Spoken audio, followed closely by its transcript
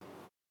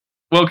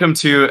Welcome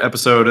to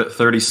episode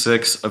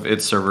 36 of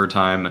It's Server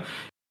Time.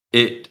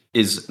 It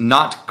is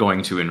not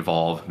going to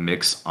involve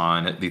Mix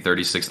on the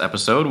 36th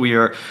episode. We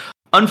are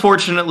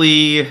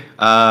unfortunately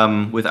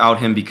without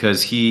him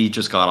because he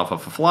just got off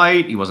of a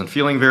flight. He wasn't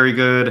feeling very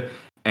good.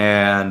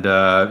 And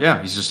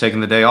he's just taking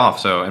the day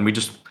off.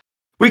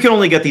 We can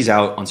only get these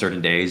out on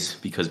certain days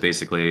because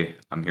basically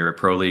I'm here at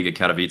Pro League at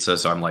Katowice,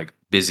 so I'm like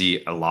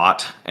busy a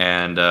lot.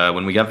 And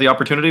when we have the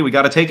opportunity, we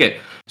got to take it.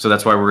 So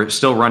that's why we're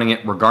still running it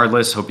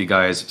regardless. Hope you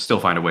guys still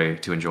find a way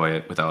to enjoy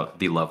it without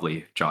the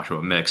lovely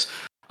Joshua Mix.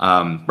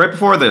 Right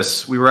before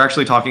this, we were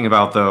actually talking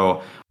about,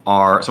 though,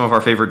 some of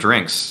our favorite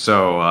drinks.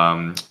 So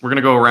we're going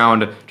to go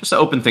around just to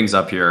open things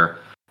up here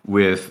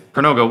with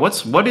Pronogo.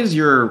 What is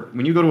your,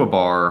 when you go to a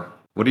bar,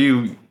 what do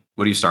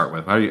you start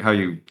with? How are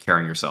you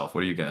carrying yourself?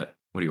 What do you get?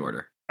 What do you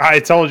order? I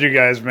told you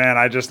guys, man,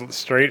 I just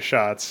straight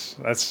shots.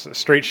 That's a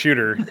straight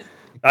shooter.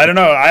 I don't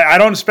know. I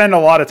don't spend a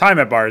lot of time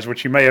at bars,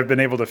 which you may have been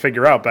able to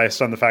figure out based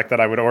on the fact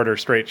that I would order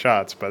straight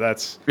shots, but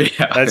that's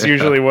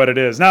usually what it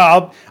is.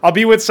 No, I'll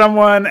be with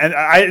someone, and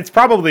it's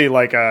probably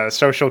like a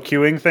social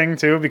queuing thing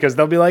too, because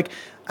they'll be like,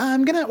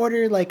 I'm gonna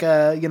order like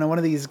one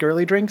of these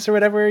girly drinks or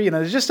whatever.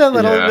 Just a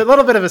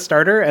little bit of a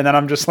starter, and then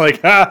I'm just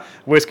like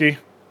whiskey,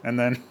 and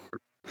then.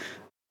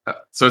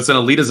 So it's an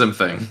elitism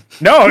thing.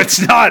 No, it's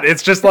not.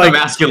 It's just like a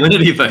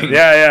masculinity thing.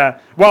 Yeah.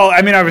 Well,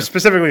 I mean, I was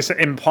specifically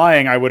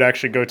implying I would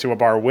actually go to a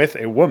bar with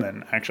a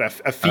woman, actually,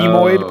 a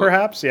femoid,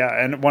 perhaps.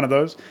 Yeah, and one of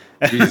those.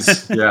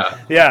 Jeez, yeah.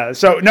 Yeah.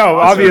 So no,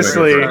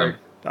 obviously.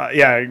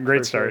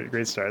 Great start.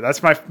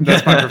 That's my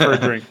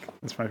preferred drink.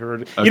 That's my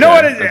preferred. Okay, you know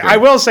what? I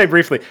will say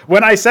briefly,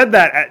 when I said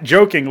that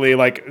jokingly,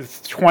 like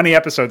 20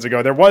 episodes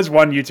ago, there was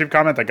one YouTube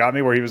comment that got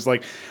me where he was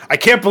like, "I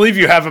can't believe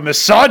you have a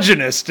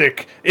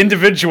misogynistic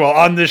individual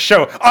on this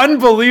show.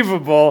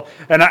 Unbelievable!"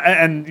 And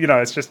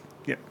it's just.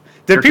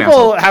 Did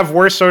people have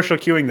worse social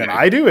queuing than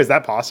I do? Is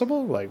that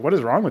possible? Like, what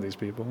is wrong with these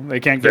people? They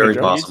can't get a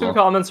joke. YouTube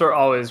comments are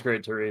always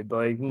great to read.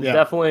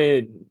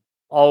 Definitely.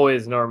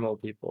 Always normal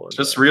people.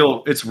 Just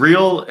real. It's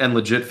real and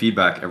legit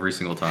feedback every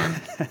single time.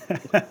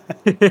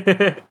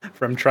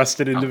 From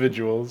trusted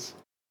individuals.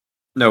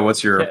 No,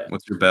 what's your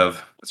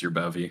bev? What's your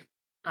bevy?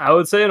 I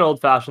would say an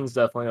old fashioned is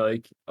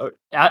definitely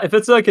if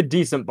it's like a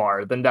decent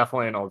bar, then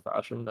definitely an old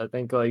fashioned. I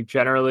think like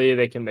generally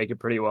they can make it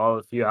pretty well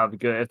if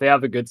they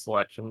have a good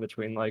selection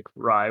between like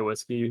rye,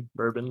 whiskey,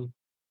 bourbon.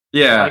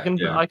 Yeah,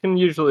 I can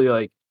usually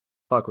like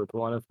fuck with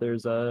one if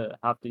there's a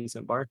half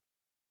decent bar.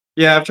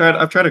 Yeah, I've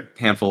tried a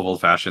handful of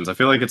old fashions. I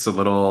feel like it's a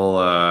little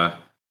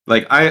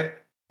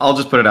I'll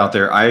just put it out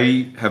there.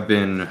 I have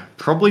been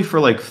probably for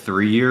like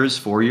 4 years,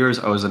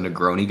 I was a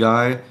Negroni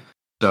guy.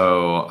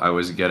 So I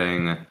was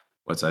getting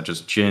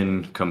just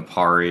gin,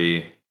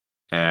 Campari,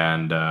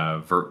 and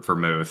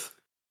vermouth.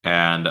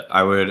 And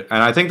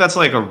I think that's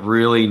like a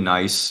really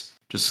nice,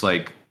 just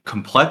like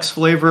complex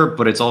flavor,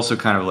 but it's also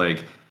kind of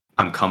like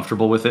I'm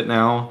comfortable with it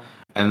now.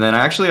 And then I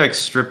actually like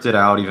stripped it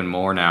out even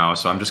more now.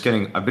 So I've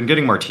been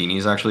getting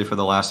martinis actually for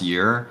the last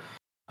year.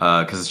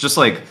 Cause it's just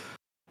like,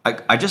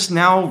 I just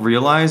now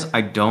realize I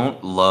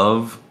don't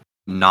love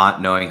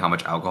not knowing how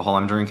much alcohol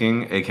I'm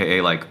drinking, aka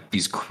like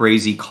these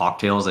crazy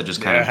cocktails that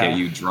just kind of get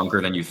you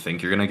drunker than you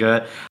think you're gonna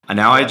get. And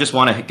now I just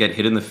want to get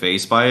hit in the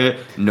face by it.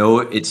 Know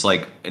it's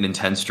like an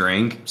intense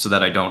drink so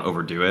that I don't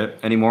overdo it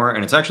anymore.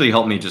 And it's actually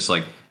helped me just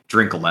like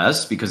drink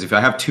less, because if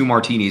I have 2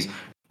 martinis,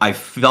 I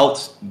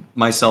felt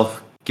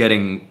myself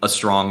getting a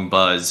strong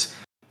buzz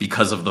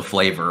because of the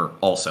flavor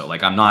also.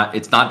 Like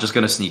it's not just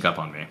going to sneak up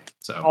on me.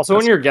 So also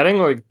when you're getting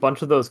like a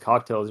bunch of those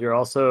cocktails, you're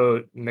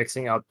also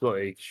mixing up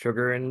like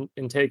sugar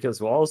intake as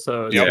well.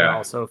 So it can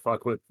also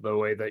fuck with the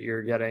way that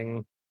you're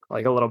getting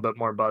like a little bit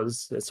more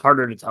buzz. It's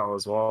harder to tell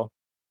as well.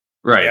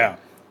 Right. Yeah.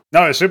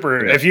 No, it's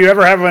super. Yeah. If you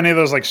ever have any of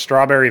those like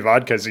strawberry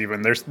vodkas,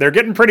 even they're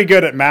getting pretty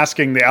good at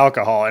masking the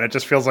alcohol, and it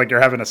just feels like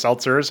you're having a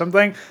seltzer or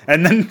something.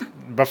 And then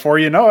before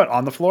you know it,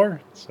 on the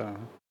floor. So.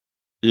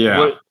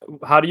 Yeah.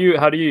 How do you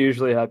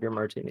usually have your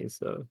martinis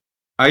though?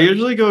 I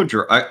usually go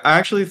dry. I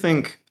actually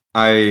think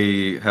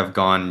I have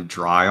gone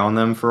dry on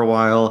them for a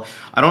while.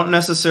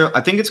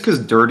 I think it's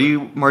because dirty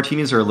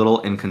martinis are a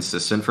little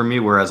inconsistent for me,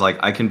 whereas like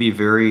I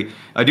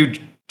do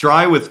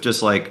dry with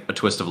just like a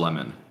twist of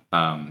lemon.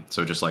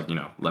 So just like,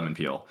 lemon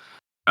peel.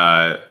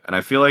 And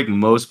I feel like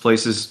most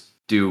places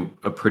do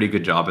a pretty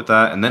good job at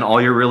that. And then all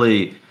you're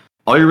really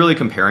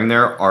comparing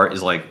there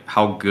is like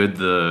how good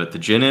the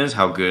gin is,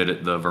 how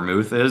good the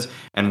vermouth is,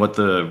 and what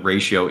the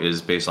ratio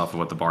is based off of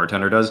what the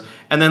bartender does.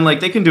 And then like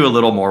they can do a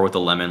little more with the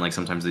lemon, like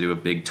sometimes they do a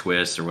big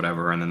twist or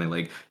whatever, and then they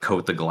like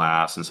coat the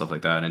glass and stuff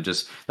like that. And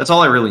just that's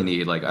all I really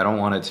need. Like I don't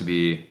want it to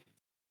be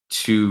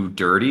too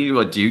dirty.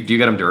 Like, do you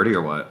get them dirty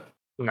or what?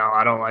 No,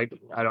 I don't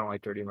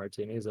like dirty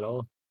martinis at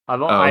all.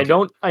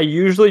 I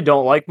usually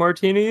don't like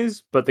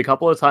martinis, but the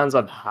couple of times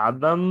I've had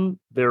them,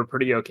 they were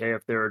pretty okay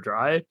if they were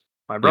dry.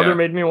 My brother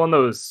made me one that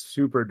was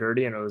super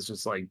dirty, and it was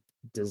just like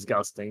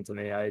disgusting to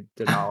me. I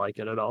did not like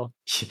it at all.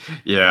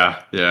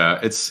 Yeah.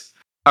 It's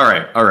All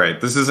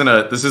right. This isn't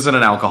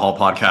an alcohol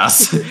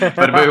podcast,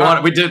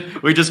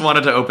 but we just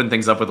wanted to open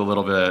things up with a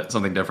little bit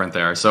something different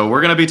there. So we're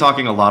going to be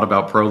talking a lot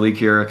about Pro League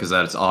here because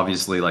that's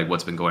obviously like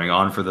what's been going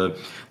on for the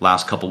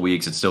last couple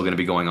weeks. It's still going to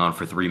be going on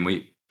for three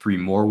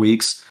more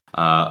weeks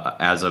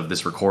as of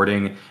this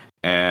recording.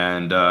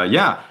 And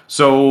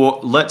so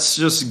let's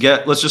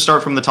just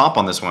start from the top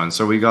on this one.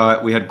 So we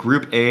had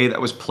Group A that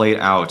was played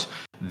out.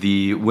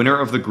 The winner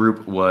of the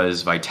group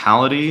was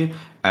Vitality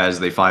as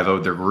they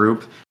 5-0'd their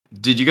group.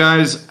 Have you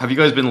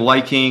guys been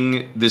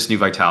liking this new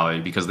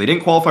Vitality? Because they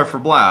didn't qualify for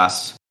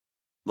Blast,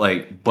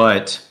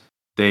 but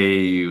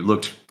they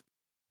looked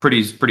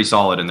pretty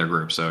solid in their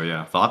group. So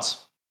yeah,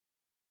 thoughts?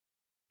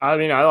 I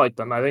mean, I like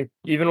them. I think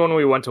even when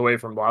we went away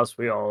from Blast,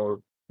 we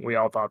all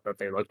thought that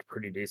they looked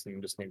pretty decent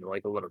and just needed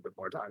like a little bit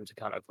more time to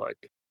kind of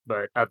click.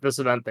 But at this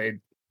event,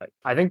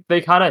 I think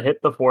they kind of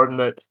hit the form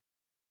that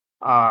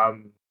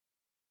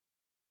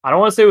I don't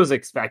want to say it was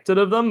expected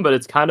of them, but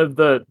it's kind of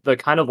the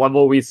kind of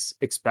level we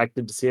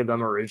expected to see of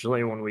them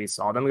originally when we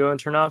saw them go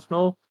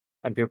international.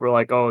 And people were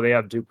like, "Oh, they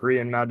have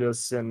dupreeh and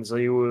Madness," and so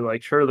you were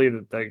like, "Surely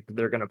that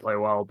they're going to play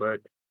well." But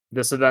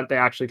this event, they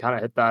actually kind of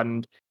hit that,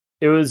 and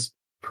it was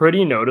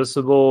pretty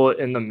noticeable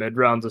in the mid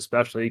rounds,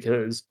 especially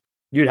because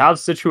you'd have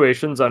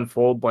situations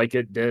unfold like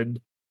it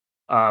did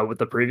with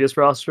the previous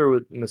roster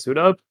with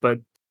Masuda, but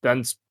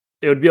then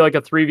it would be like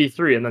a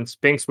 3v3, and then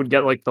Spinx would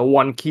get like the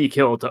one key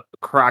kill to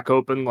crack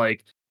open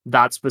like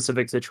that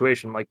specific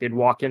situation. Like they'd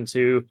walk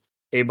into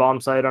a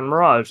bomb site on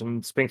Mirage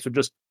and Spinx would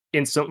just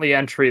instantly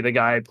entry the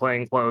guy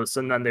playing close,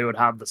 and then they would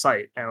have the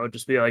site, and it would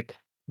just be like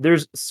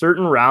there's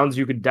certain rounds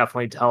you could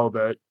definitely tell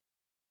that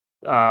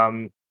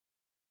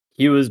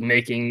he was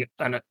making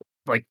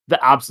the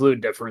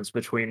absolute difference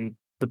between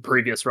the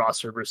previous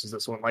roster versus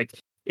this one. Like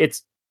it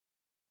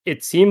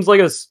seems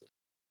like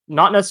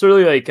not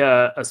necessarily like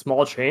a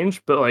small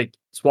change, but like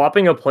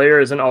swapping a player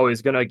isn't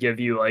always going to give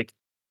you like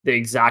the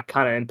exact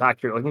kind of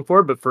impact you're looking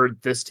for. But for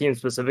this team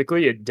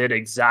specifically, it did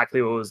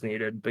exactly what was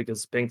needed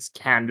because Spinx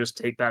can just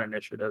take that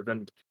initiative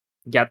and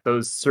get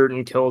those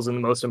certain kills in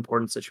the most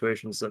important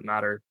situations that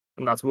matter.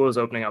 And that's what was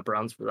opening up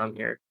rounds for them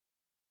here.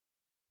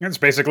 It's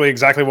basically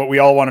exactly what we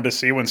all wanted to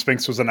see when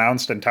Spinx was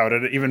announced and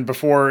touted. Even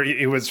before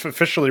it was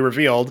officially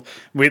revealed,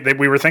 we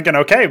were thinking,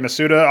 okay,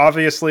 Masuda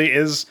obviously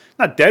is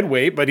not dead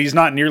weight, but he's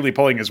not nearly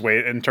pulling his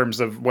weight in terms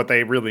of what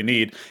they really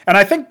need. And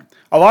I think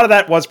a lot of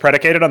that was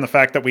predicated on the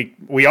fact that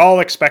we all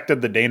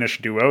expected the Danish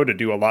duo to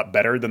do a lot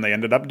better than they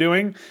ended up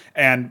doing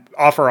and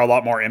offer a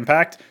lot more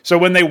impact. So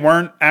when they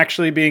weren't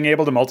actually being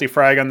able to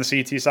multi-frag on the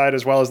CT side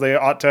as well as they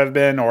ought to have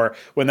been, or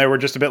when they were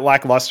just a bit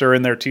lackluster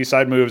in their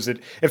T-side moves, it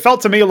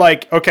felt to me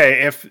like,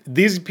 okay, if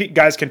these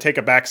guys can take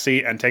a back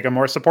seat and take a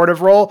more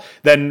supportive role,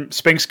 then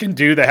Spinx can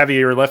do the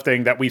heavier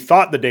lifting that we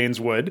thought the Danes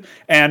would,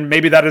 and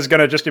maybe that is going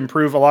to just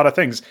improve a lot of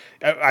things.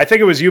 I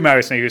think it was you,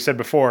 Mausney, who said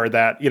before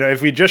that,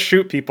 if we just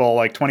shoot people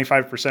like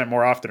 25%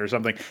 more often or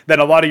something, then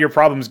a lot of your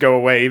problems go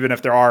away, even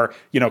if there are,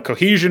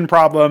 cohesion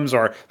problems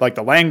or like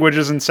the language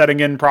isn't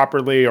setting in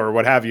properly or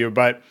what have you.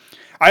 But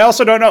I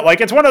also don't know.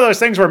 Like, it's one of those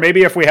things where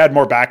maybe if we had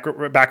more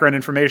background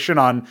information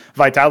on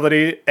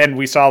Vitality and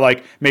we saw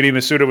like maybe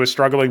Masuda was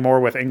struggling more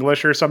with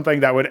English or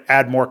something, that would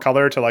add more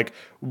color to like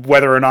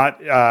whether or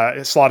not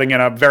slotting in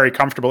a very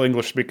comfortable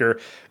English speaker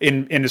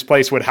in his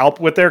place would help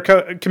with their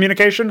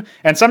communication.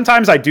 And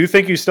sometimes I do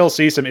think you still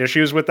see some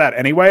issues with that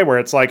anyway, where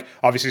it's like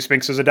obviously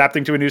Spinx is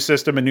adapting to a new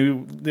system,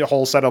 the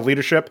whole set of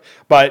leadership,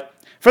 but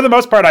for the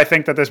most part, I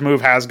think that this move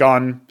has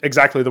gone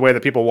exactly the way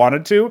that people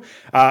wanted to.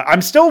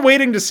 I'm still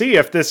waiting to see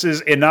if this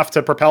is enough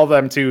to propel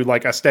them to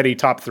like a steady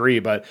top 3,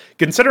 but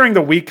considering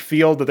the weak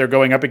field that they're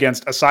going up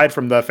against, aside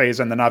from the FaZe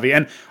and the Na'Vi,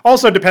 and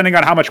also depending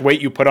on how much weight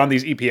you put on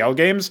these EPL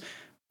games,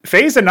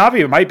 FaZe and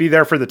Na'Vi might be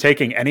there for the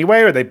taking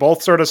anyway, or they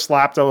both sort of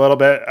slapped a little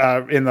bit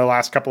in the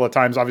last couple of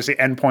times. Obviously,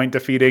 Endpoint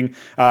defeating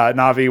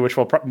Na'Vi, which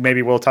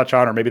maybe we'll touch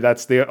on, or maybe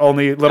that's the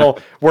only little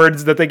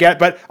words that they get.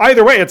 But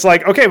either way, it's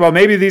like, okay, well,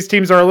 maybe these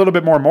teams are a little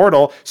bit more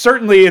mortal.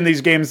 Certainly in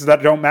these games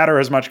that don't matter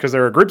as much because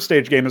they're a group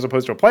stage game as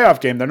opposed to a playoff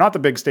game. They're not the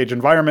big stage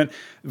environment.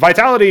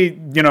 Vitality,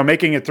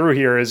 making it through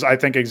here is, I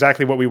think,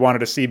 exactly what we wanted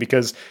to see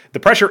because the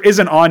pressure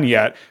isn't on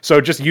yet. So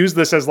just use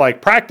this as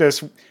like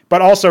practice,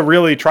 but also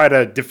really try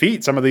to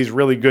defeat some of these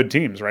really good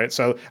teams, right?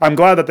 So I'm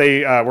glad that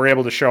they were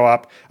able to show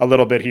up a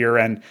little bit here.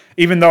 And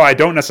even though I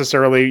don't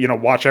necessarily,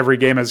 watch every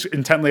game as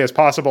intently as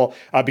possible,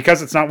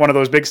 because it's not one of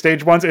those big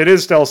stage ones, it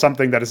is still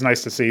something that is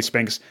nice to see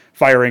Spinx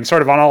firing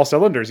sort of on all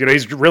cylinders.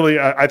 He's really,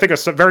 I think,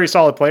 a very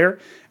solid player.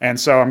 And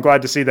so I'm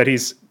glad to see that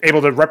he's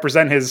able to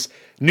represent his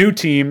new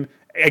team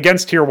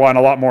against Tier 1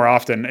 a lot more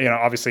often.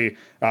 Obviously,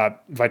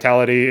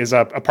 Vitality is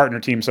a partner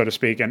team, so to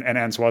speak, and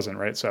ENCE wasn't,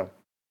 right? So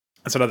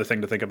that's another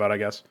thing to think about, I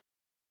guess.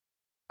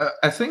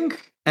 I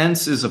think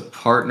ENCE is a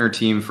partner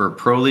team for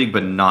Pro League,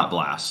 but not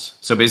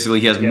Blast. So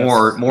basically, he has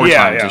more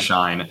time to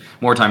shine,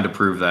 more time to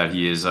prove that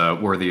he is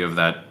worthy of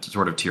that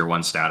sort of Tier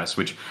 1 status,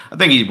 which I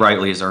think he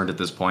rightly has earned at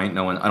this point.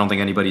 I don't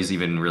think anybody's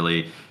even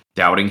really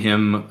doubting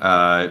him.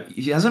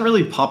 He hasn't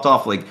really popped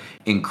off like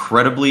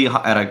incredibly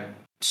at a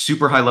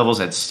super high levels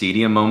at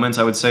stadium moments,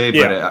 I would say.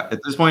 But at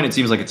this point, it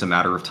seems like it's a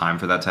matter of time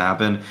for that to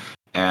happen.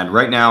 And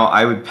right now,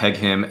 I would peg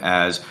him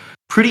as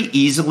pretty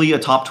easily a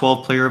top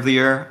 12 player of the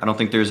year. I don't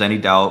think there's any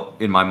doubt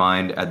in my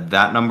mind at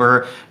that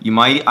number.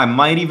 I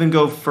might even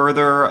go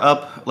further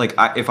up. Like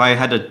if I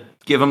had to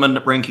give him a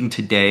ranking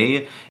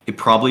today, it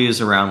probably is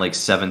around like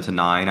 7 to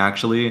 9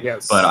 actually.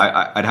 Yes. But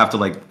I'd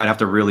have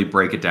to really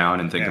break it down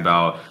and think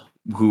about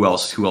who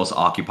else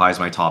occupies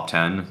my top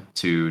 10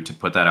 to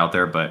put that out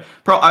there. But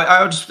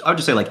I would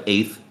just say like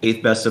eighth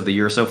best of the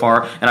year so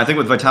far. And I think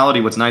with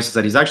Vitality, what's nice is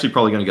that he's actually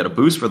probably going to get a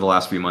boost for the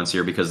last few months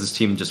here, because this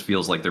team just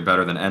feels like they're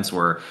better than ENCE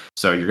were.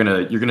 So you're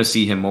gonna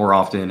see him more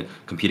often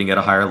competing at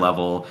a higher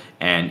level.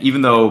 And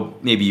even though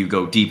maybe you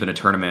go deep in a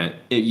tournament,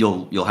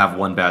 you'll have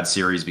one bad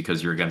series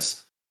because you're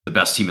against the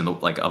best team in the,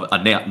 like a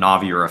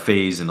Navi or a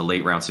FaZe in the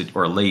late round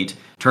or a late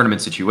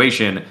tournament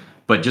situation.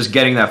 But just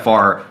getting that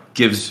far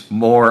gives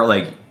more,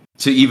 like,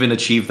 to even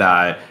achieve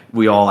that,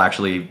 we all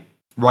actually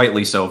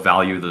rightly so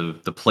value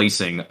the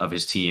placing of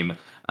his team,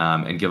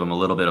 and give him a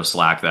little bit of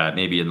slack that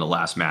maybe in the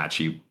last match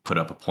he put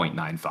up a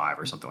 0.95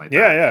 or something like that.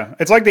 Yeah.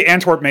 It's like the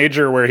Antwerp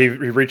Major where he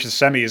reaches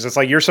semis. It's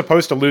like you're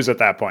supposed to lose at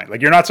that point.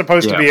 Like you're not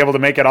supposed to be able to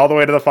make it all the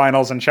way to the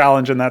finals and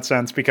challenge in that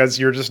sense, because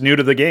you're just new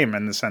to the game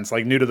in the sense,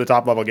 like new to the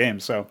top level game.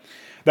 So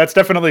that's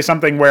definitely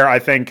something where I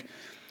think,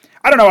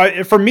 I don't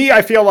know, for me,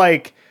 I feel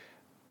like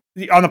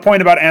on the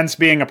point about ENCE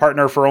being a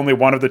partner for only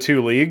one of the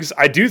two leagues,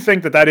 I do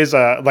think that is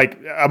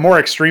a more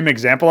extreme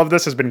example of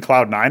this has been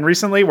Cloud9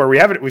 recently, where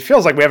we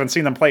feels like we haven't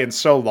seen them play in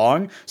so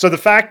long. So the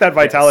fact that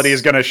Vitality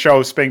is going to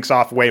show Spinx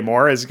off way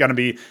more is going to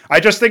be, I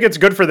just think it's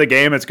good for the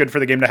game. It's good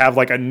for the game to have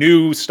like a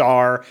new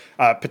star,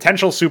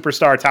 potential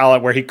superstar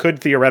talent where he could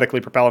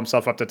theoretically propel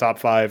himself up to top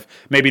 5.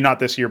 Maybe not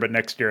this year, but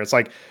next year. It's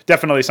like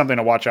definitely something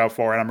to watch out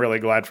for. And I'm really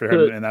glad for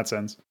him in that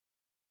sense.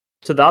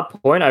 To that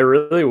point, I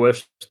really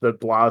wish that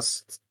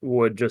Blast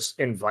would just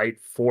invite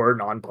 4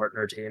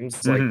 non-partner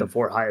teams, like the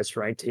 4 highest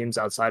ranked teams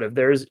outside of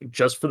theirs,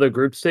 just for the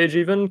group stage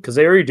even, because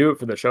they already do it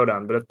for the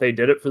showdown. But if they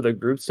did it for the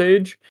group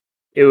stage,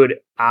 it would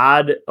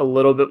add a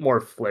little bit more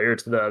flair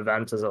to the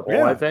event as a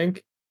whole, I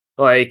think.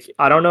 Like,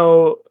 I don't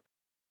know.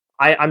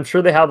 I'm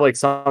sure they have like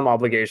some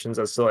obligations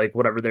as to like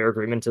whatever their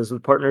agreement is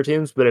with partner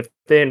teams, but if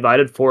they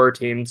invited 4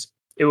 teams,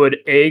 it would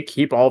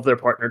keep all of their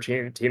partner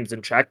teams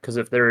in check, because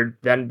if they're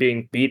then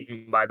being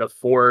beaten by the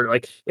 4,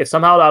 like if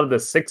somehow out of the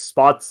 6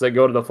 spots that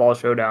go to the fall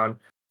showdown,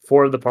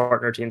 4 of the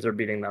partner teams are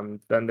beating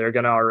them, then they're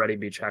going to already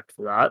be checked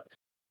for that.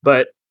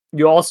 But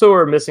you also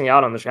are missing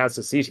out on the chance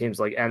to see teams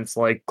like ENCE,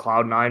 like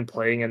Cloud9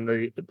 playing and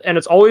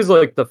it's always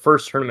like the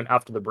first tournament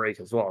after the break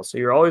as well. So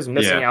you're always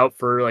missing out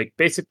for like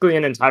basically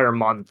an entire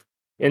month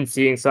in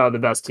seeing some of the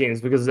best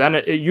teams, because then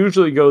it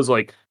usually goes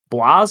like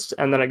Blast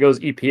and then it goes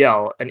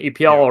EPL, and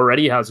EPL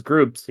already has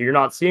groups, so you're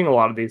not seeing a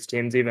lot of these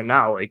teams even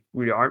now. Like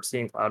we aren't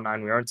seeing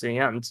Cloud9, we aren't seeing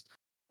ENCE.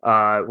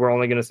 We're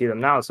only going to see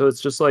them now, so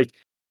it's just like,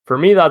 for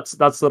me, that's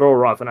a little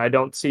rough, and I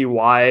don't see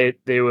why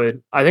they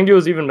would. I think it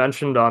was even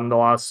mentioned on the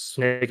last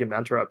Snake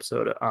Adventure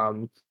episode,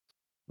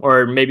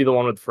 or maybe the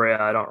one with Freya,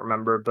 I don't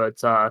remember,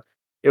 but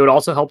it would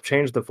also help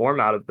change the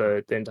format of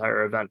the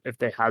entire event if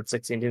they had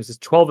 16 teams.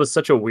 12 is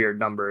such a weird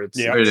number. It's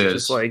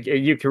just like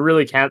you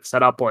really can't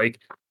set up like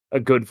a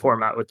good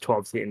format with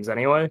 12 teams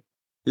anyway.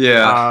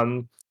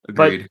 Agreed.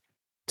 But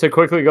to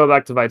quickly go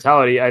back to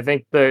Vitality, I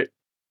think that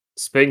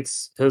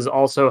Spinx has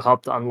also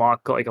helped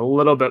unlock like a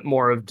little bit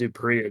more of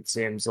dupreeh. It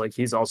seems like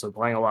he's also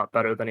playing a lot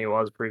better than he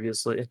was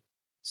previously.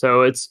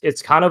 So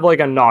it's kind of like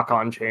a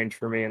knock-on change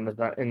for me in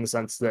the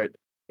sense that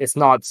it's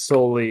not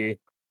solely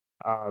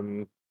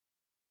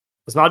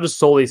it's not just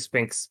solely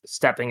Spinx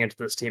stepping into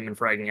this team and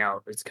fragging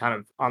out. It's kind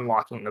of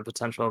unlocking the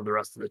potential of the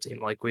rest of the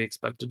team like we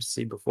expected to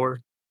see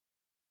before.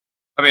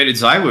 I mean,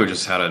 ZywOo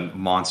just had a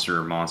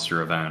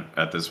monster event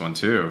at this one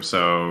too.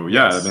 So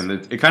yeah, I mean,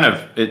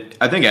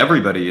 I think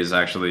everybody is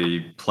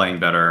actually playing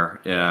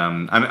better.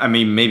 I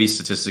mean, maybe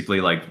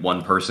statistically, like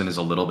one person is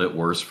a little bit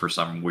worse for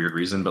some weird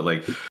reason, but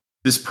like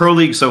this Pro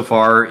League so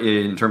far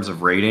in terms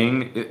of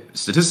rating,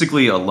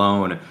 statistically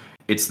alone,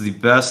 it's the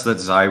best that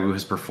ZywOo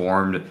has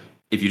performed.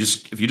 If you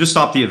just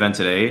stop the event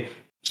today,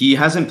 he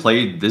hasn't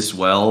played this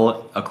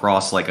well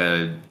across like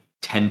a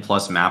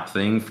 10+ map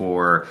thing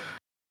for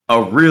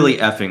a really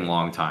effing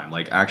long time.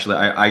 Like actually,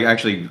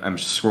 I'm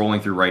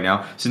scrolling through right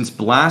now. Since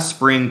Blast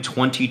Spring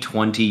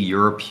 2020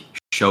 Europe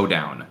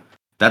Showdown,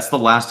 that's the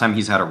last time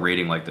he's had a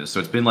rating like this. So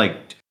it's been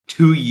like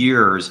 2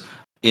 years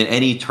in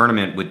any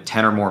tournament with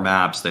 10 or more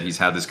maps that he's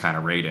had this kind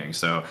of rating.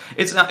 So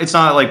it's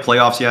not like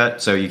playoffs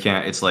yet. So you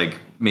can't. It's like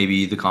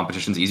maybe the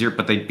competition's easier.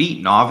 But they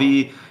beat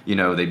Navi. You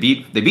know, they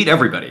beat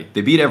everybody.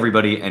 They beat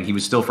everybody, and he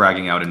was still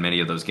fragging out in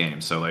many of those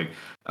games. So like.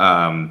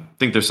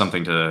 Think there's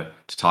something to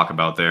talk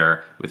about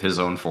there with his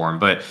own form.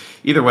 But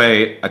either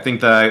way, I think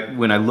that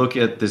when I look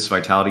at this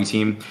Vitality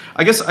team,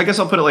 I guess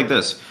I'll put it like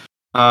this.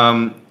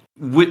 How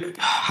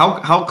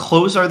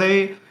close are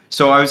they?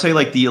 So I would say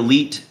like the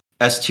elite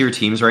S tier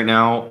teams right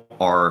now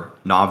are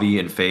Navi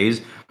and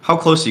FaZe. How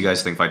close do you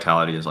guys think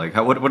Vitality is? Like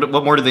what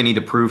more do they need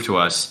to prove to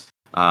us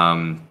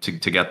to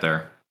get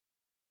there?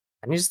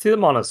 I need to see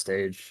them on a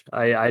stage.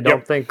 I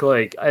don't think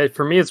like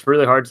for me it's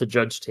really hard to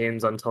judge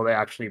teams until they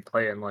actually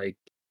play in like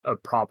a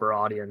proper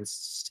audience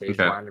stage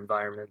plan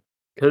environment.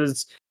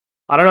 Because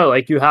I don't know,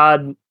 like you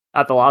had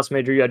at the last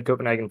major, you had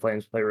Copenhagen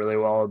Flames play really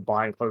well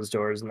behind closed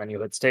doors, and then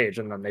you hit stage,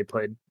 and then they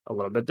played a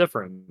little bit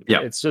different. Yeah,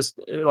 it's just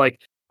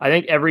like I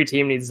think every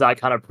team needs that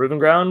kind of proving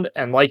ground,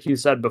 and like you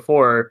said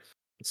before,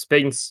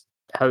 Spinks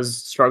has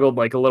struggled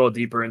like a little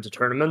deeper into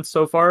tournaments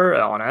so far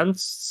on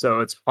ends, so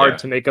it's hard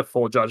to make a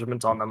full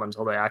judgment on them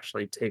until they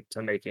actually take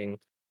to making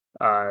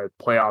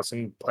playoffs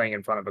and playing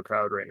in front of a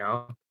crowd right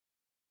now.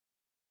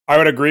 I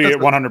would agree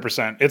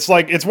 100%. It's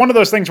like it's one of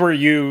those things where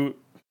you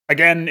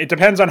again, it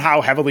depends on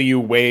how heavily you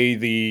weigh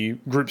the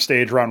group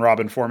stage round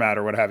robin format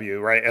or what have you,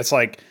 right? It's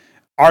like,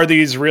 are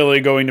these really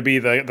going to be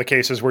the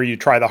cases where you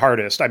try the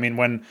hardest? I mean,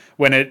 when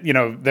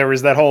it, there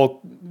was that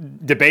whole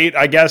debate,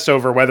 I guess,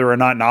 over whether or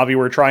not Na'Vi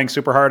were trying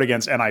super hard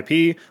against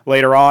NIP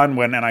later on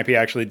when NIP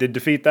actually did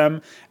defeat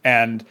them.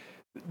 And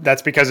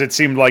that's because it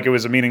seemed like it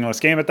was a meaningless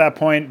game at that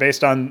point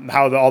based on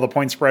how all the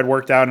point spread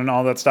worked out and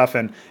all that stuff.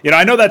 And,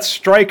 I know that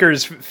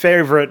Striker's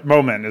favorite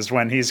moment is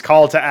when he's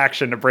called to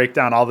action to break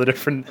down all the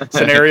different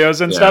scenarios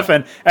and stuff.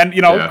 And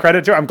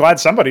credit to, I'm glad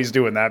somebody's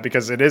doing that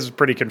because it is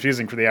pretty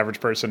confusing for the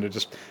average person to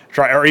just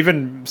try, or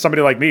even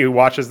somebody like me who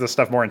watches this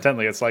stuff more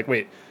intently. It's like,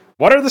 wait,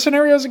 what are the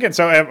scenarios again?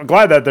 So I'm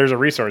glad that there's a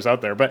resource out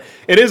there, but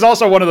it is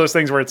also one of those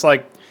things where it's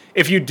like,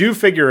 if you do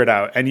figure it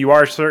out and you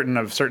are certain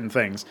of certain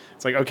things,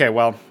 it's like, okay,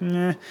 well,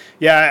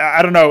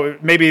 I don't know.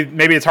 Maybe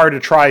it's hard to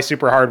try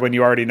super hard when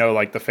you already know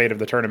like the fate of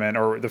the tournament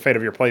or the fate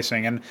of your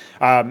placing. And,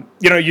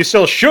 you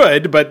still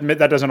should, but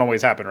that doesn't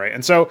always happen. Right.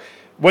 And so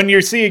when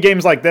you see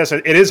games like this,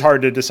 it is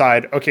hard to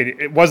decide,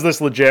 okay, was this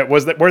legit?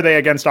 Were they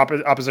against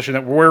opposition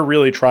that were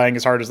really trying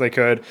as hard as they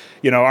could?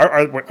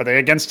 Are they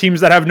against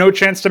teams that have no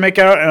chance to make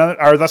out and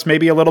are thus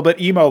maybe a little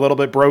bit emo, a little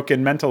bit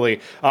broken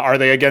mentally? Are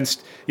they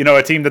against,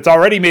 a team that's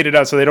already made it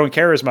out so they don't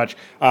care as much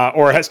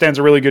or stands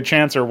a really good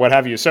chance or what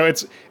have you? So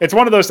it's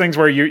one of those things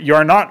where you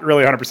are not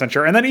really 100%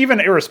 sure. And then even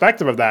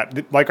irrespective of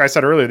that, like I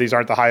said earlier, these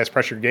aren't the highest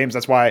pressure games.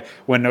 That's why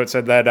when Note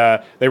said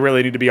that they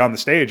really need to be on the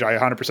stage, I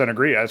 100%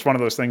 agree. It's one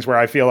of those things where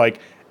I feel like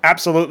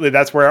absolutely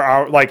that's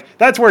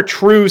where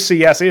true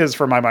CS is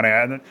for my money.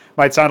 And it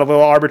might sound a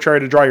little arbitrary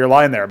to draw your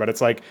line there, but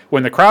it's like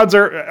when the crowds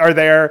are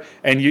there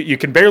and you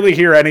can barely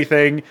hear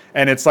anything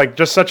and it's like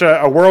just such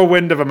a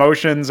whirlwind of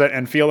emotions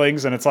and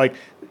feelings, and it's like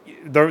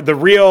the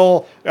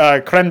real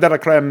creme de la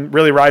creme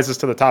really rises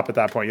to the top at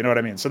that point. You know what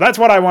I mean? So that's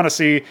what I want to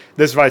see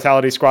this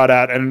Vitality squad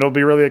at, and it'll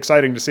be really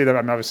exciting to see them.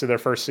 I mean, obviously their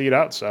first seed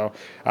out, so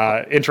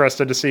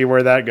interested to see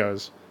where that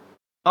goes.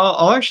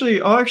 I'll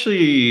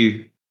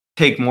actually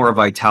take more a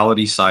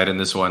Vitality side in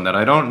this one, that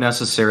I don't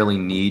necessarily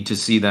need to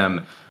see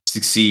them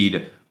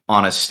succeed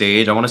on a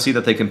stage. I want to see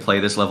that they can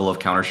play this level of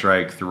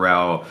Counter-Strike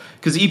throughout,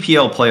 because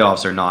EPL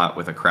playoffs are not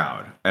with a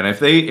crowd. And if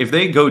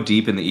they go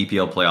deep in the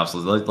EPL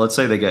playoffs, let's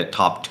say they get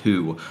top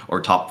 2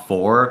 or top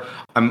 4,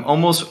 I'm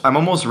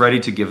almost ready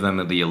to give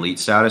them the elite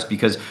status,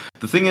 because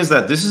the thing is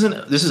that this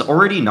is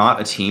already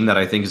not a team that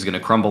I think is going to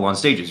crumble on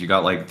stages. You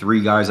got like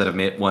 3 guys that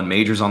have won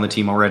majors on the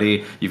team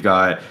already. You've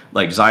got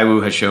like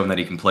ZywOo has shown that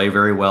he can play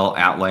very well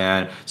at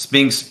LAN.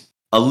 Spinks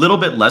a little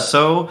bit less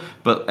so,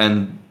 but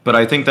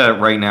I think that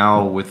right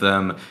now with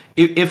them,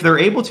 if they're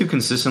able to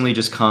consistently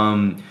just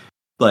come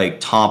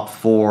like top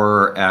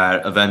 4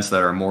 at events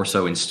that are more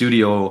so in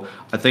studio,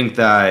 I think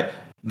that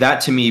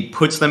to me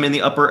puts them in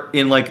the upper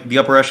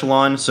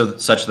echelon,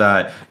 such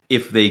that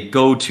if they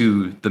go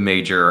to the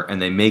major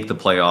and they make the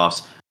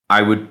playoffs,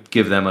 I would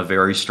give them a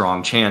very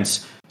strong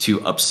chance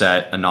to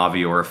upset a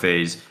Na'Vi or a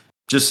FaZe,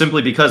 just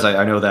simply because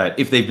I know that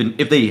if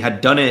they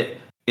had done it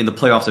in the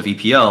playoffs of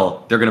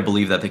EPL, they're going to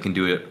believe that they can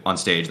do it on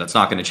stage. That's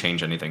not going to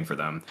change anything for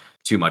them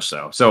too much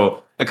so.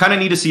 So I kind of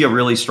need to see a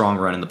really strong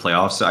run in the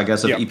playoffs, I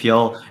guess, of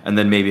EPL, and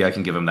then maybe I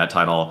can give them that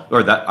title,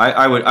 or that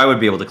I would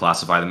be able to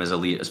classify them as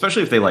elite,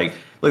 especially if they like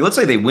let's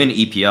say they win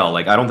EPL.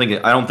 Like I don't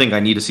think I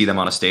need to see them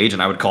on a stage,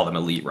 and I would call them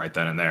elite right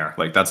then and there.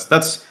 Like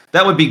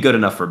that would be good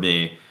enough for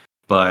me,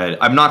 but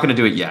I'm not going to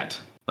do it yet.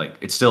 Like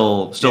it's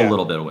still a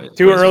little bit away.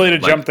 Too early to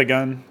jump the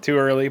gun. Too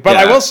early. But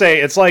I will say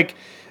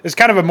it's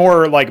kind of a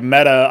more like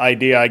meta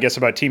idea, I guess,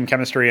 about team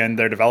chemistry and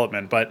their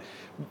development. But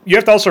you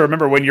have to also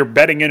remember when you're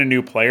betting in a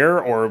new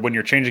player or when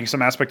you're changing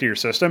some aspect of your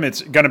system,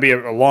 it's going to be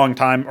a long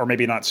time, or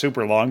maybe not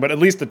super long, but at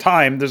least the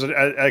time, there's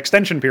an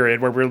extension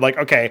period where we're like,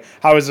 okay,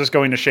 how is this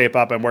going to shape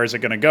up and where is it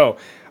going to go?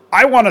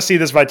 I want to see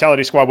this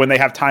Vitality squad when they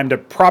have time to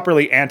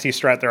properly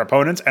anti-strat their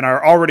opponents and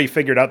are already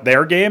figured out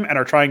their game and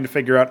are trying to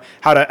figure out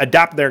how to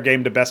adapt their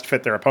game to best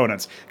fit their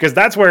opponents. Because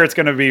that's where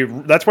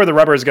the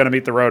rubber is going to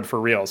meet the road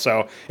for real.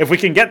 So if we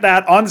can get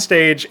that on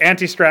stage,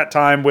 anti-strat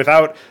time,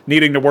 without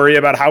needing to worry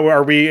about how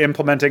are we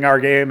implementing our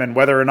game and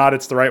whether or not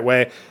it's the right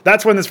way,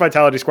 that's when this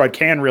Vitality squad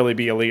can really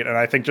be elite. And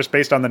I think just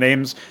based on the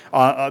names,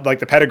 like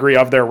the pedigree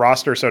of their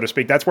roster, so to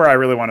speak, that's where I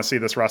really want to see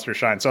this roster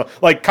shine. So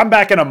like come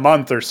back in a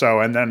month or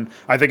so, and then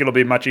I think it'll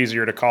be much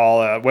easier to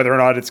call whether or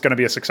not it's going to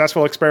be a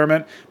successful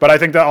experiment, but I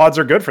think the odds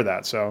are good for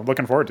that, so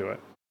looking forward to it.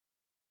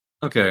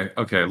 Okay.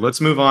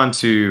 Let's move on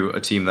to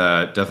a team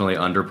that definitely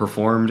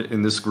underperformed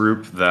in this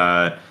group.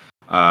 That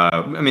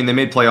I mean, they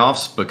made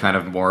playoffs, but kind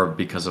of more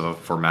because of a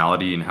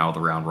formality and how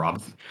the round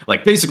robin.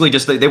 Like basically,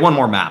 just they won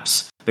more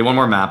maps. They won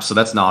more maps, so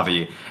that's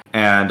Navi.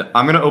 And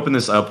I'm gonna open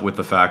this up with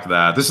the fact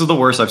that this is the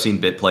worst I've seen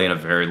Bit play in a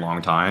very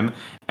long time,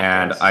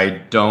 and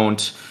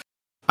Yes.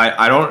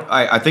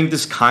 I think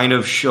this kind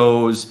of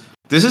shows.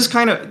 This is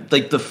kind of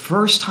like the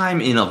first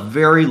time in a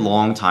very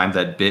long time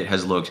that Bit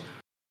has looked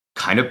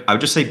kind of, I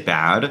would just say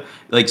bad.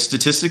 Like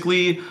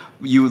statistically,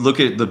 you look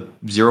at the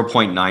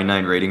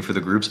 0.99 rating for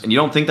the groups and you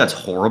don't think that's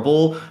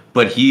horrible,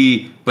 but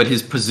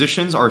his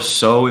positions are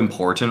so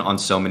important on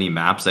so many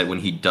maps that when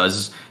he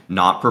does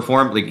not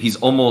perform, like he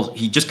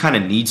just kind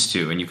of needs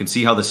to, and you can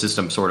see how the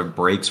system sort of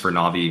breaks for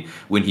Navi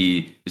when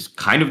he is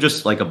kind of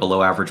just like a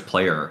below average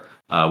player,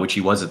 which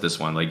he was at this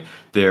one.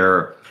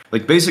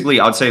 Like basically,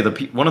 I'd say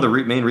one of the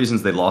main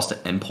reasons they lost to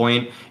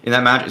Endpoint in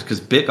that match is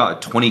because Bit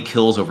got 20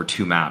 kills over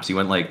 2 maps. He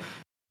went like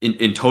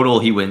in total,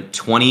 he went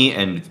 20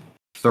 and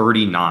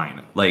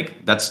 39.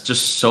 Like that's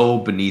just so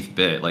beneath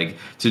Bit. Like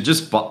to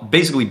just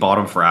basically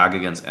bottom frag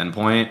against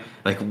Endpoint.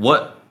 Like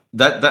what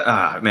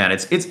man,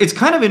 it's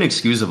kind of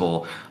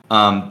inexcusable.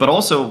 But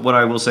also, what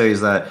I will say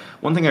is that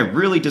one thing I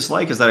really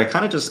dislike is that I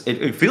kind of just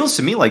it feels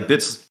to me like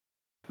Bit's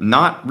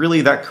not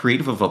really that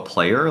creative of a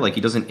player. Like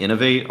he doesn't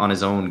innovate on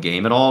his own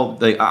game at all.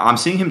 Like I'm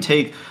seeing him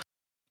take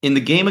in the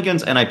game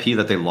against NIP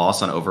that they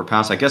lost on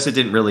Overpass. I guess it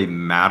didn't really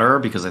matter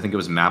because I think it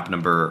was map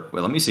number.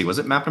 Well, let me see. Was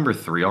it map number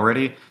 3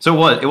 already? So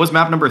what? It was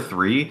map number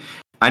 3.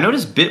 I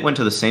noticed Bit went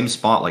to the same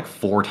spot like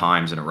 4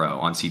 times in a row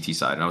on CT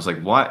side, and I was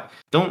like, "What?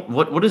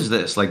 What is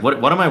this? Like,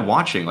 what am I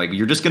watching? Like,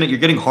 you're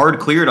getting hard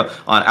cleared on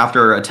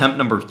after attempt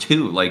number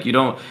 2. Like, you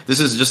don't. This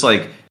is just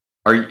like,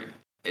 are you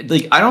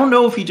like? I don't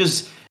know if he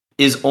just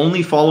is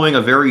only following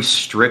a very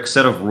strict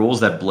set of rules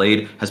that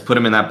Blade has put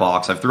him in that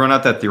box. I've thrown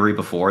out that theory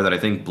before that I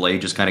think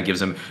Blade just kind of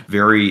gives him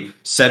very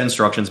set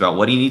instructions about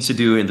what he needs to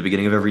do in the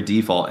beginning of every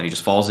default, and he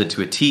just follows it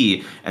to a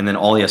T, and then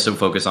all he has to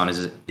focus on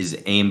is his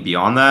aim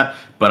beyond that.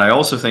 But I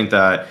also think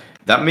that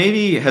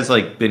maybe has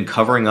like been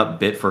covering up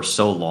Bit for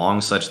so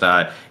long such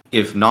that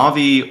if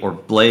Navi or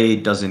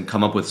Blade doesn't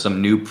come up with some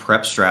new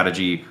prep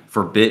strategy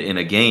for Bit in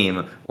a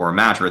game or a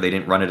match where they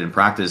didn't run it in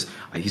practice,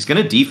 he's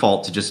going to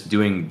default to just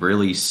doing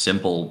really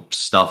simple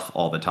stuff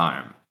all the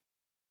time.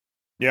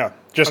 Yeah,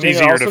 just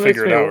easier to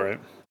figure it out, right?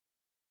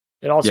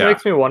 It also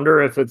makes me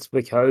wonder if it's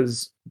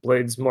because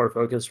Blade's more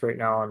focused right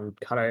now on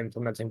kind of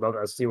implementing both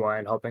SDY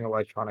and helping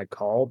Electronic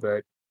Call,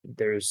 that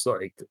there's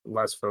like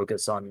less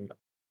focus on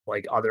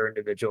like other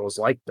individuals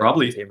like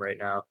the team right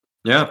now.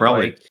 Yeah,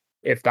 probably. Like,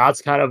 if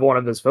that's kind of one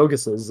of his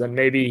focuses, then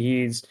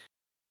maybe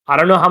I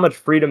don't know how much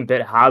freedom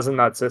Bit has in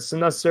that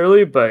system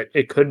necessarily, but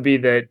it could be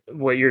that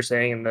what you're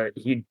saying, and that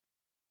he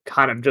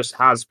kind of just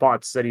has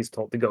spots that he's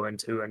told to go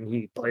into and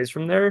he plays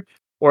from there.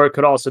 Or it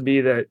could also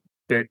be that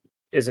Bit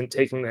isn't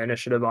taking the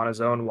initiative on his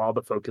own while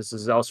the focus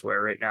is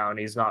elsewhere right now, and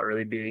he's not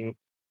really being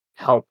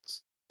helped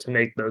to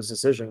make those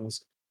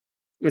decisions.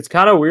 It's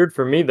kind of weird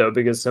for me though,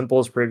 because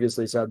Simple's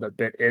previously said that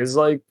Bit is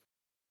like,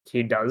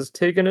 he does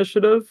take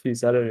initiative. He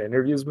said it in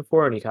interviews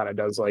before, and he kind of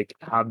does like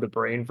have the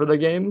brain for the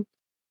game.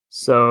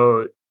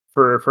 So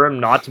for him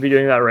not to be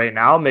doing that right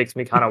now makes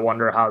me kind of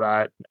wonder how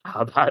that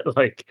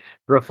like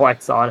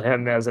reflects on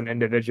him as an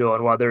individual,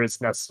 and whether it's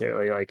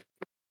necessarily like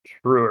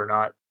true or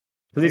not.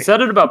 Because he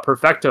said it about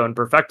Perfecto, and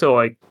Perfecto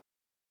like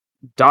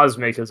does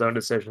make his own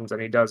decisions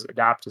and he does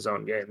adapt his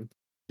own game.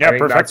 Yeah,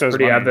 Perfecto is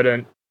pretty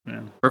evident.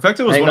 Yeah.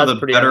 Perfecto was one of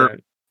the better.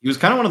 Evident. He was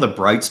kind of one of the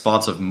bright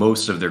spots of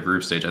most of their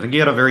group stage. I think he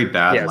had a very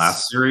bad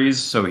last series,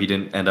 so he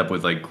didn't end up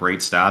with like great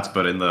stats.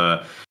 But in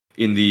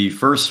the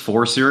first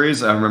 4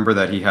 series, I remember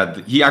that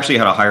he actually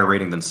had a higher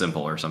rating than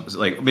Simple or something,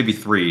 like maybe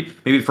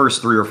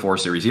first 3 or 4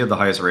 series. He had the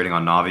highest rating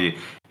on Navi,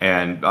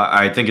 and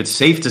I think it's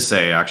safe to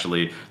say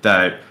actually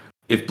that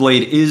if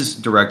Blade is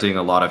directing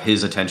a lot of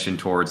his attention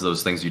towards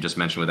those things you just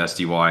mentioned with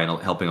SDY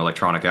and helping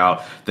Electronic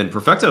out, then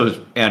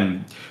Perfecto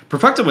and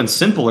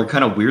Simple are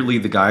kind of weirdly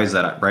the guys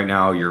that right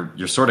now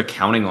you're sort of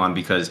counting on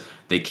because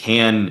they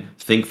can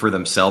think for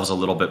themselves a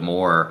little bit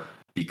more.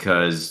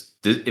 Because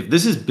if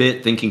this is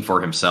Bit thinking for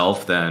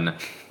himself, then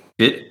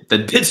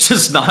Bit's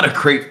just not a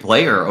great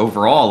player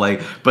overall.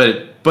 Like,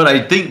 but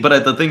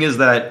the thing is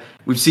that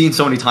we've seen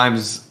so many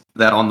times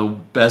that on the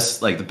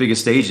best, like the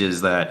biggest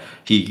stages, that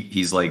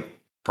he's like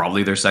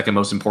probably their second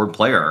most important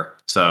player.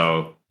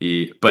 So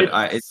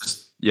it's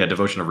just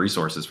devotion of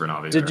resources for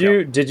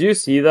Navi. Did you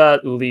see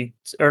that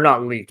leaked, or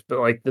not leaked, but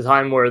like the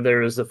time where there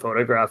was a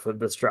photograph of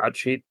the strat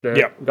sheet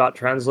that got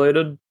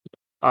translated?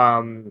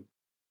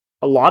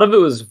 A lot of it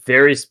was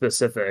very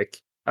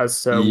specific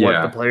as to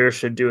what the players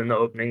should do in the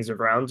openings of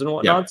rounds and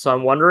whatnot. So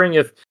I'm wondering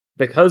if,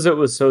 because it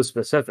was so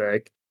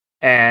specific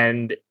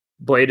and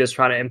Blade is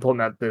trying to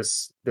implement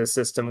this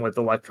system with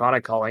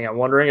electronic calling, I'm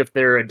wondering if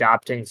they're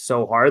adapting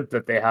so hard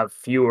that they have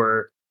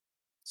fewer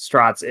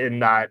strats in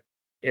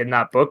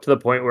that book, to the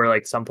point where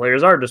like some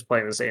players are just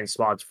playing the same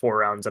spots 4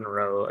 rounds in a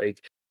row.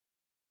 Like,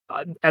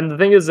 And the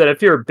thing is that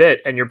if you're a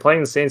bit and you're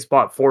playing the same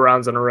spot 4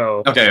 rounds in a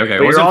row, okay,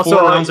 it wasn't 4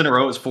 rounds in a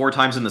row. It was 4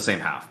 times in the same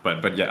half.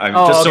 But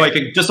yeah, so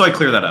I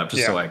clear that up.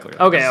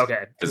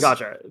 Okay,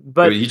 gotcha.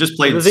 But he just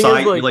played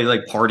side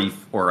like party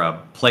or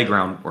a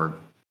playground or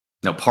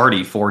no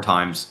party 4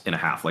 times in a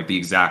half, like the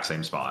exact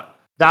same spot.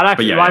 That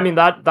actually, I mean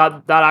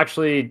that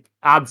actually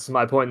adds to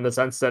my point in the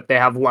sense that they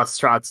have less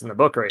strats in the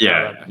book right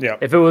now. Yeah.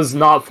 If it was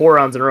not 4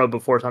 rounds in a row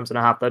but 4 times in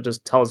a half, that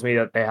just tells me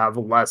that they have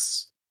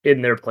less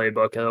in their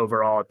playbook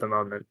overall at the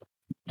moment.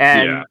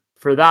 And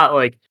for that,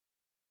 like,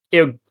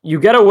 you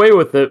get away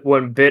with it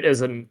when Bit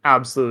is an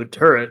absolute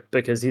turret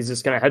because he's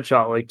just going to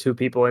headshot like 2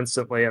 people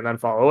instantly and then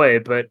fall away.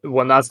 But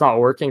when that's not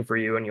working for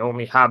you and you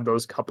only have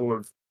those couple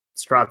of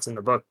strats in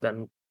the book,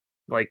 then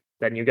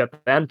you get the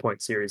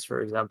endpoint series,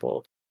 for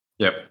example.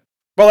 Yep.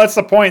 Well, that's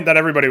the point that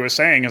everybody was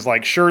saying is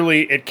like,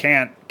 surely it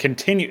can't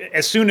continue.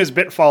 As soon as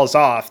Bit falls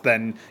off,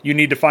 then you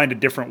need to find a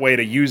different way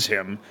to use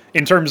him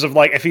in terms of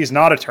like, if he's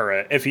not a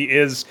turret, if he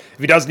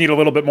does need a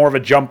little bit more of a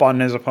jump on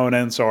his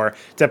opponents or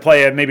to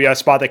play maybe a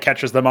spot that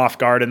catches them off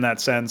guard in that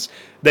sense,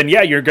 then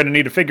yeah, you're going to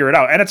need to figure it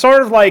out. And it's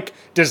sort of like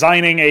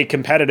designing a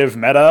competitive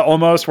meta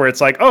almost where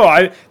it's like,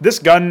 this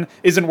gun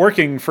isn't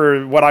working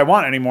for what I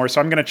want anymore.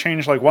 So I'm going to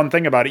change like one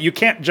thing about it. You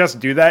can't just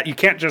do that. You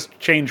can't just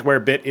change where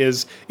Bit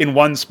is in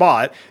one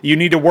spot. You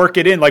need to work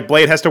it in, like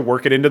Blade has to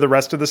work it into the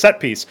rest of the set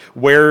piece.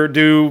 Where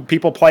do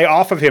people play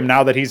off of him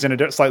now that he's in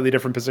a slightly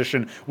different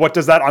position? What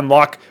does that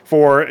unlock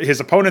for his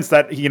opponents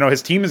that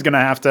his team is going to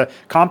have to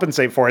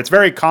compensate for? It's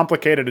very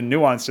complicated and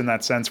nuanced in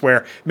that sense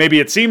where maybe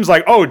it seems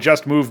like,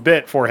 just move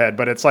Bit forehead,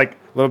 but it's like a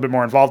little bit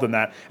more involved in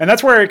that. And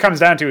that's where it comes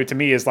down to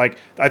me is like,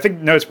 I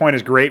think Note's point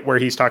is great where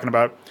he's talking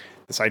about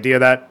this idea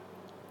that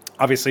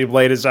obviously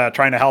Blade is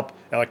trying to help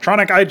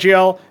Electronic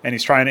IGL, and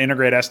he's trying to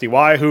integrate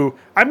SDY, who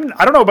I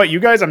don't know about you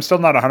guys, I'm still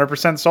not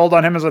 100% sold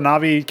on him as a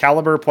Na'Vi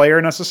caliber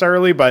player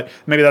necessarily, but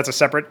maybe that's a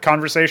separate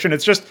conversation.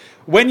 It's just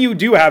when you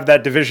do have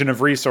that division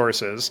of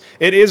resources,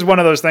 it is one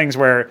of those things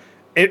where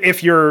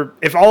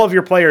if all of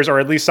your players, or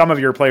at least some of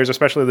your players,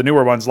 especially the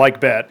newer ones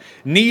like Bit,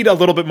 need a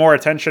little bit more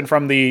attention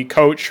from the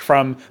coach,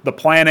 from the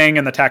planning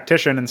and the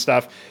tactician and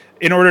stuff,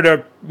 in order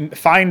to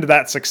find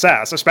that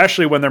success,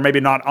 especially when they're maybe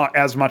not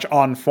as much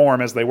on form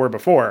as they were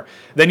before,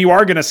 then you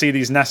are going to see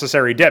these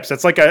necessary dips.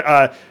 It's like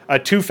a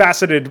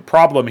two-faceted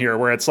problem here,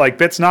 where it's like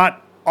Bit's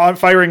not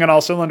firing on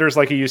all cylinders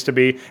like he used to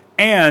be,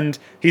 and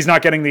he's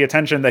not getting the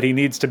attention that he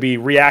needs to be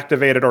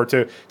reactivated or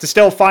to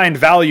still find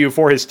value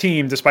for his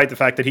team, despite the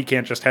fact that he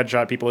can't just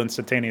headshot people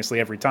instantaneously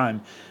every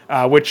time,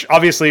 which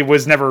obviously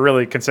was never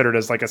really considered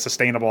as like a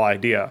sustainable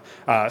idea.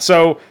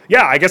 So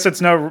yeah, I guess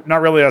it's not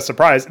really a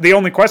surprise. The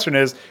only question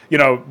is,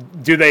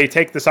 do they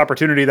take this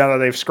opportunity now that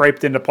they've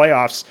scraped into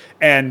playoffs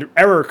and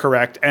error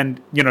correct?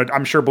 And,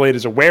 I'm sure Blade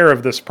is aware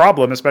of this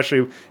problem,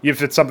 especially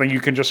if it's something you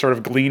can just sort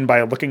of glean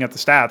by looking at the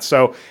stats.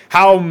 So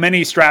how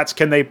many strats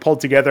can they pull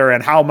together,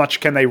 and how much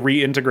can they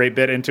reintegrate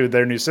Bit into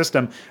their new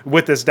system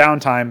with this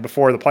downtime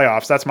before the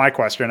playoffs? That's my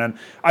question. And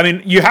I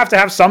mean, you have to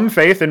have some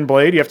faith in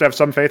Blade. You have to have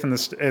some faith in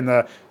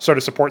the sort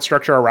of support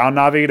structure around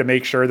Na'Vi to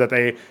make sure that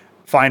they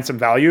find some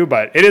value.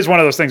 But it is one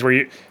of those things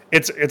where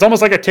it's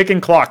almost like a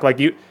ticking clock.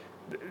 Like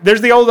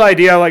there's the old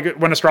idea, like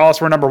when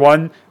Astralis were number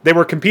 1, they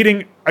were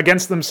competing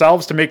against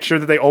themselves to make sure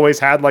that they always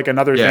had like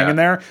another thing in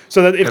there,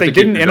 so that if they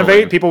didn't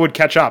innovate, people would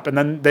catch up, and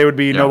then they would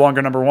be no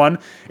longer number 1.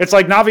 It's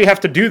like Na'Vi have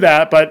to do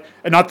that, but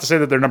not to say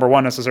that they're number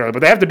 1 necessarily, but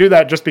they have to do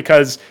that just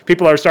because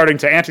people are starting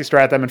to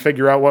anti-strat them and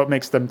figure out what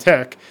makes them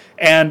tick.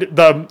 And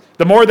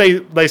the more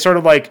they sort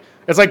of like,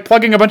 it's like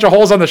plugging a bunch of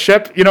holes on the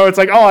ship. It's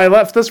like, I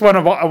left this one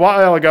a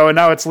while ago and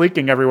now it's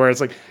leaking everywhere. It's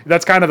like,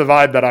 that's kind of the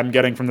vibe that I'm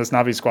getting from this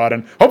Na'Vi squad.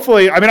 And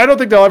hopefully, I mean, I don't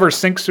think they'll ever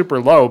sink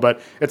super low,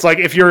 but it's like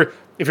if you're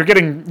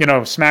getting,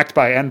 smacked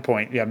by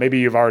endpoint, maybe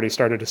you've already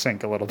started to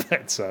sink a little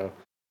bit. So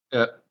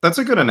yeah, that's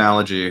a good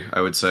analogy,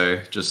 I would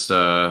say. Just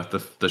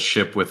the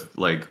ship with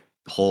like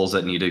holes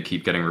that need to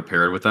keep getting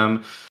repaired with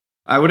them.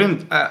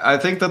 I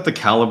think that the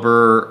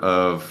caliber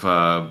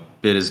of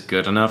Bit is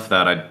good enough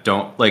that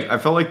I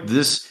felt like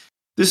this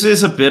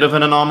is a bit of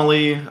an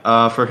anomaly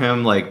for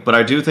him, but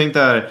I do think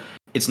that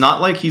it's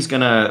not like he's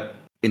gonna.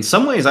 In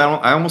some ways,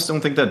 I almost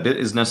don't think that Bit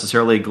is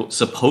necessarily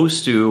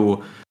supposed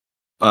to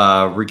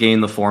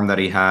regain the form that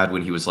he had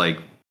when he was like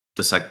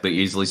the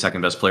easily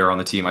second best player on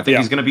the team. I think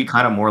he's gonna be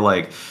kind of more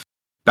like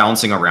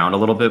bouncing around a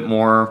little bit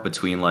more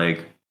between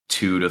like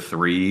 2 to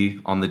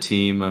 3 on the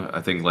team. I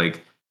think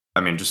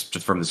just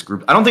from this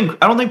group, I don't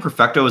think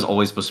Perfecto is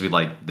always supposed to be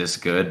like this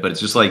good, but it's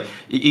just like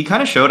he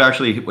kind of showed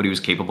actually what he was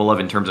capable of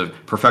in terms of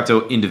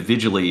Perfecto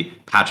individually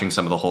patching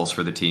some of the holes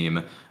for the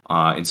team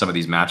in some of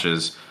these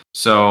matches.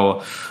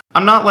 So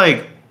I'm not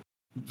like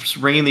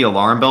ringing the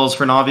alarm bells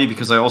for Na'Vi,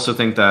 because I also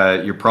think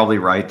that you're probably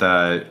right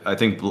that I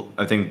think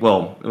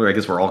well, I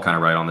guess we're all kind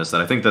of right on this,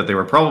 that I think that they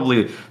were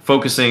probably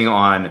focusing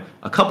on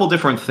a couple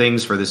different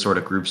things for this sort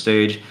of group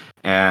stage,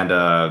 and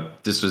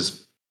this was.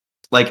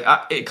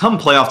 Come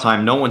playoff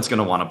time, no one's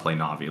gonna want to play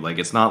Na'Vi. Like,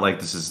 it's not like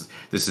this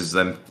is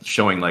them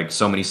showing like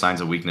so many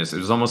signs of weakness. It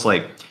was almost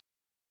like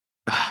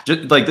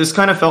just, like this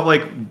kind of felt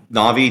like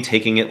Na'Vi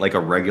taking it like a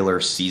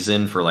regular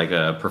season for like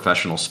a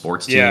professional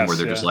sports team where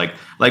they're just like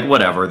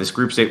whatever, this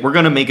group stage, we're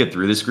gonna make it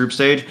through this group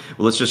stage.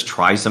 Well, let's just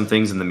try some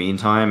things in the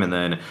meantime, and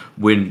then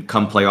when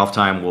come playoff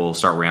time, we'll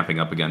start ramping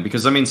up again.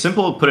 Because I mean,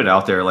 Simple put it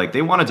out there, like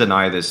they want to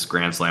deny this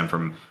Grand Slam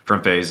from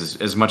FaZe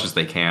as much as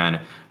they can,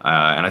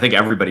 and I think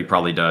everybody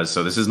probably does.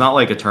 So this is not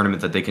like a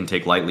tournament that they can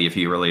take lightly if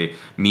he really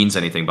means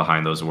anything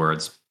behind those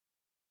words.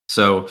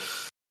 So.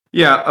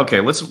 Yeah.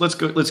 Okay. Let's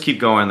go. Let's keep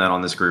going then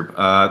on this group.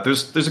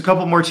 There's a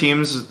couple more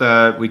teams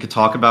that we could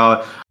talk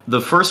about. The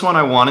first one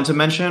I wanted to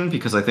mention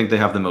because I think they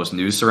have the most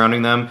news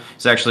surrounding them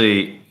is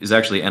actually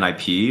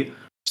NIP.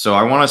 So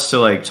I want us to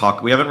like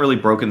talk. We haven't really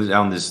broken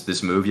down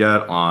this move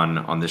yet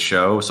on this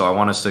show. So I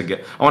want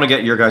to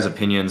get your guys'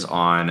 opinions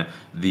on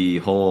the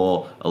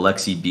whole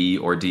Alexi B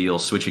ordeal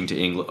switching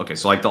to English. Okay.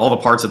 So like all the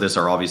parts of this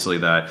are obviously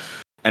that.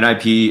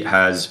 NIP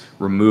has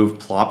removed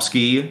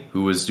Plopsky,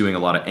 who was doing a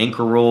lot of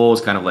anchor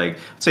roles, kind of like,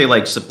 say,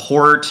 like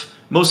support,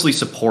 mostly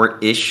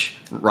support-ish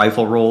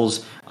rifle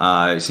roles.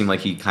 It seemed like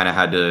he kind of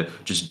had to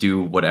just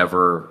do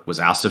whatever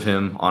was asked of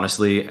him,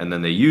 honestly. And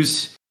then they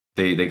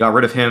got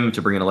rid of him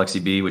to bring in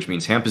Alexi B, which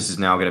means Hampus is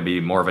now going to be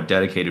more of a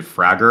dedicated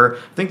fragger.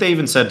 I think they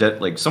even said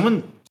that, like,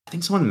 someone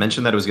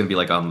mentioned that it was going to be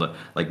like on the,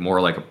 like, more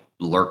like a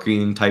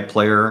lurking type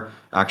player,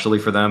 actually,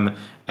 for them.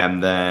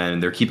 And then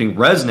they're keeping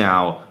Rez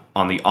now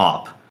on the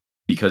op,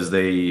 because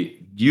they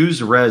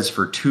use Rez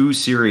for 2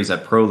 series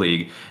at Pro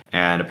League,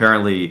 and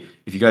apparently,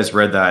 if you guys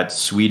read that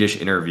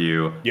Swedish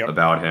interview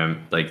about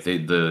him, like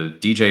the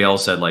DJL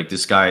said, like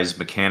this guy's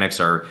mechanics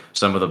are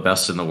some of the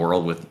best in the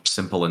world with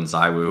Simple and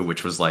ZywOo,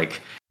 which was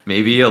like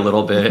maybe a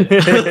little bit.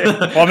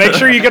 Well, make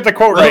sure you get the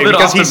quote right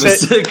because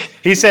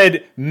he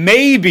said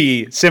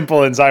maybe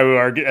Simple and ZywOo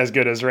are as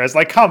good as Rez.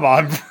 Like, come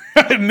on,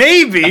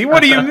 maybe?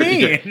 What do you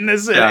mean?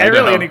 There's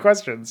really any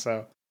questions?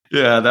 So.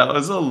 Yeah, that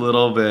was a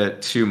little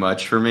bit too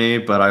much for me,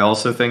 but I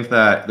also think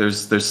that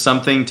there's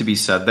something to be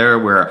said there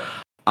where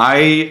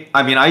I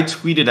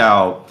tweeted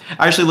out.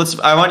 Actually,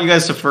 I want you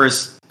guys to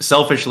first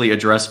selfishly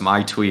address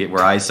my tweet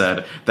where I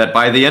said that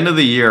by the end of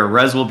the year,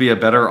 Rez will be a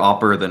better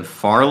opper than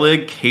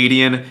Farlig,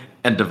 Cadian,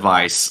 and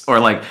Device, or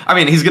like, I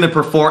mean, he's going to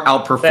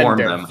outperform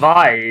them.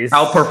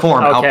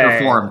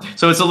 Outperform.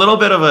 So it's a little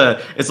bit of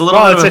a, it's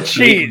a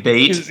cheat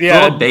bait,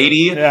 a little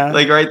baity,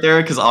 like right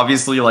there, because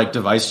obviously, like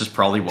Device just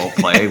probably won't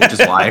play, which is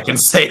why I can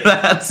say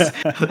that.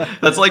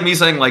 That's like me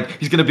saying like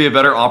he's going to be a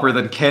better opper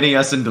than Kenny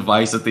S and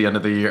Device at the end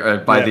of the year,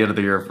 by the end of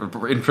the year,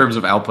 in terms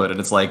of output, and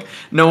it's like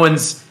no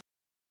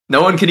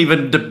one can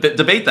even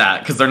debate that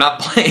because they're not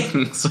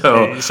playing.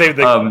 So you saved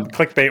the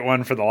clickbait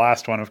one for the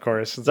last one, of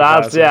course.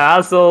 That's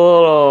a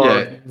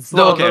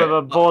little bit of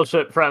a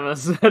bullshit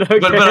premise. Okay.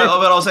 But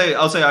I'll say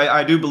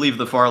I do believe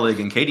the Farlig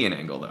and Cadian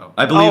angle though.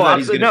 I believe that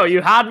he's gonna. No,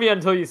 you had me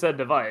until you said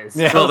Device.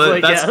 Yeah. Well,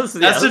 let's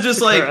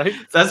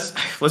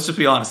just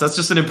be honest. That's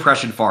just an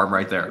impression farm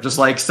right there. Just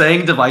like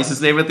saying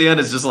Device's name at the end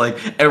is just like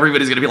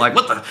everybody's gonna be like,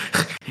 what the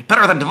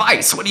better than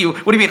Device? What do you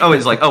mean? Oh,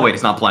 it's like, oh wait,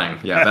 he's not playing.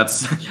 Yeah,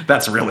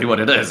 that's really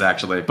what it is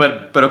actually.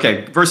 But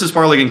okay, versus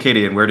Farlig and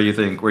Cadian, where do you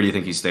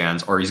think he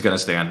stands, or he's going to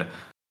stand?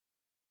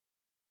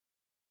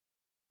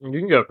 You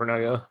can go for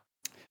Noga.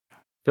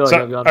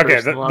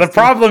 The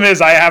problem is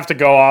I have to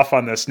go off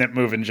on the snip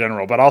move in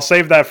general, but I'll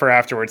save that for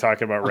after we're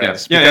talking about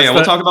Rez.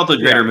 We'll talk about the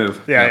greater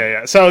move.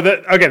 Yeah. So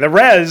the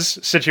Rez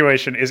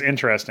situation is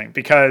interesting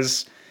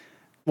because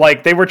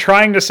like they were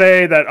trying to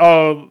say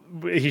that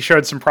he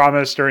showed some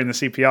promise during the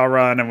CPL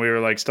run, and we were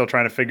like still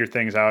trying to figure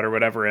things out or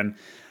whatever. And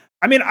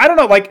I mean, I don't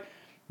know, like.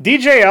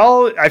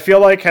 DJL, I feel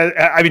like,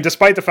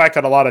 despite the fact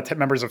that a lot of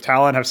members of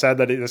Talon have said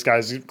that this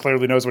guy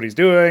clearly knows what he's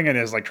doing, and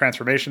his like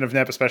transformation of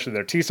NIP, especially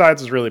their T-sides,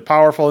 is really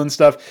powerful and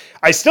stuff.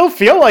 I still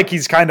feel like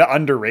he's kind of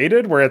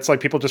underrated, where it's like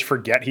people just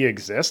forget he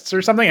exists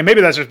or something. And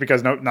maybe that's just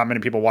because not many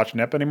people watch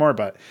NIP anymore,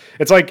 but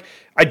it's like,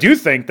 I do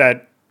think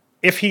that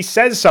if he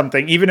says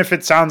something, even if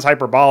it sounds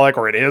hyperbolic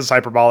or it is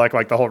hyperbolic,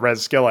 like the whole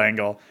Rez skill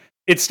angle,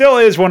 it still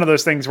is one of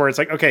those things where it's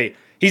like, okay,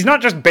 he's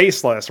not just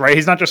baseless, right?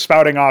 He's not just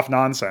spouting off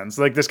nonsense.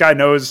 Like, this guy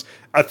knows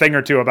a thing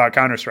or two about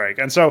Counter-Strike.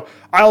 And so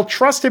I'll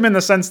trust him in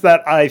the sense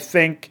that I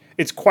think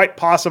it's quite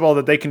possible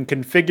that they can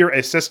configure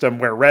a system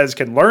where Rez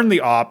can learn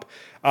the op,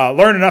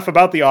 learn enough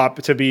about the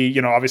op to be,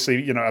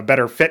 obviously, a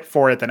better fit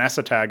for it than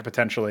Esatag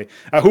potentially,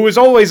 who was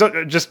always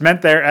just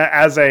meant there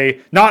as a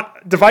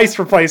not device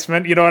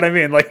replacement. You know what I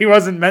mean? Like, he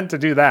wasn't meant to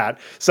do that.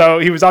 So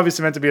he was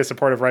obviously meant to be a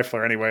supportive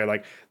rifler anyway.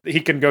 Like, he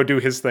can go do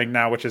his thing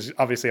now, which is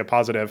obviously a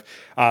positive.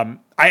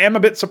 I am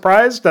a bit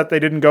surprised that they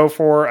didn't go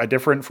for a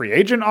different free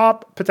agent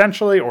op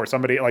potentially, or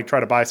somebody like try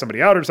to buy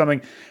somebody out or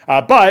something.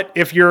 But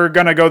if you're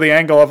going to go the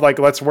angle of like,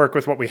 let's work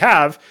with what we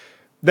have,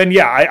 then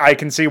yeah, I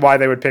can see why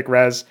they would pick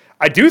Rez.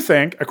 I do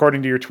think,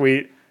 according to your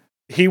tweet,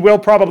 he will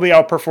probably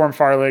outperform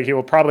Farlig. He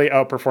will probably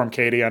outperform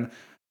Cadian.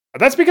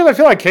 That's because I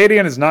feel like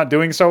Cadian is not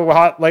doing so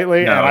hot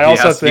lately. No, and I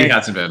also think he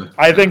hasn't been.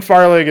 I think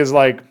Farlig is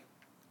like,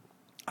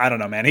 I don't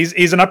know, man.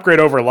 He's an upgrade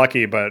over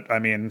Lucky, but I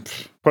mean,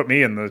 put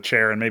me in the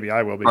chair and maybe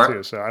I will be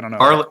too. So I don't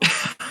know.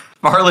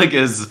 Farlig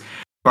is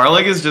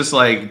Barlick is just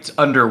like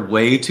under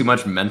way too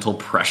much mental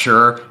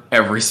pressure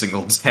every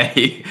single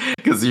day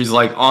because he's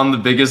like on the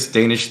biggest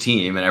Danish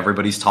team and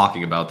everybody's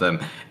talking about them,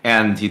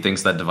 and he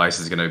thinks that Device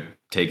is gonna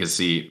take his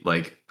seat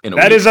like in a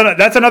week.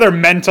 That's another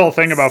mental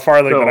thing about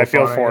Farlick that I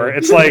feel for.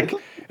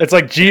 It's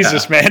like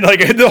Jesus, man.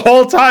 Like the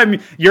whole time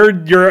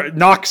you're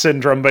knock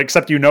syndrome, but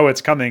except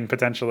it's coming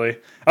potentially.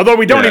 Although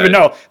we don't even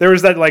know. There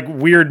was that like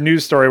weird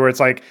news story where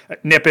it's like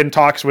Nippon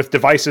talks with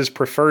Device's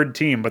preferred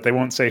team, but they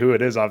won't say who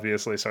it is,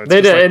 obviously. So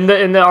they did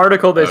in the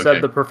article. They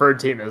said the preferred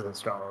team is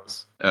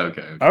Astralis.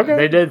 Okay.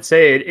 They did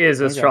say it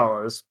is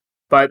Astralis.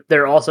 But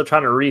they're also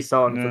trying to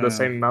resell him for the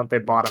same amount they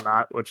bought him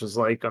at, which is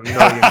like €1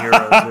 million or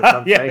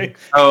something. Yeah.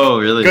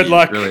 Oh, really? Good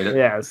luck. Really?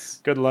 Yes.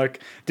 Good luck.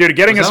 Dude,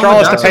 getting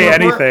Astralis to pay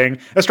anything.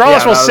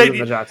 Astralis will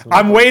sit...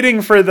 I'm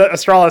waiting for the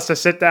Astralis to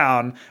sit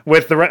down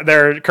with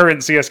their current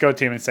CSGO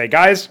team and say,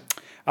 guys...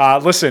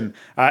 listen,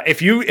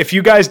 if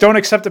you guys don't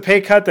accept a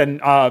pay cut, then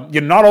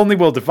not only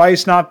will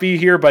Device not be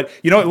here, but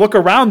look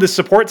around. The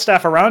support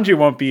staff around you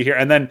won't be here.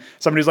 And then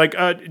somebody's like,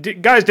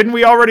 guys, didn't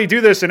we already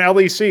do this in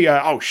LEC?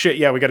 Oh shit,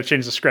 yeah, we got to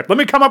change the script. Let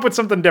me come up with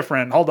something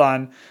different. Hold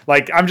on.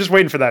 Like, I'm just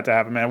waiting for that to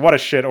happen, man. What a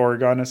shit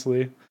org,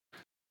 honestly.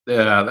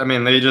 Yeah, I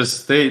mean, they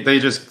just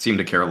seem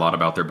to care a lot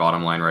about their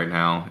bottom line right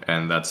now,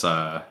 and that's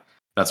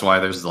why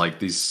there's like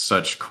these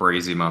such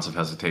crazy amounts of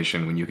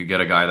hesitation when you could get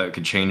a guy that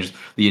could change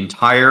the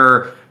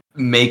entire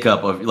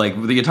makeup of like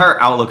the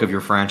entire outlook of your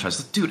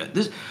franchise. Dude,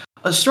 this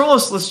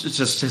Astralis, let's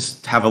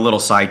just have a little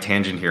side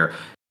tangent here.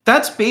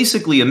 That's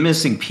basically a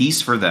missing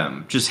piece for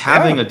them, just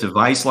having a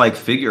Device-like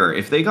figure.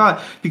 If they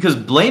got, because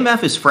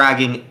BlameF is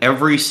fragging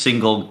every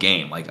single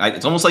game. Like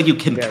it's almost like you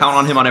can count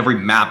on him on every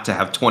map to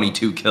have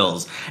 22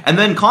 kills. And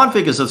then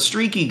Config is a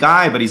streaky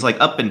guy, but he's like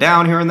up and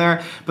down here and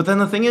there. But then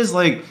the thing is,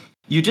 like,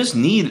 you just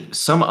need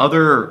some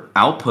other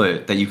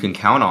output that you can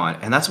count on,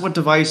 and that's what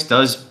Device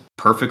does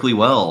perfectly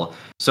well.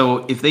 So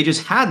if they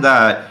just had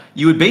that,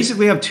 you would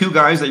basically have two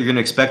guys that you're going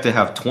to expect to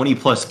have 20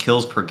 plus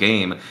kills per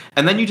game.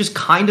 And then you just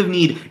kind of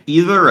need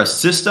either a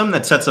system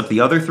that sets up the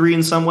other three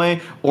in some way,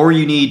 or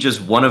you need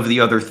just one of the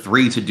other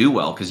three to do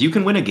well. Because you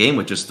can win a game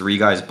with just three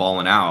guys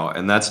balling out.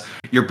 And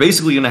you're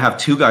basically going to have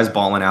two guys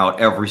balling out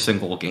every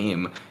single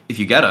game if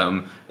you get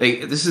them.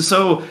 This is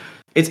so,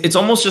 it's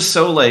almost just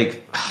so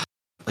like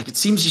it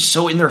seems just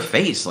so in their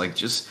face. Like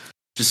just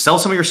sell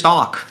some of your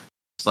stock.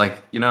 It's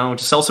like,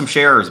 just sell some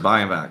shares,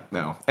 buy them back.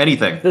 No,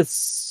 anything.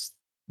 This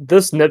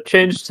NIP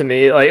change to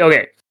me, like,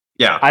 okay.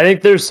 Yeah. I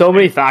think there's so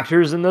many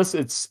factors in this.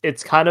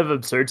 It's kind of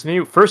absurd to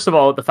me. First of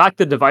all, the fact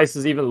that Device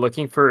is even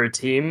looking for a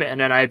team and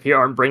NIP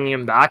aren't bringing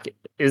him back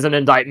is an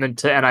indictment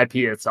to NIP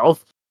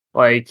itself.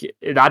 Like,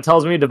 that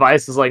tells me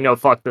Device is like, no,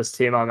 fuck this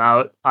team, I'm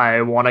out.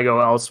 I want to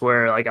go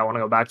elsewhere. Like, I want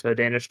to go back to a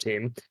Danish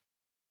team.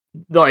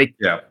 Like,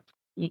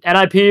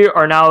 NIP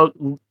are now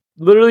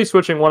literally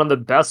switching one of the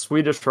best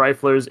Swedish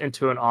riflers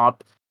into an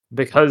op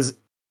because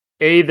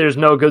A, there's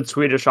no good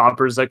Swedish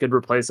oppers that could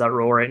replace that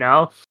role right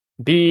now.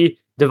 B,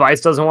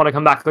 Device doesn't want to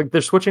come back. Like, they're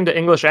switching to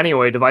English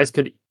anyway. Device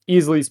could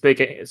easily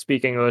speak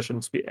English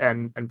and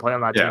play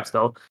on that team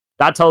still.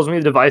 That tells me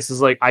Device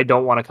is like, I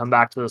don't want to come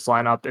back to this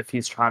lineup if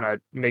he's trying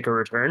to make a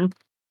return.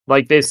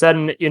 Like, they said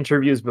in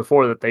interviews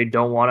before that they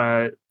don't want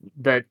to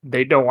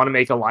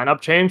make a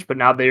lineup change, but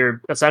now they're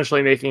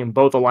essentially making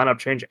both a lineup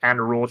change and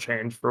a rule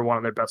change for one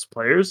of their best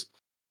players.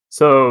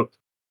 So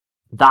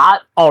that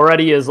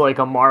already is like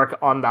a mark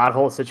on that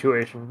whole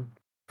situation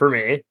for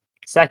me.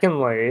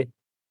 Secondly,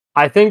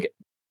 I think,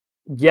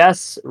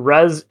 yes,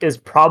 Rez is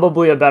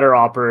probably a better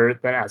operator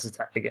than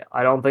Esseteg.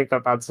 I don't think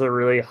that's a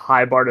really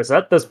high bar to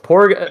set. This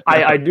poor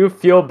I do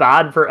feel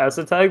bad for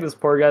Esseteg. This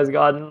poor guy's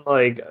gotten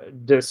like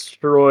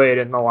destroyed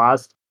in the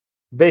last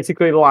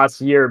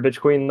year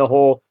between the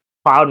whole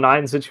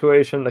Cloud9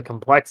 situation, the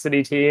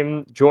Complexity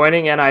team,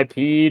 joining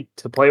NIP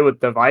to play with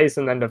Device,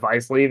 and then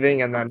Device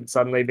leaving, and then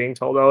suddenly being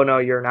told, oh no,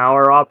 you're now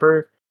our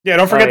opper. Yeah,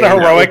 don't forget the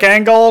heroic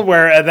angle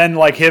where then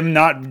like him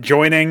not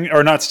joining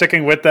or not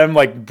sticking with them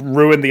like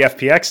ruined the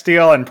FPX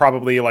deal and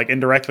probably like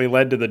indirectly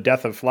led to the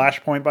death of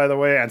Flashpoint, by the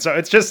way. And so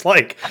it's just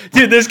like,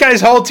 dude, this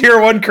guy's whole tier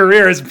 1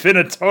 career has been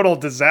a total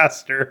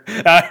disaster.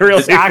 I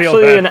really feel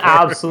actually an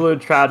absolute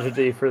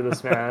tragedy for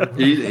this man.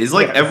 He's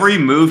like every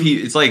move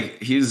he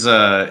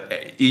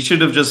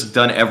should have just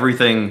done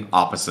everything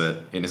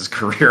opposite in his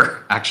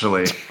career.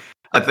 Actually,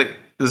 I think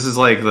this is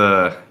like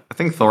I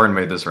think Thorin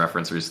made this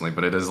reference recently,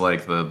 but it is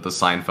like the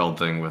Seinfeld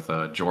thing with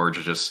George.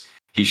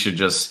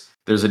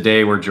 There's a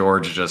day where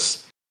George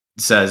just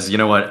says, you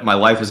know what, my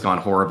life has gone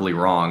horribly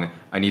wrong.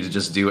 I need to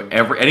just do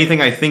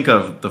anything I think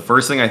of. The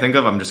first thing I think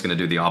of, I'm just going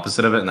to do the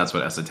opposite of it, and that's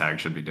what Esseteg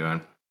should be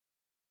doing.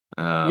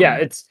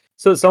 It's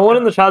so someone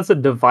in the chat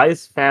said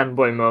Device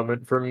fanboy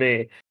moment for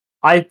me.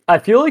 I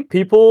feel like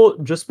people,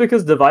 just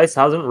because Device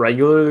hasn't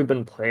regularly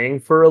been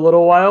playing for a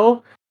little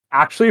while,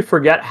 actually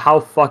forget how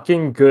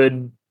fucking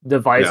good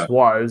Device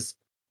was.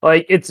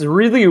 Like, it's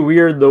really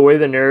weird the way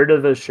the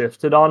narrative has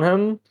shifted on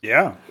him.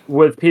 Yeah.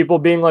 With people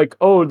being like,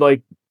 oh,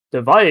 like,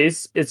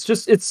 Device, it's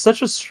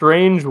such a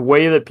strange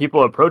way that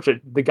people approach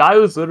it. The guy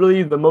was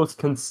literally the most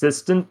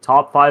consistent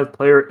top 5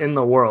 player in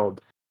the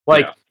world.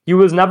 Like, he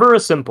was never a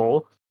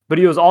simple, but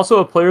he was also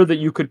a player that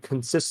you could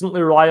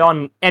consistently rely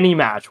on any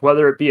match,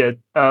 whether it be a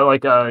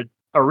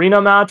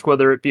arena match,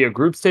 whether it be a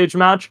group stage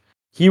match.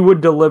 He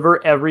would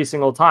deliver every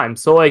single time.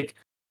 So like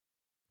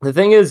the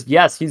thing is,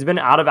 yes, he's been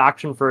out of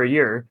action for a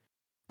year,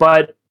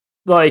 but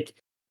like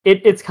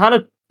it's kind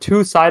of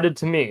two-sided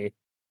to me.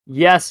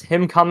 Yes,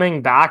 him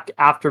coming back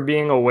after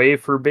being away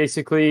for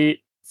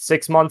basically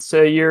 6 months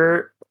to a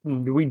year,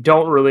 we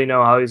don't really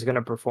know how he's going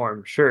to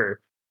perform, sure.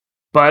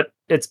 But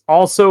it's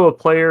also a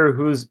player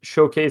who's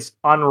showcased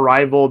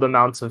unrivaled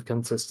amounts of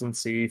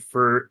consistency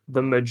for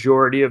the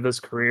majority of his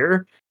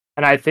career.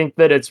 And I think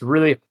that it's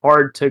really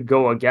hard to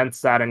go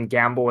against that and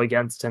gamble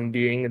against him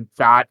being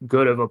that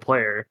good of a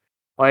player.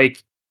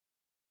 Like,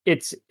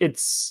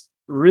 it's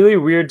really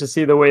weird to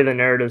see the way the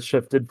narrative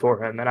shifted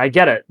for him. And I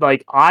get it.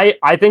 Like,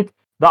 I think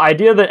the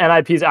idea that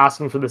NIP is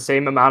asking for the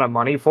same amount of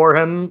money for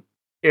him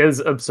is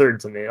absurd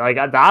to me. Like,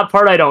 that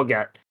part I don't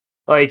get.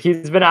 Like,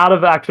 he's been out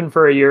of action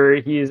for a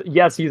year. He's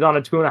on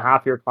a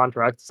 2.5-year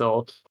contract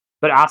still,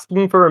 but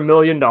asking for $1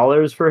 million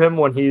for him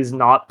when he's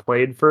not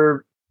played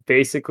for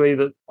basically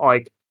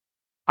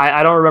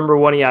I don't remember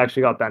when he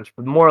actually got benched,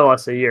 but more or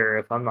less a year,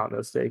 if I'm not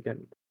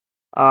mistaken.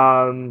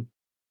 That's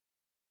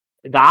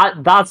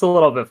a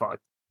little bit fucked.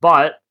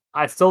 But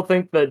I still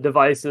think that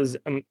Device is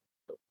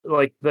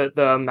like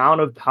the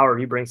amount of power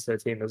he brings to the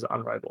team is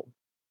unrivaled.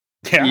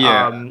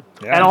 Yeah. And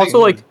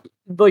also NIP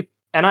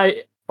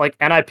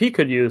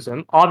could use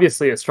him.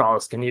 Obviously,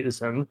 Astralis can use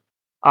him.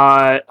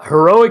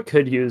 Heroic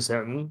could use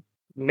him.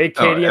 Make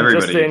KDM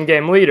just the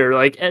in-game leader.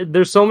 Like,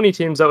 there's so many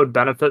teams that would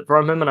benefit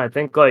from him, and I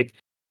think like,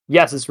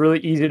 yes, it's really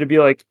easy to be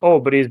like, oh,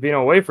 but he's been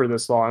away for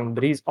this long.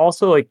 But he's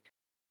also like,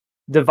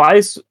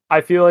 Device,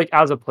 I feel like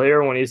as a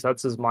player, when he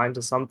sets his mind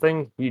to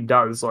something, he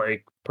does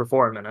like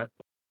perform in it.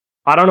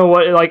 I don't know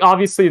what, like,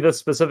 obviously this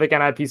specific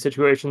NIP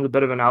situation is a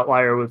bit of an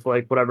outlier with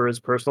like whatever his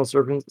personal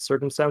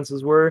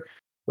circumstances were,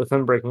 with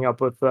him breaking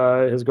up with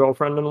his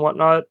girlfriend and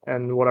whatnot,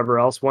 and whatever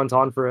else went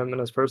on for him in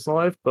his personal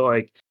life. But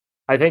like,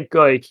 I think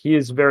like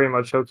he's very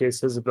much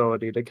showcased his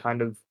ability to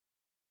kind of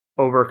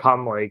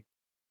overcome like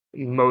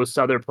most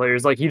other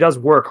players. Like, he does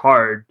work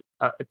hard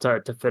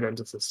to fit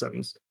into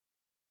systems.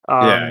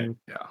 Yeah.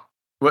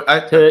 Well,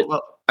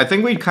 I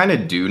think we kind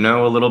of do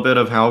know a little bit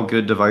of how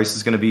good Device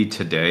is going to be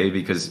today,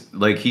 because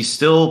like he's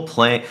still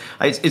playing.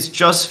 It's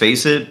just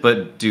Face It,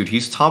 but dude,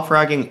 he's top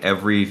fragging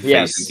every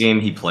Face It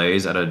game he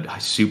plays at a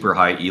super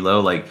high elo.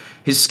 Like,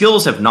 his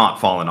skills have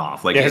not fallen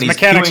off. Like, his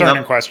mechanics aren't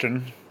in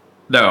question.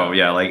 No,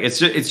 yeah, like it's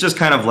just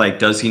kind of like,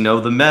 does he know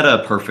the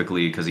meta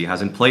perfectly because he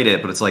hasn't played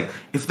it? But it's like,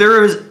 if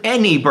there is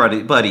anybody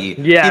in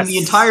the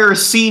entire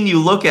scene you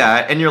look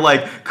at and you're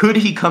like, could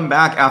he come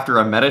back after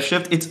a meta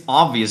shift? It's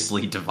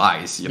obviously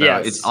Device. You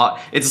know, it's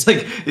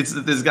like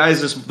this guy's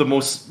just the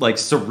most like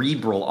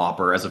cerebral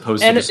opper as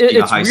opposed to just being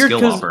a high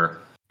skill opper.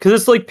 Because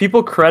it's like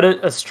people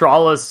credit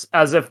Astralis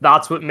as if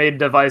that's what made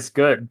Device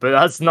good, but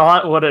that's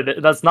not what it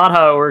is. That's not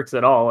how it works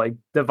at all. Like,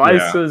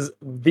 Device is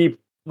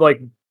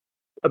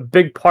a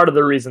big part of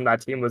the reason that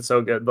team was so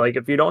good. Like,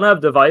 if you don't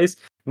have Device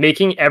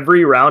making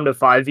every round a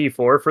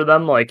 5v4 for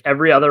them, like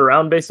every other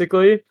round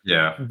basically,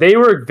 they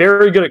were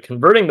very good at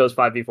converting those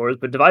 5v4s,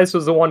 but Device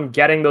was the one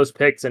getting those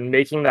picks and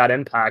making that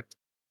impact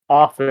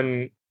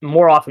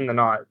more often than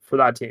not for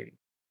that team.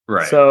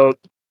 Right. So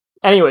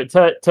anyway,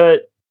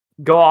 to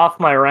go off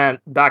my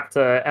rant back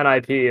to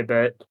NIP a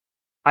bit,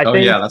 I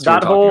think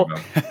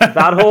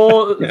that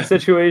whole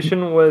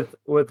situation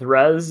with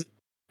Rez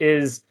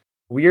is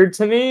weird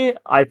to me.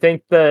 I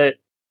think that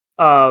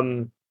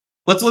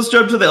let's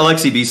jump to the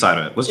LXCB side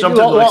of it. Let's jump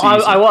to the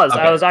LXCB side.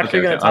 I was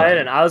actually going to tie it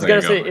in. I was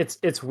going to say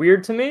it's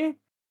weird to me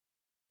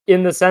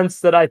in the sense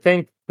that I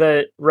think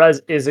that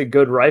Rez is a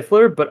good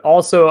rifler, but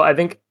also I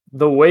think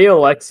the way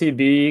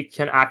LXCB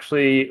can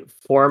actually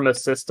form a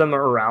system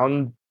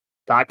around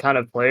that kind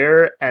of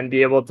player and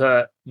be able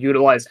to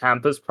utilize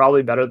Hampus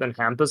probably better than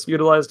Hampus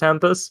utilized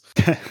Hampus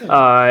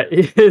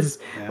is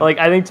like,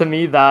 I think to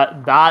me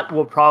that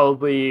will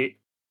probably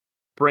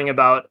bring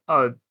about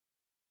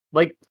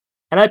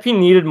NIP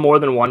needed more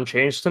than one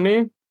change to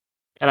me,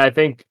 and I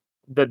think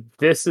that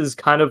this is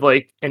kind of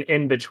like an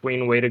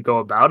in-between way to go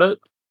about it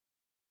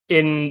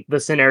in the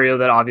scenario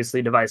that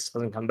obviously Device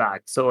doesn't come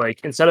back. So like,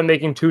 instead of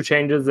making 2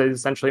 changes, they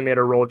essentially made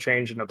a role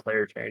change and a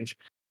player change,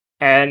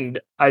 and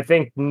I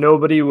think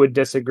nobody would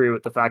disagree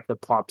with the fact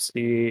that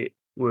Plopsky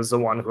was the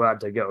one who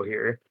had to go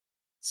here.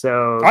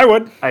 So I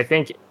would. I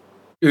think.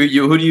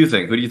 Who do you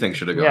think? Who do you think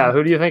should have gone? Yeah,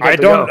 who do you think?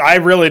 I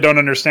really don't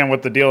understand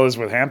what the deal is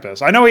with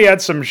Hampus. I know he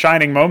had some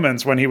shining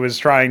moments when he was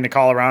trying to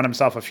call around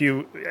himself a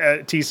few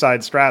T-side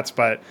strats,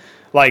 but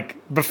Like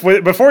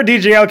before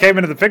DGL came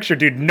into the picture,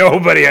 dude,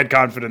 nobody had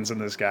confidence in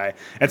this guy,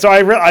 and so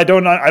I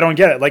don't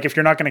get it. Like if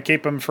you're not going to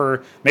keep him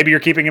for, maybe you're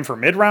keeping him for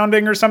mid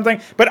rounding or something.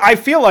 But I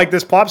feel like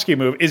this Plopsky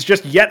move is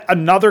just yet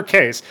another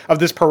case of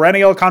this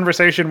perennial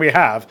conversation we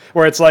have,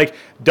 where it's like,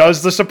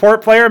 does the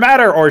support player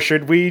matter, or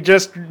should we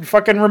just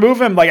fucking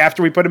remove him? Like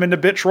after we put him into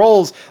bitch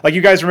roles, like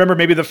you guys remember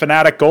maybe the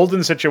Fnatic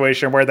Golden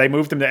situation where they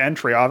moved him to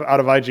entry out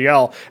of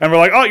IGL, and we're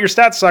like, oh, your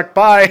stats suck,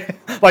 bye.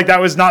 Like that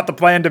was not the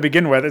plan to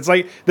begin with. It's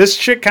like this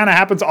shit kind of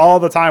happens all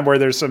the time where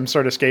there's some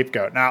sort of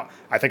scapegoat. Now,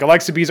 I think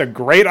Alexa.B is a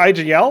great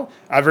IGL.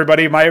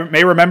 Everybody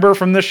may remember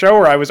from this show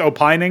where I was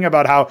opining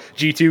about how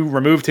G2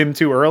 removed him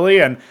too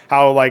early and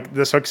how like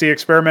this HooXi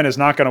experiment is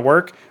not going to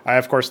work. I,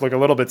 of course, look a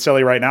little bit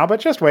silly right now, but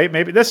just wait.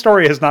 Maybe this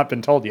story has not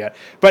been told yet.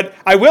 But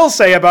I will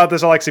say about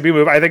this Alexa.B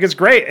move, I think it's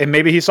great, and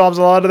maybe he solves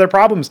a lot of their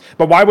problems.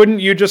 But why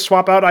wouldn't you just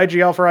swap out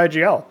IGL for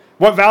IGL?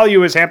 What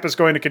value is Hampus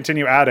going to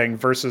continue adding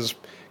versus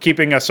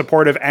keeping a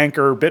supportive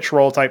anchor bitch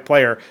role type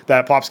player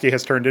that Plopsky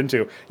has turned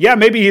into? Yeah,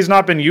 maybe he's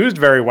not been used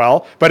very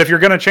well, but if you're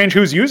going to change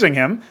who's using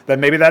him, then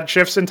maybe that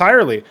shifts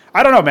entirely.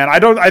 I don't know, man.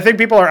 I think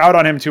people are out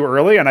on him too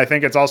early, and I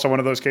think it's also one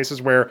of those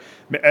cases where,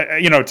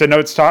 to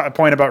Note's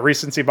point about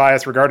recency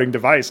bias regarding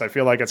Device, I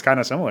feel like it's kind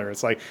of similar.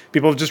 It's like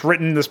people have just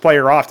written this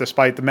player off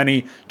despite the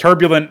many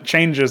turbulent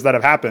changes that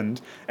have happened,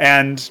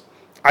 and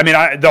I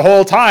mean, the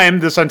whole time,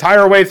 this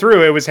entire way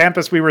through, it was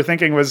Hampus we were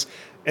thinking was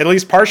at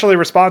least partially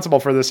responsible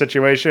for this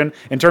situation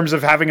in terms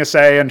of having a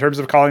say, in terms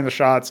of calling the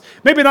shots.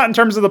 Maybe not in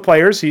terms of the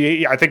players.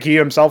 I think he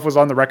himself was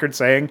on the record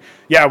saying,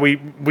 yeah, we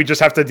just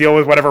have to deal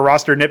with whatever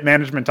roster NIP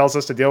management tells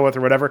us to deal with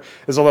or whatever.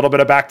 There's a little bit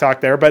of backtalk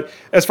there. But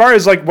as far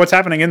as like what's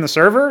happening in the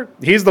server,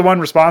 he's the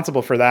one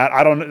responsible for that.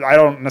 I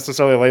don't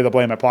necessarily lay the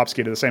blame at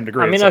Plopsky to the same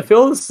degree. I mean, I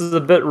feel this is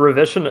a bit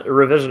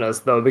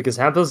revisionist, though, because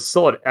Hampus is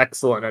still an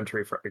excellent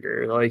entry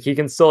fragger. Like, he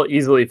can still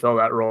easily fill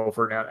that role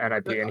for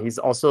NIP, and he's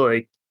also,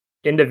 like,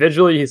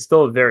 individually, he's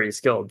still very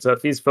skilled. So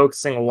if he's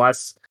focusing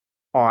less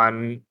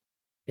on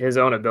his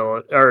own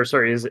ability, or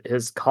sorry,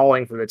 his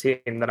calling for the team,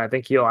 then I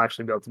think he'll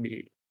actually be able to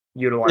be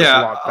utilized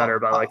a lot better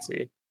by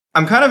Lexi.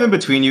 I'm kind of in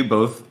between you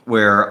both,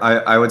 where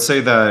I would say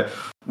that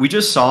we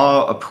just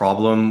saw a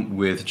problem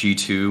with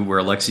G2 where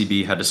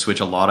Alexa.B had to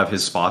switch a lot of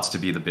his spots to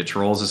be the bitch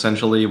roles,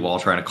 essentially, while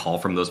trying to call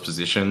from those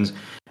positions.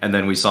 And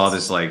then we saw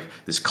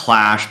this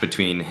clash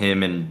between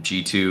him and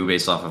G2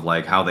 based off of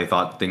like how they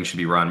thought things should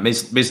be run.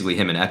 Basically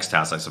him and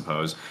XTAS, I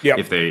suppose,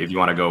 if you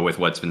want to go with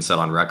what's been said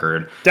on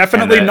record.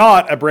 Definitely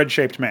not a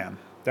bread-shaped man.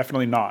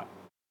 Definitely not.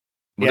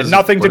 He had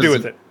nothing to do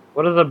with it.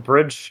 What is a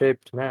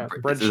bread-shaped man?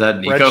 Is that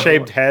Nico?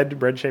 Bread-shaped head,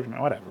 bread-shaped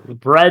man, whatever.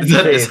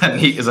 Bread-shaped.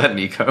 Is that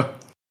Nico?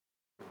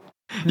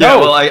 No,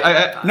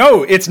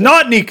 no, it's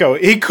not Nico.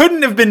 He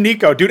couldn't have been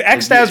Nico. Dude,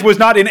 XTAS was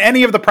not in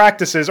any of the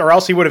practices, or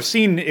else he would have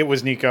seen it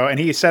was Nico, and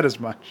he said as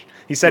much.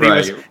 He said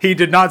he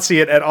did not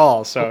see it at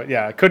all. So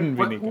yeah, it couldn't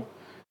be Nico.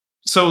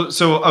 So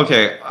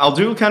okay, I'll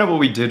do kind of what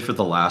we did for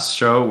the last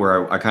show,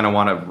 where I kind of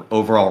want an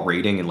overall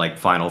rating and like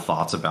final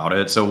thoughts about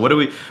it. So what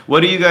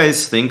do you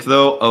guys think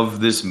though of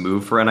this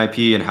move for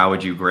NIP, and how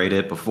would you grade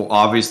it? Before,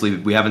 obviously,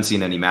 we haven't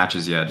seen any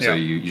matches yet, so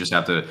you just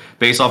have to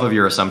base off of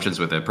your assumptions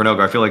with it. Pranogo,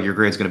 I feel like your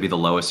grade's going to be the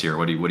lowest here.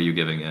 What are you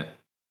giving it?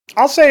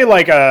 I'll say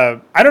like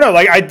I don't know,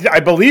 like I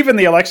believe in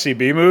the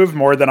Alexa.B move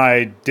more than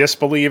I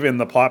disbelieve in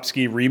the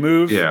Plopsky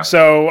remove. Yeah.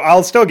 So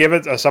I'll still give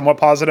it a somewhat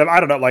positive.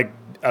 I don't know, like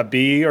a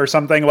B or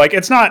something. Like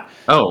it's not.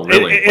 Oh,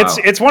 really?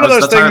 It's one of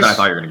those things. I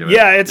thought you were gonna give it.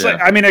 Yeah, it's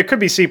like, I mean, it could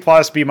be C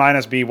plus, B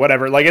minus, B,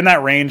 whatever. Like in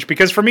that range,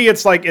 because for me,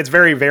 it's like it's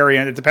very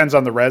variant. It depends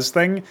on the res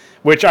thing,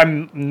 which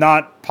I'm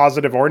not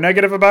positive or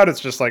negative about. It's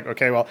just like,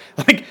 okay, well,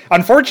 like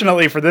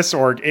unfortunately for this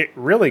org, it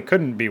really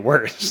couldn't be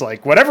worse.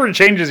 Like whatever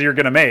changes you're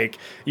gonna make,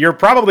 you're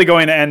probably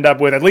going to end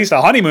up with at least a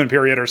honeymoon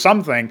period or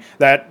something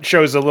that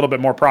shows a little bit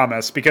more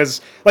promise.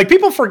 Because like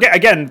people forget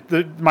again,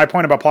 my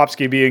point about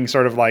Plopsky being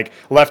sort of like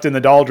left in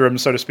the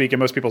doldrums, so to speak, in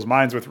most people's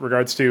minds with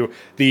regards to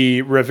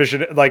the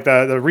revision, like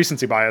the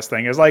recency bias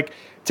thing, is like,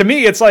 to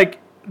me, it's like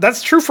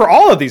that's true for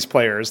all of these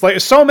players. Like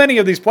so many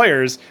of these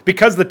players,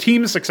 because the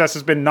team's success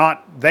has been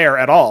not there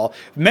at all.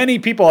 Many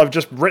people have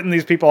just written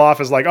these people off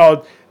as like,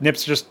 oh,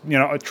 NIP's just,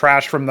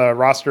 trash from the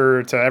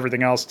roster to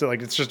everything else, to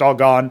like it's just all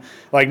gone.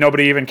 Like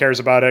nobody even cares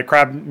about it.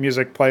 Crab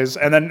music plays,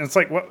 and then it's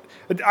like, what?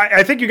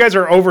 I think you guys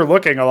are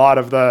overlooking a lot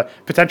of the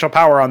potential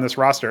power on this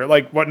roster.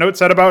 Like what Note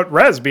said about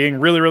Rez being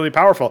really, really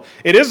powerful.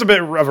 It is a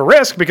bit of a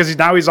risk because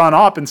he's on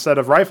op instead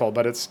of rifle,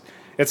 but it's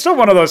still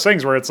one of those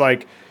things where it's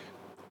like,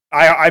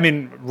 I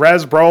mean,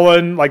 Rez,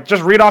 Brolin, like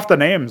just read off the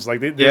names.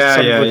 Like there's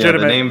some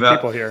legitimate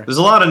people here. There's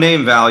a lot of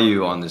name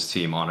value on this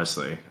team,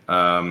 honestly.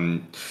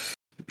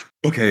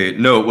 Okay,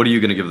 Note, what are you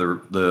going to give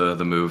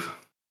the move?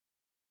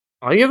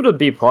 I'll give it a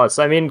B plus.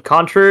 I mean,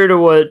 contrary to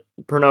what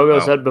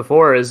Pranogo said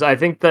before, is I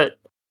think that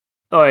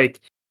like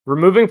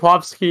removing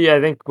Plopsky,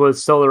 I think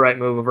was still the right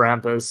move over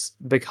Hampus,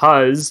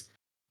 because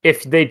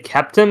if they'd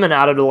kept him and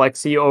added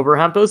Alexi over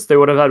Hampus, they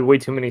would have had way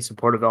too many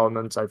supportive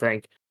elements, I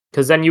think.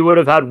 Because then you would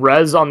have had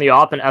Rez on the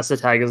op and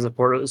Esatag as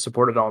a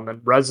supportive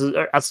element.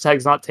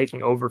 Esatag's not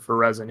taking over for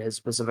Rez in his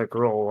specific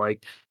role.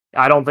 Like,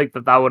 I don't think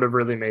that would have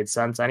really made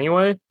sense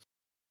anyway.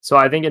 So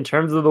I think in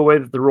terms of the way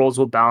that the roles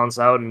will balance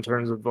out, in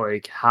terms of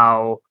like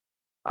how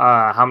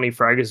many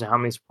fraggers and how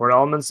many support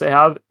elements they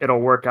have, it'll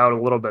work out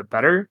a little bit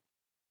better.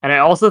 And I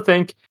also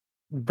think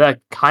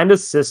the kind of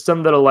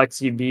system that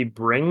Alexi B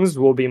brings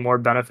will be more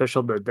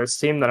beneficial to this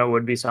team than it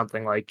would be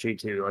something like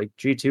G2. Like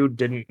G2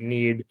 didn't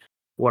need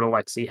what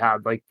Alexi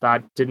had. Like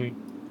that didn't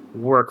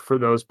work for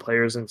those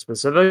players in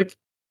specific.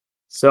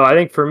 So I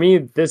think for me,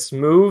 this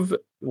move,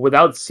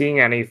 without seeing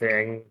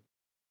anything,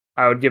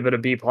 I would give it a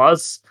B+.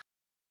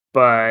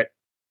 But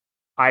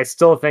I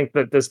still think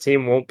that this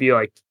team won't be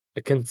like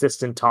a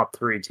consistent top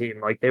 3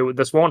 team. Like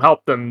this won't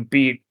help them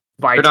beat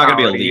Vitality. They're not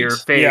going to be elite. Or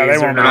FaZe. Yeah, they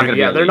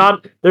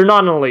won't. They're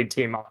not an elite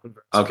team.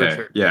 Okay.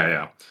 Sure.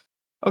 Yeah.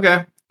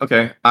 Okay.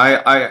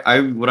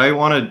 What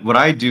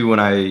I do when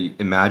I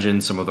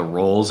imagine some of the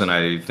roles and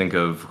I think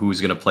of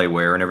who's going to play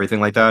where and everything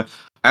like that,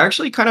 I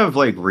actually kind of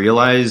like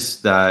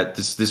realize that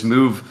this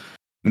move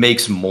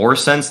makes more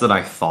sense than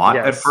I thought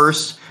at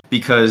first,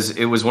 because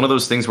it was one of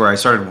those things where I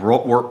started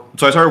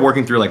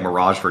working through like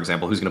Mirage, for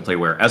example, who's going to play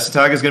where.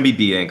 Essetag is going to be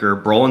B anchor.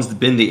 Brolin's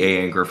been the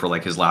A anchor for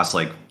like his last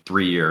like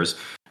 3 years.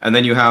 And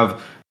then you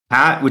have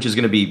Pat, which is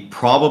going to be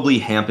probably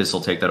Hampus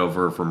will take that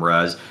over from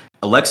Rez.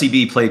 Alexi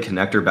B played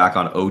connector back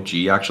on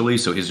OG, actually,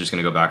 so he's just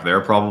going to go back there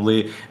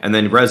probably. And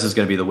then Rez is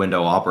going to be the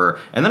window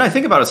opper. And then I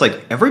think about it, it's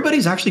like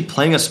everybody's actually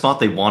playing a spot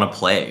they want to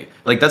play.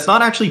 Like, that's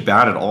not actually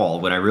bad at all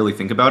when I really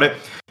think about it.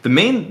 The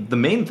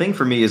main thing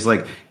for me is,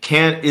 like,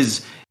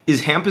 is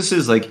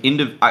Hampus's, like,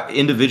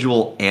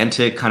 individual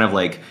antic kind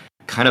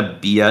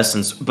of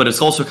BS, but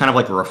it's also kind of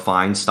like a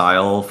refined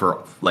style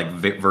for like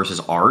versus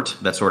art,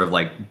 that sort of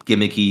like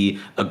gimmicky,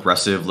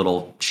 aggressive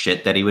little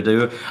shit that he would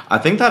do. I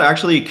think that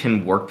actually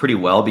can work pretty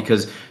well,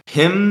 because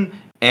him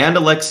and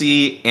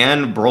Alexi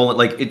and Brolin,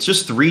 like, it's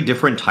just 3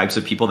 different types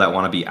of people that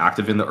want to be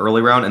active in the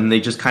early round, and they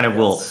just kind of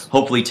will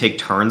hopefully take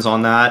turns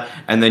on that.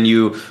 And then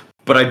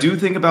but I do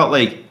think about,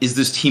 like, is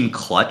this team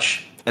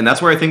clutch? And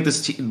that's where I think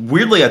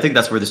weirdly, I think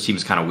that's where this team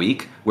is kind of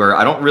weak, where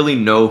I don't really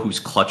know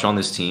who's clutch on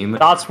this team.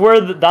 That's where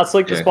that's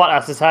the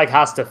spot Essetag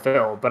has has to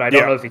fill, but I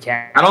don't know if he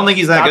can. I don't think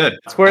he's that good.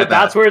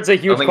 That's where it's a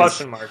huge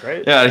question mark,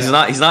 right? Yeah,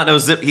 he's not no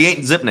Zip. He ain't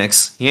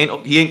Zipnix.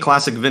 He ain't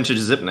classic vintage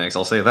Zipnix.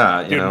 I'll say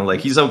that. You know, like,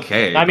 he's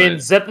okay. I mean,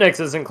 Zipnix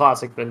isn't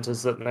classic vintage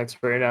Zipnix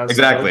right now.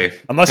 Exactly.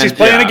 Unless he's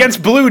playing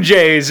against Blue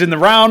Jays in the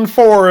round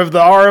 4 of the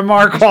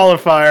RMR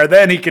qualifier,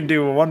 then he can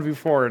do a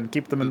 1v4 and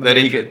keep them in the.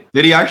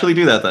 Did he actually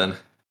do that then?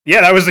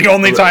 Yeah, that was the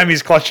only time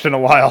he's clutched in a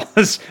while.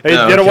 He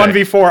did a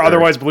 1v4,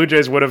 otherwise Blue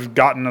Jays would have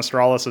gotten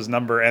Astralis'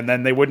 number, and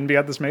then they wouldn't be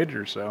at this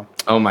major, so...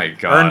 Oh my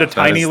god. Earned a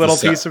tiny little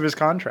piece of his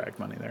contract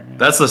money there. Yeah.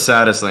 That's the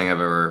saddest thing I've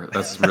ever...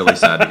 That's really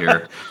sad to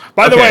hear.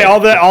 By the way, all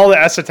the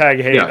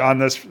Essetag hate on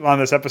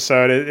this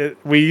episode,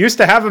 we used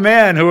to have a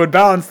man who would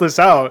balance this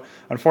out.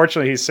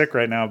 Unfortunately, he's sick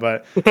right now,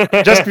 but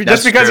just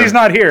because he's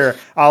not here,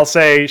 I'll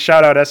say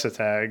shout out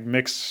Essetag.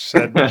 Mix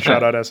said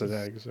shout out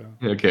Essetag. So.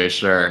 Okay,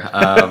 sure.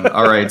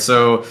 All right,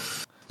 so...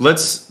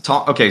 Let's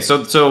talk. Okay,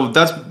 so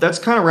that's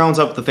kind of rounds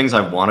up the things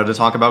I wanted to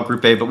talk about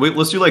Group A, but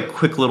let's do like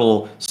quick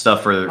little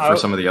stuff for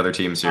some of the other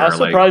teams here. I was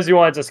surprised you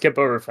wanted to skip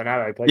over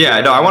Fnatic. Like, yeah,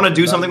 no, I want to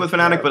do something with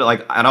Fnatic, but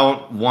like I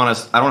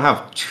don't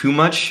have too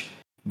much.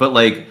 But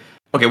like,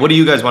 okay, what do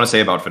you guys want to say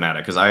about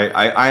Fnatic? Because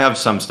I have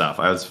some stuff.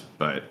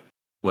 But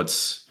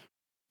what's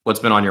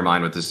been on your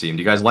mind with this team?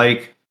 Do you guys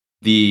like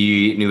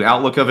the new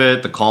outlook of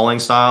it, the calling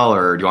style,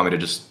 or do you want me to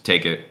just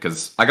take it?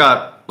 Because I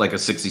got like a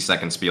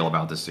 60-second spiel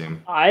about this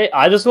team.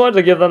 I just wanted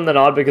to give them the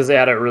nod because they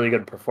had a really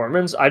good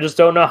performance. I just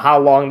don't know how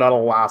long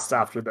that'll last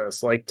after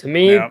this. Like, to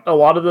me, a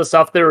lot of the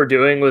stuff they were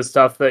doing was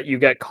stuff that you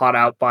get caught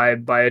out by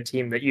a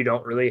team that you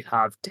don't really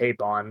have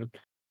tape on.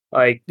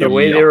 Like, the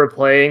way they were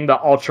playing,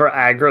 the ultra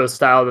aggro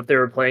style that they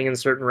were playing in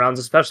certain rounds,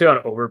 especially on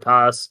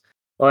Overpass.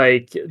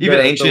 Like, even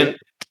Ancient.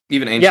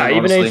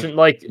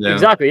 Like,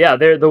 exactly. Yeah,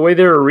 the way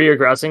they were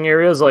reaggressing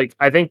areas. Like,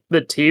 I think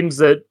the teams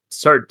that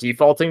start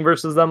defaulting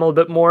versus them a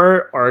little bit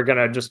more are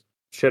gonna just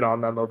shit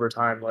on them over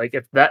time. Like,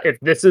 if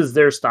this is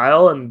their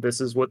style and this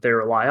is what they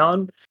rely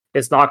on,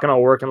 it's not gonna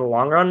work in the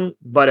long run.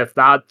 But if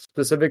that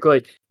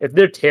specifically, if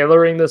they're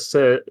tailoring this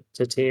to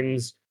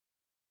teams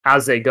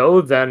as they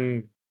go,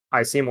 then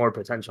I see more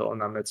potential in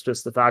them. It's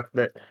just the fact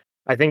that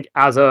I think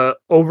as a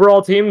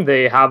overall team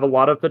they have a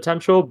lot of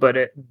potential,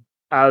 but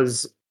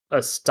as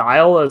a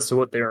style as to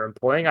what they're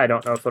employing, I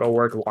don't know if it'll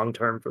work long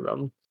term for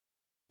them.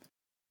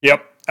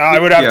 Yep, I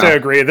would have to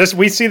agree.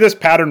 We see this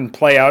pattern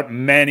play out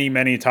many,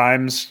 many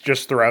times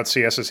just throughout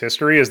CS's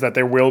history, is that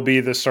there will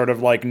be this sort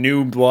of like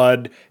new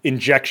blood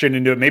injection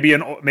into it. Maybe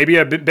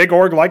a big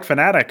org like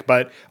Fnatic,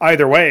 but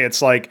either way,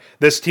 it's like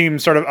this team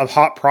sort of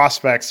hot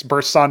prospects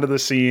bursts onto the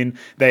scene.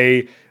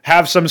 They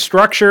have some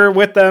structure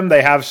with them.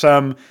 They have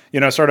some,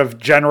 sort of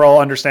general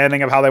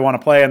understanding of how they want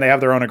to play, and they have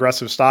their own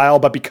aggressive style.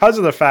 But because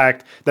of the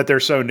fact that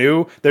they're so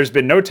new, there's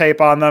been no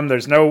tape on them.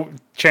 There's no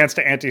chance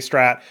to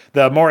anti-strat.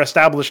 The more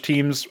established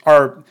teams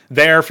are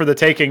there for the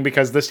taking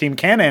because this team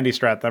can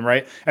anti-strat them,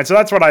 right? And so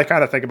that's what I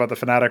kind of think about the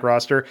Fnatic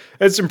roster.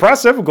 It's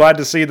impressive. I'm glad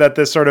to see that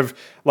this sort of,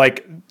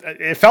 like,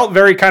 it felt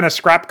very kind of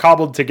scrap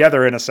cobbled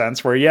together in a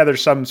sense where,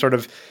 there's some sort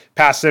of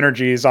past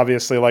synergies,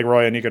 obviously, like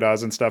Roy and Nico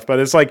does and stuff. But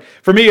it's like,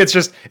 for me, it's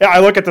just, I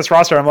look at this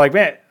roster, I'm like,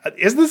 man,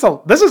 this is a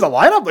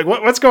lineup? Like,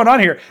 what's going on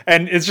here?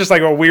 And it's just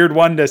like a weird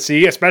one to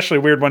see, especially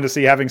a weird one to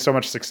see having so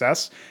much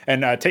success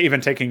and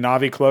even taking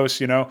Navi close,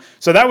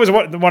 So that was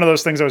one of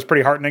those things that was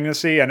pretty heartening to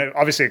see, and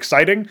obviously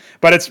exciting.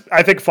 But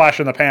I think flash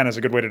in the pan is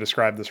a good way to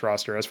describe this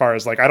roster, as far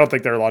as like, I don't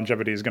think their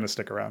longevity is going to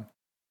stick around.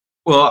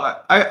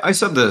 Well, I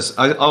said this.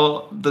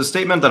 The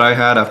statement that I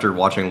had after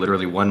watching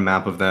literally one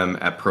map of them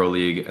at Pro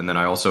League, and then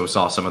I also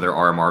saw some of their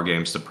RMR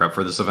games to prep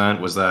for this event,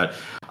 was that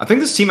I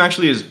think this team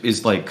actually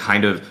is like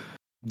kind of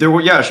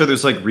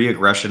there's like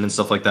re-aggression and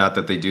stuff like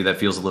that they do that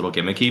feels a little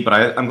gimmicky, but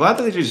I'm glad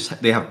that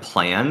they have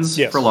plans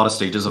for a lot of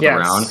stages of the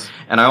round,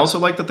 and I also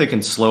like that they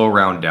can slow a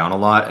round down a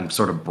lot and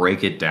sort of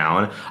break it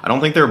down. I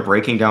don't think they're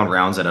breaking down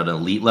rounds at an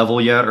elite level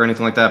yet or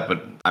anything like that,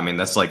 but I mean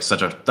that's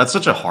such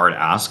a hard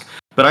ask.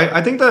 But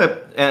I think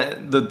that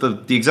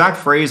the exact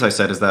phrase I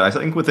said is that I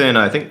think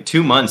within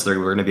 2 months they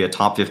were going to be a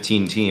top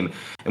 15 team.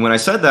 And when I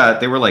said that,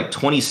 they were like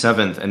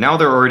 27th, and now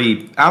they're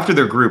already, after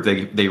their group,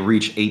 they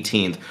reach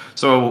 18th.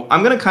 So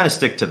I'm going to kind of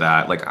stick to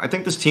that. Like, I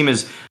think this team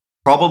is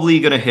probably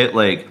going to hit,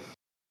 like,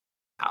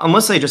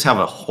 unless they just have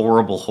a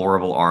horrible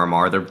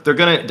RMR, they're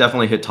going to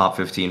definitely hit top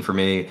 15 for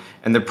me.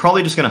 And they're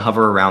probably just going to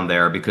hover around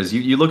there because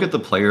you look at the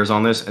players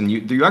on this, and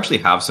you actually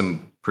have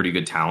some pretty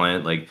good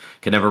talent. Like,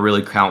 can never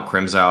really count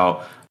Crims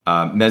out.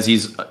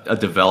 Mezzi's a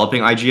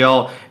developing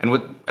IGL,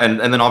 and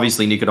then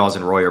obviously Nikodas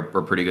and Roy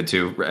are pretty good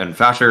too. And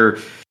Fasher,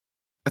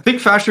 I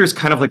think Fasher is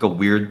kind of like a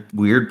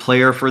weird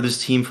player for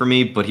this team for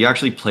me, but he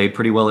actually played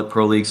pretty well at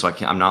Pro League, so I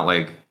don't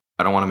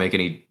want to make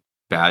any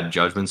bad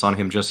judgments on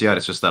him just yet.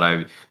 It's just that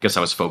I guess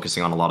I was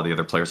focusing on a lot of the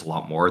other players a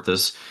lot more at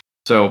this.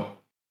 So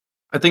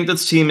I think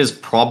this team is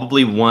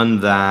probably one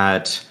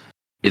that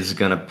is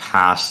gonna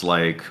pass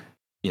like,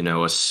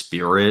 a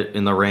Spirit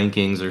in the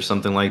rankings or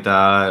something like that.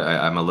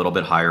 I'm a little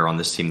bit higher on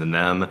this team than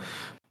them.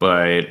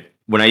 But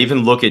when I even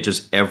look at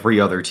just every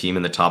other team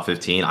in the top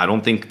 15, I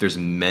don't think there's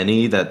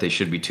many that they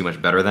should be too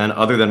much better than,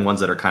 other than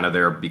ones that are kind of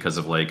there because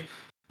of like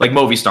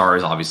Movistar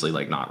is obviously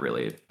like not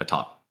really a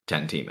top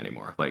 10 team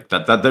anymore. Like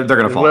that they're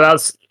going to fall.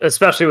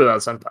 Especially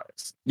without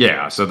Senpais.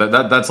 Yeah, so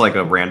that's like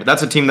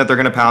that's a team that they're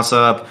going to pass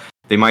up.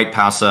 They might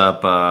pass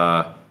up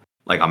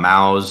like a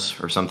Mouse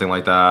or something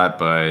like that,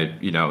 but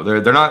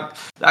they're not.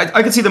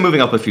 I could see them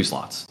moving up a few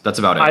slots. That's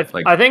about it.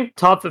 I think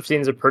top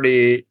 15 is a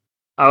pretty.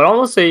 I would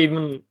almost say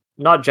even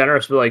not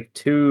generous, but like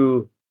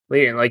too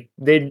lenient. Like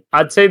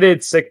I'd say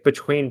they'd stick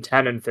between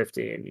 10 and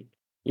 15.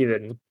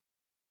 Even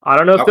I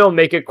don't know if they'll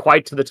make it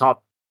quite to the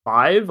top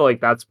 5.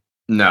 Like that's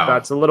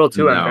a little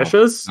too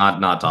ambitious.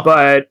 Not top.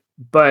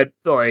 But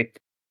like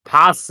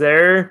past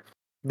there,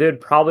 they'd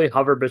probably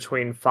hover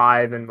between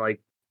 5 and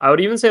like I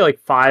would even say like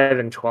 5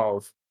 and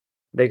 12.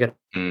 They could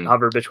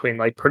hover between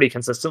like pretty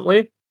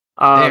consistently.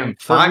 Damn,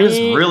 5 is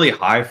really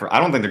high for. I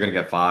don't think they're gonna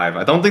get 5.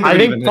 I don't think. I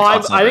think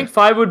 5. I think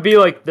 5 would be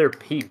like their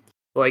peak,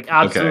 like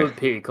absolute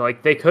peak.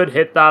 Like they could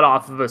hit that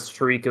off of a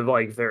streak of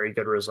like very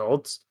good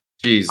results.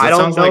 Jeez, that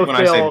sounds like when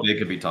I say they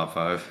could be top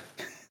 5.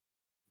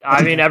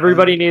 I mean,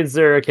 everybody needs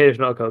their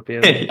occasional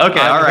copium. Okay,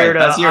 all right,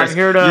 that's yours.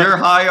 You're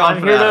high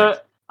on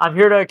that. I'm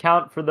here to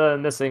account for the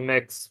missing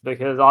mix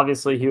because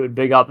obviously he would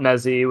big up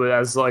Mezzi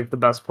as like the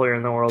best player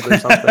in the world or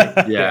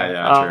something.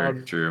 yeah,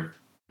 true.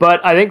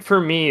 But I think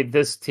for me,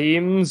 this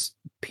team's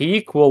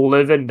peak will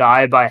live and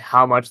die by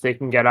how much they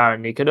can get out of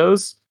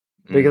Nikodos.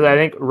 Because I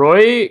think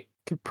Roy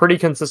pretty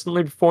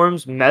consistently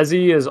performs.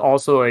 Mezzi is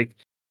also like,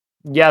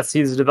 yes,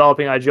 he's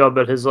developing IGL,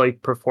 but his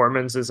like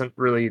performance isn't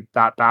really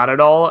that bad at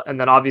all. And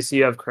then obviously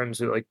you have Crims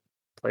who like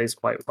plays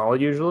quite well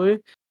usually.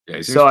 Yeah,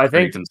 he's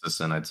pretty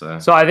consistent, I'd say.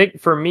 So I think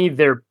for me,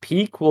 their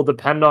peak will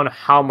depend on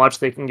how much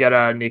they can get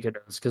out of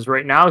Nikodos. Because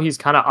right now he's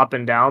kind of up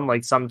and down.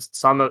 Like some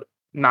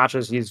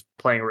matches he's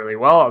playing really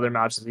well, other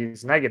matches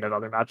he's negative,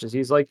 other matches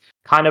he's like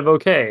kind of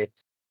okay.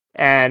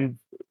 And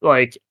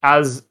like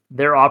as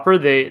their opera,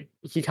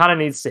 he kind of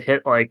needs to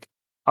hit like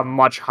a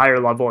much higher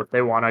level if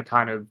they want to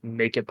kind of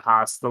make it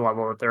past the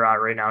level that they're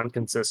at right now and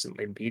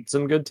consistently beat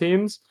some good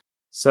teams.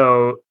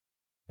 So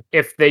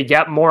if they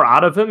get more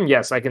out of him,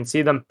 yes, I can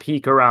see them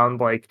peak around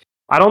like,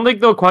 I don't think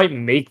they'll quite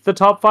make the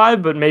top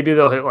 5, but maybe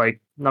they'll hit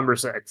like number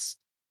 6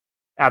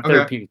 at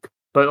their peak.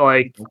 But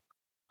like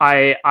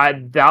I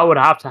that would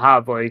have to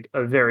have like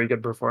a very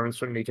good performance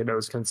from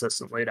Nikodos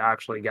consistently to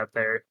actually get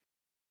there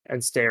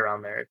and stay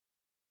around there.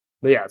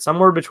 But yeah,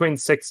 somewhere between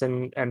 6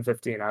 and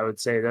 15, I would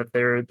say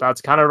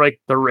that's kind of like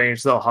the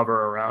range they'll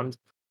hover around.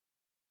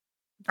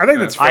 I think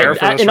that's fair.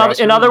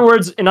 In other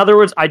words,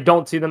 I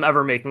don't see them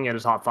ever making it a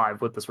top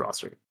 5 with this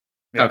roster.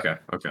 Yeah.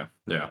 Okay.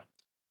 Yeah.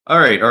 All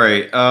right.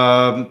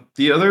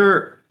 The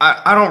other,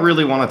 I don't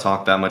really want to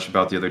talk that much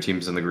about the other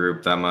teams in the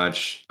group that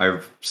much.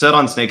 I've said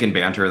on Snake and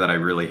Banter that I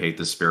really hate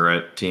the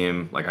Spirit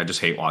team. Like, I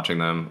just hate watching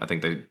them. I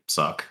think they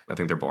suck. I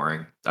think they're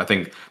boring. I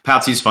think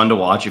Patsy's fun to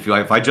watch. If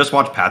I just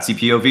watch Patsy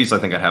POVs, I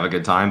think I'd have a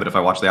good time. But if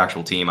I watch the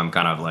actual team, I'm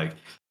kind of like,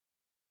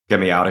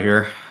 get me out of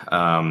here.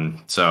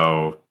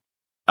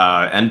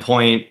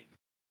 Endpoint,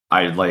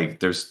 I like.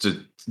 There's just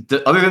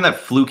other than that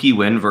fluky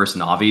win versus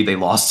Navi, they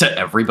lost to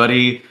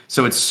everybody.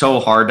 So it's so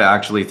hard to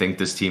actually think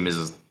this team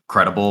is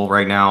credible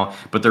right now.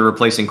 But they're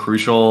replacing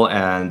Crucial,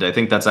 and I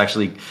think that's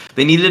actually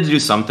they needed to do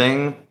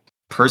something.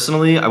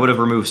 Personally, I would have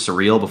removed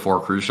Surreal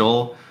before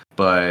Crucial,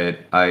 but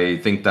I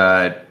think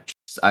that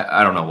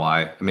I don't know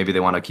why. Maybe they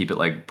want to keep it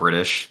like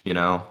British, you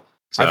know.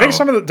 So, I think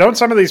some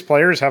of these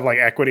players have like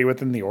equity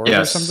within the org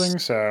or something.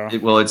 So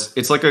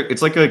it's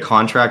like a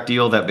contract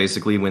deal that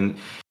basically when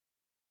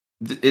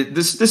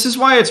this is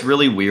why it's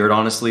really weird,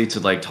 honestly, to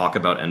like talk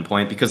about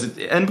Endpoint, because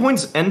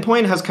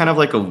Endpoint has kind of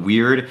like a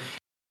weird,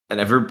 and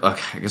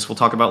I guess we'll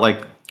talk about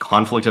like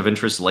conflict of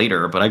interest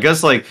later, but I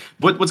guess like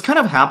what's kind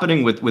of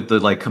happening with the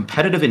like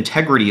competitive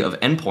integrity of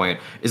Endpoint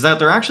is that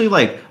they're actually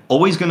like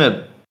always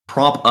gonna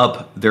prop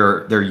up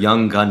their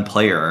young gun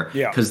player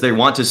because they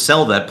want to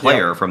sell that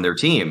player from their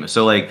team.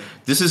 So like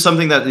this is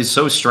something that is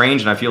so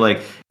strange, and I feel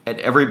like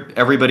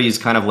everybody's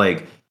kind of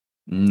like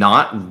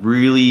not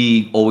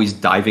really always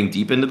diving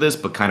deep into this,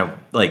 but kind of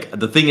like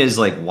the thing is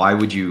like why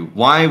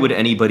would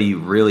anybody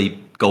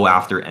really go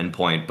after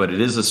Endpoint? But it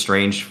is a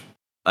strange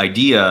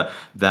idea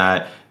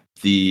that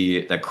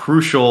that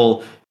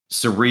Crucial,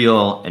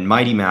 Surreal, and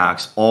Mighty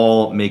Max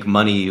all make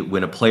money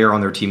when a player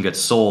on their team gets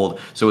sold,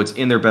 so it's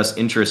in their best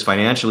interest,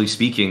 financially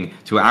speaking,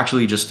 to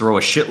actually just throw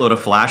a shitload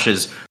of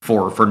flashes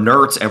for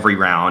Nerds every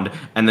round,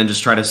 and then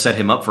just try to set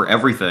him up for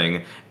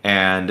everything.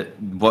 And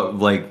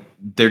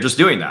they're just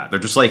doing that. They're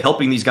just like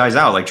helping these guys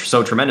out like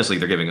so tremendously.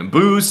 They're giving him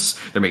boosts.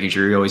 They're making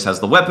sure he always has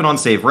the weapon on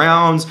save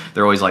rounds.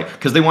 They're always like,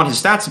 because they want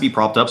his stats to be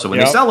propped up. So when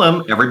they sell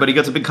him, everybody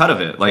gets a big cut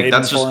of it. Like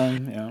that's just.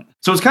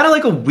 So it's kind of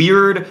like a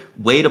weird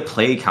way to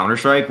play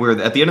Counter-Strike, where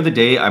at the end of the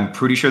day, I'm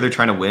pretty sure they're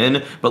trying to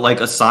win, but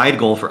like a side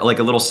goal for like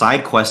a little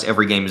side quest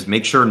every game is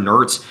make sure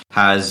Nerds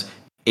has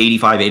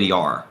 85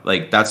 ADR.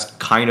 Like that's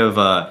kind of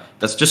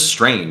that's just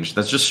strange.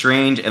 That's just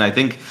strange. And I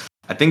think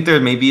there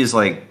maybe is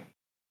like,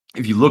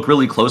 if you look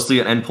really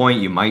closely at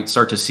Endpoint, you might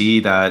start to see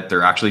that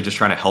they're actually just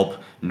trying to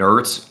help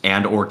Nerds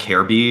and or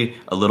Careby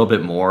a little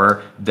bit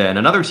more than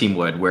another team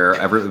would, where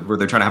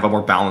they're trying to have a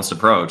more balanced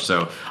approach.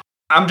 So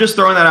I'm just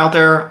throwing that out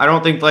there. I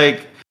don't think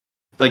like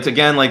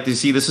again, like you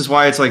see, this is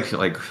why it's like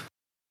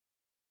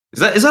is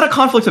that a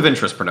conflict of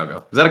interest,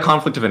 Pernogo? Is that a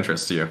conflict of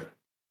interest to you?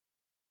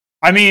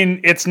 I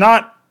mean, it's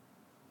not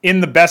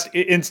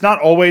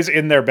always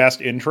in their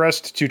best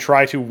interest to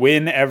try to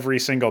win every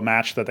single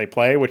match that they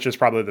play, which is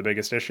probably the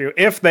biggest issue.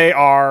 If they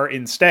are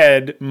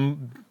instead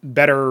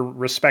better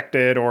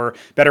respected or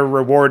better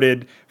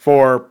rewarded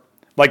for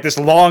like this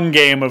long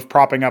game of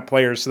propping up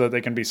players so that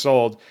they can be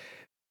sold.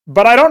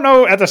 But I don't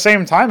know at the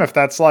same time if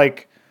that's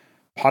like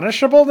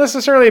punishable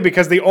necessarily,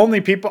 because the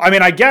only people, I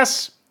mean, I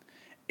guess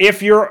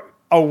if you're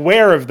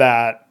aware of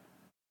that,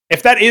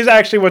 if that is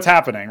actually what's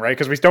happening, right?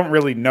 Because we don't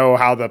really know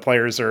how the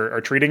players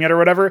are treating it or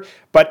whatever.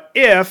 But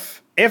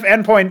if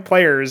Endpoint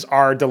players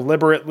are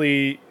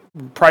deliberately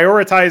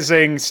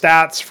prioritizing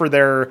stats for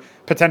their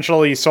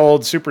potentially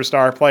sold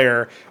superstar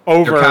player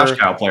over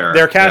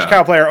their cash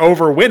cow player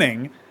over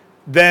winning,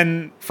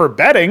 then for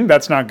betting,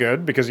 that's not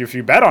good, because if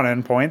you bet on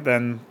Endpoint,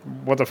 then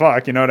what the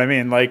fuck, you know what I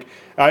mean? Like,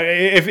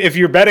 if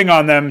you're betting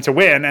on them to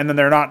win and then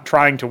they're not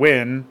trying to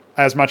win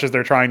as much as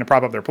they're trying to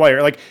prop up their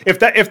player, like if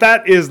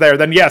that is there,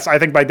 then yes, I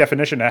think by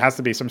definition it has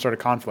to be some sort of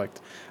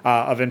conflict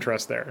of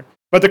interest there.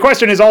 But the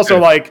question is also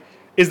like,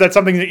 is that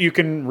something that you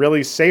can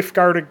really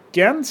safeguard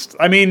against?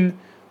 I mean,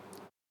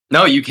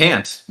 no, you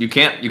can't. You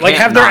can't. Like,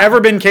 have there ever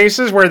been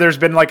cases where there's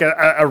been like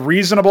a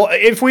reasonable?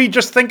 If we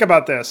just think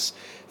about this,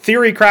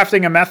 theory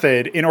crafting a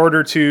method in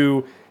order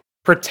to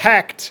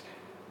protect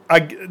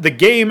the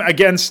game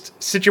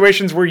against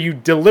situations where you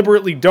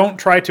deliberately don't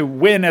try to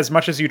win as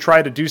much as you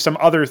try to do some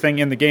other thing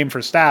in the game for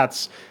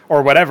stats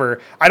or whatever,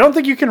 I don't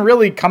think you can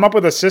really come up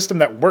with a system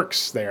that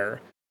works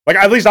there. Like,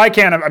 at least I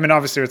can. I mean,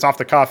 obviously it's off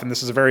the cuff, and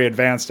this is a very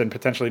advanced and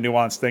potentially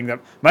nuanced thing that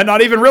might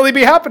not even really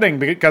be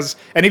happening,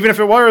 and even if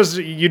it was,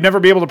 you'd never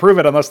be able to prove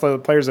it unless the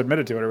players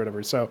admitted to it or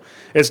whatever. So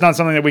it's not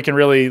something that we can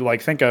really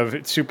like think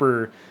of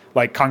super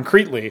like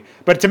concretely.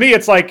 But to me,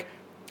 it's like,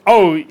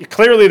 oh,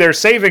 clearly they're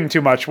saving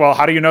too much. Well,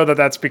 how do you know that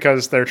that's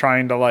because they're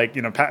trying to like,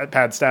 you know,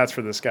 pad stats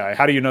for this guy?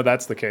 How do you know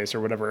that's the case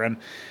or whatever? And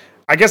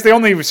I guess the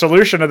only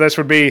solution to this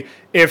would be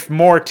if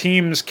more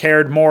teams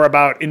cared more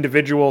about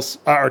individuals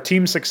or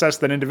team success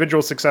than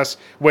individual success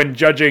when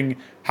judging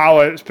how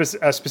a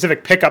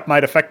specific pickup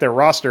might affect their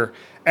roster.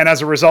 And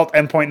as a result,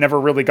 Endpoint never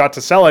really got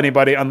to sell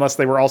anybody unless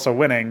they were also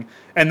winning.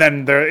 And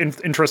then their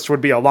interests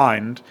would be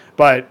aligned.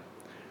 But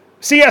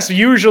CS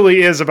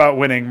usually is about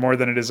winning more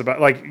than it is about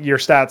like your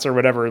stats or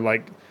whatever.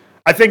 Like,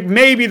 I think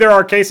maybe there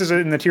are cases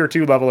in the tier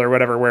 2 level or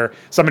whatever where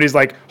somebody's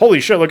like, holy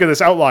shit, look at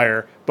this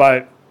outlier.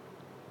 But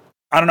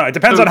I don't know. It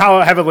depends on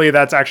how heavily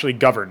that's actually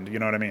governed. You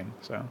know what I mean?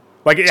 So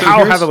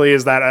how heavily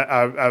is that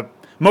a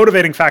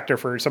motivating factor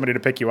for somebody to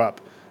pick you up?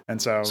 And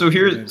so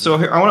here,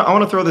 I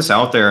want to throw this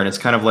out there, and it's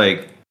kind of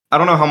like, I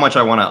don't know how much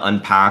I want to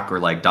unpack or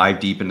like dive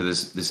deep into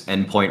this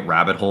Endpoint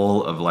rabbit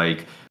hole of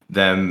like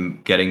them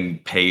getting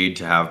paid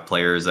to have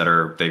players that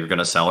they're going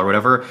to sell or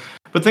whatever.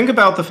 But think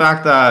about the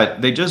fact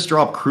that they just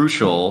dropped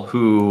Crucial,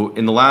 who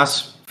in the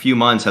last few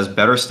months has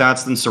better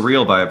stats than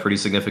Surreal by a pretty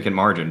significant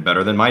margin,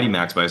 better than Mighty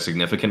Max by a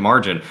significant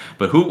margin.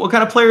 But what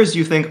kind of players do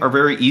you think are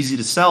very easy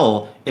to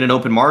sell in an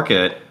open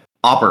market?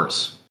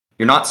 Oppers.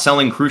 You're not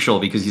selling Crucial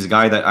because he's a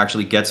guy that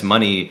actually gets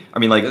money. I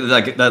mean,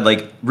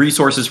 like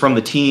resources from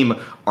the team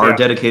are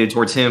dedicated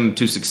towards him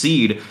to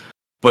succeed.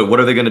 But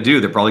what are they going to do?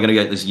 They're probably going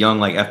to get this young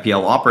like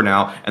FPL Opper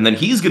now, and then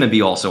he's going to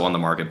be also on the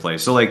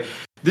marketplace. So like,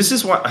 this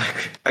is what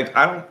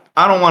I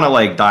don't want to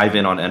like dive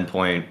in on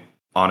Endpoint.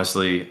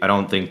 Honestly, I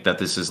don't think that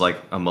this is like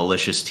a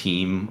malicious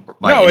team.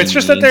 No, it's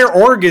just that their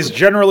org is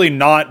generally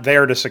not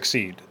there to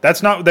succeed.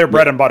 That's not their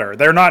bread and butter.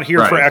 They're not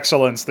here for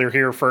excellence. They're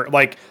here for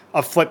like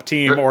a flip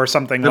team or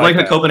something. They're like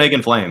the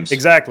Copenhagen Flames.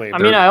 Exactly. I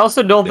mean, I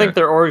also don't think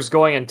their org's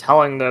going and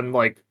telling them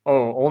like,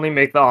 "Oh, only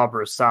make the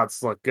Opera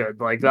stats look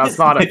good." Like that's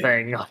not a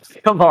thing.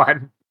 Come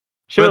on,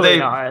 surely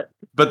not.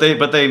 But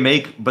they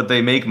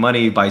make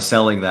money by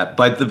selling that.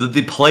 But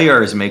the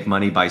players make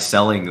money by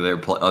selling their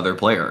other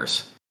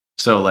players.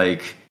 So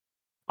like.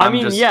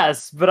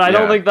 Yes, but I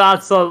don't think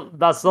that's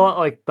not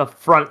like the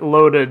front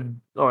loaded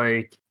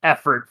like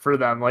effort for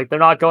them. Like they're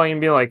not going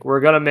and being like, we're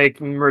gonna make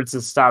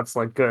Mertz's stats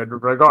look good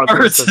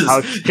regardless of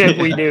how shit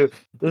we do.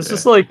 It's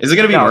just like, is it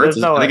gonna be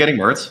Mertz? Are they getting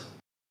Mertz?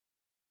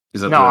 I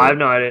have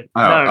no idea. Okay.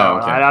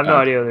 I have no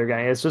idea what they're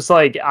getting. It's just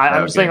like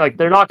I'm just saying like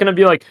they're not gonna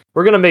be like,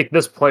 we're gonna make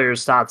this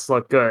player's stats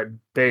look good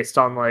based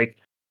on like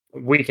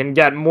we can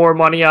get more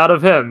money out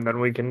of him than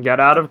we can get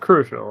out of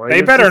Crucial. Like,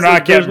 they better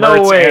not get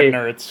Mertz and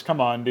Nerds.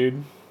 Come on,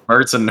 dude.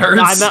 Mertz and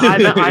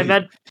Nerds. I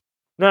meant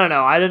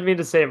no. I didn't mean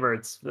to say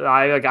Mertz.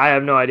 I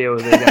have no idea what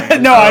they're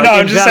getting. No, I know.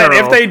 I'm just saying,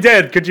 if they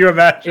did, could you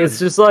imagine? It's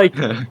just like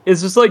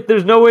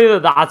there's no way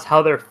that's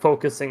how they're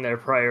focusing their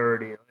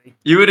priority. Like,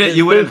 you wouldn't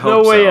hope There's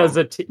no way as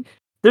a team.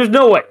 There's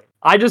no way.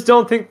 I just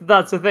don't think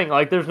that's the thing.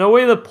 Like, there's no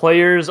way the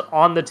players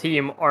on the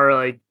team are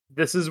like,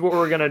 this is what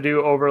we're gonna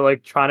do over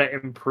like trying to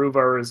improve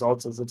our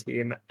results as a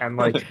team, and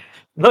like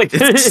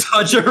it's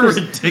such a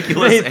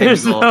ridiculous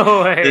there's angle.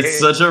 No way. It's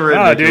such a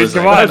ridiculous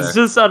dude, come on. It's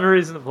just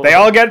unreasonable. They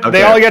all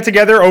get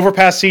together over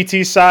past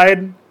CT's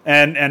side,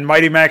 and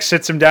Mighty Max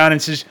sits him down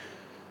and says,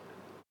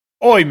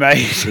 "Oi,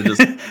 mate,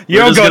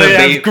 you're gonna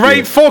have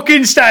great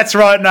fucking stats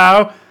right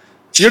now.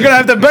 You're gonna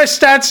have the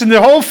best stats in the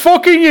whole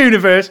fucking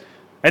universe,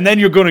 and then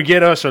you're gonna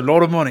get us a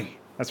lot of money."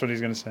 That's what he's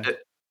gonna say.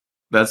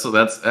 That's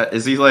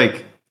is he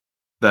like?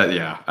 That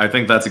I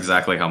think that's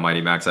exactly how Mighty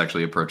Max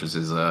actually approaches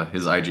his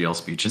IGL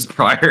speeches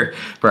prior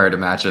to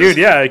matches.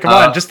 Dude, come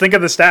on, just think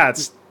of the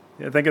stats.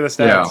 Think of the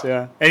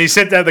stats, And you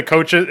sit there, the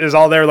coach is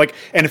all there, like,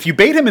 and if you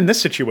bait him in this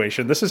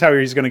situation, this is how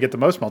he's going to get the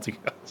most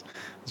multi-kills.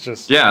 It's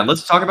just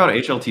let's talk about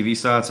HLTV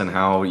stats and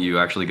how you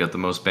actually get the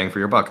most bang for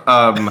your buck.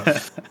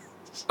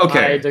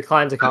 Okay, I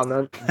decline to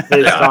comment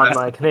based on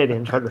my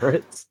Canadian gender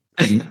rights.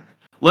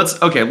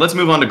 Let's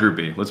move on to Group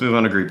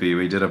B.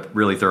 We did a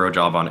really thorough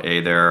job on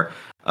A there.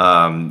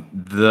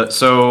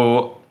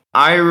 So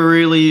I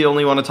really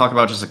only want to talk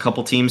about just a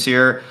couple teams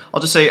here. I'll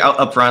just say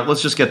up front,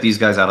 let's just get these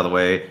guys out of the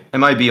way.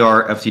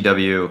 MIBR,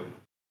 FTW.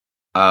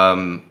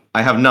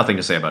 I have nothing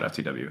to say about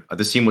FTW.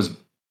 This team was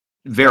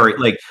very,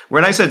 like,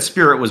 when I said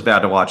Spirit was bad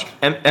to watch,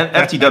 and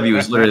FTW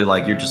is literally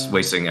like, you're just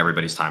wasting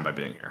everybody's time by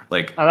being here.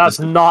 Like, and that's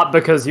not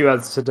because you had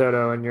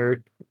Stododo in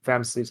your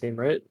fantasy team,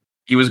 right?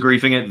 He was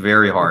griefing it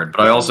very hard,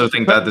 but I also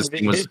think that this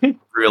team was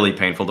really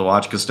painful to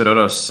watch because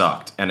Stododo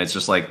sucked, and it's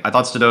just like I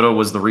thought Stododo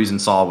was the reason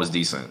Saul was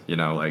decent. You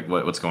know, like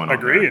what's going on?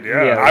 Agreed.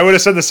 Yeah, I would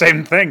have said the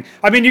same thing.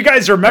 I mean, you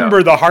guys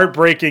remember the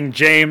heartbreaking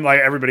James?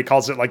 Like everybody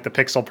calls it like the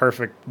pixel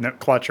perfect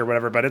clutch or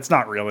whatever, but it's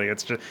not really.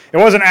 It's just it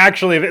wasn't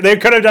actually. They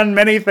could have done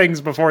many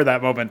things before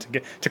that moment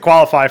to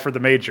qualify for the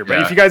major.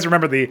 But if you guys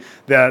remember that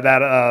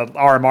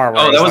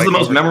RMR, that was the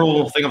most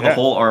memorable thing of the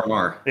whole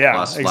RMR.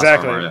 Yeah,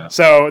 exactly. RMR,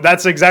 So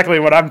that's exactly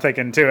what I'm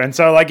thinking too. And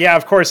so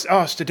of course,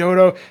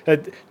 Stododo, a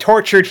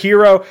tortured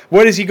hero.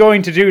 What is he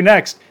going to do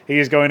next?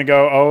 He's going to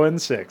go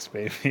 0-6,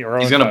 baby.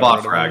 He's going to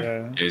bot frag.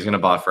 Yeah, he's going to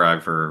bot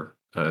frag for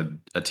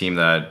a team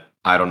that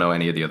I don't know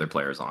any of the other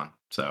players on.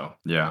 So,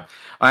 yeah.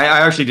 I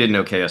actually didn't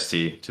know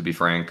KST, to be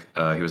frank.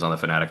 He was on the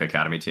Fnatic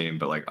Academy team.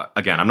 But, like,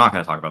 again, I'm not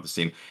going to talk about this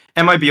team.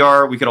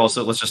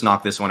 MIBR, let's just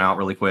knock this one out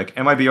really quick.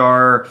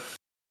 MIBR,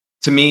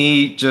 to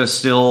me, just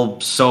still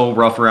so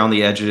rough around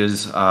the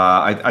edges.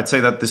 I'd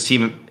say that this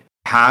team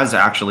has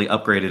actually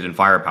upgraded in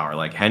firepower.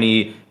 Like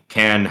Henny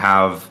can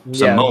have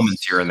some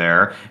moments here and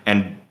there,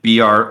 and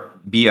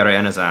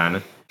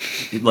BRNazan,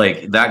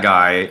 like that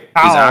guy is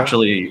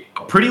actually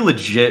a pretty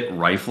legit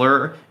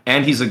rifler,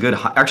 and he's a good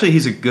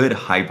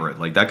hybrid.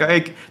 Like that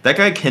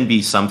guy can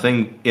be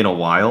something in a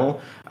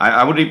while.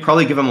 I would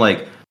probably give him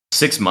like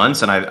 6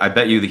 months, and I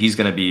bet you that he's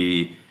going to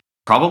be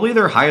probably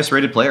their highest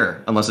rated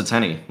player, unless it's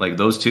Henny. Like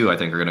those two, I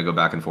think, are going to go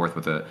back and forth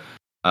with it.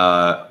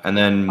 And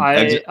then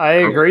I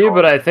agree,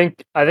 but I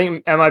think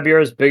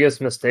MIBR's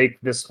biggest mistake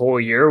this whole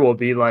year will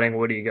be letting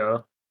Woody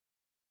go.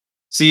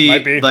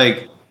 See,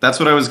 like that's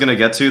what I was gonna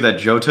get to. That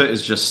Jota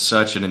is just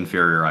such an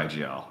inferior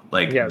IGL.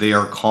 Like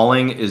their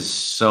calling is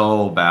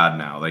so bad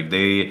now. Like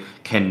they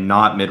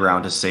cannot mid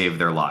round to save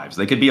their lives.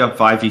 They could be up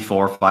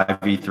 5v4,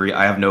 5v3.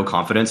 I have no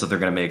confidence that they're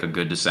gonna make a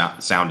good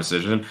sound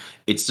decision.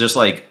 It's just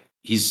like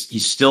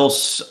he's still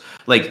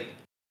like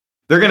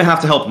they're gonna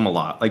have to help him a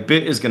lot. Like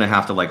Bit is gonna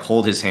have to like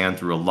hold his hand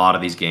through a lot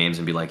of these games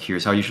and be like,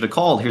 here's how you should have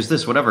called, here's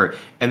this, whatever.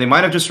 And they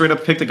might have just straight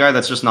up picked a guy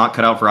that's just not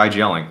cut out for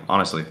IGLing.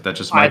 Honestly, that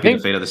just might be the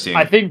fate of this team.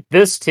 I think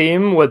this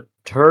team with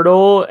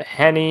Turtle,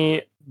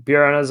 Henny,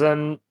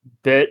 Bjornesen,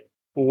 Bit,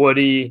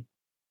 Woody,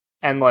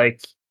 and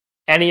like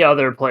any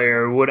other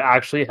player would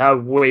actually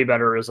have way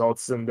better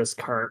results than this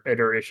current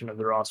iteration of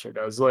the roster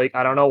does. Like,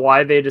 I don't know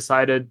why they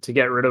decided to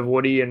get rid of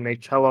Woody and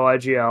make Cello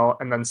IGL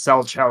and then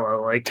sell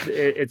Cello. Like,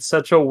 it's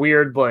such a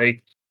weird,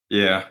 like,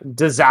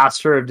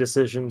 disaster of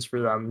decisions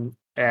for them.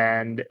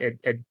 And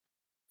it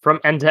from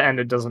end to end,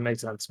 it doesn't make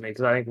sense to me,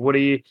 because I think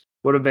Woody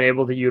would have been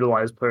able to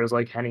utilize players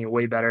like Henny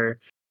way better.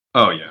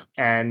 Oh, yeah.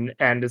 And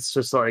it's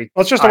just like...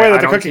 Well, it's just the way that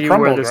the cookie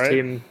crumbled,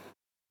 right?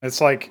 It's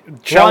like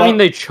Cello, well, I mean,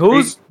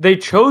 they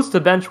chose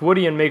to bench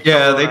Woody and make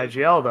Cello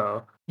IGL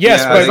though.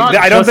 Yes, but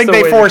I don't think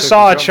they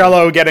foresaw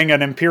Cello getting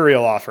an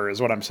Imperial offer,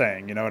 is what I'm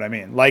saying. You know what I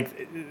mean?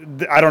 Like,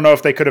 I don't know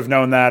if they could have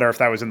known that or if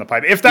that was in the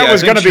pipe. If that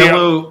was going to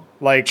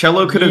be like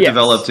Cello could have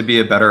developed to be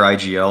a better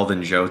IGL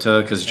than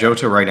Jota, because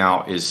Jota right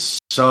now is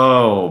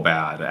so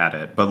bad at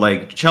it. But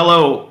like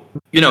Cello,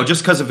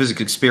 just because of his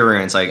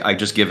experience, I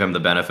just give him the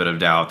benefit of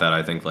doubt that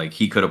I think like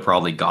he could have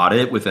probably got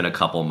it within a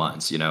couple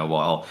months,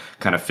 while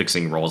kind of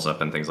fixing rolls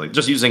up and things like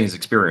just using his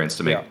experience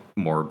to make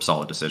more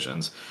solid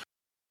decisions.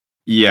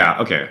 Yeah.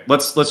 Okay.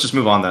 Let's just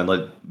move on then.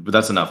 But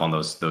that's enough on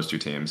those two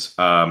teams.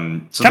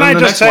 So can I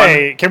just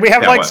say, can we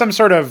have some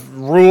sort of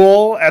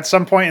rule at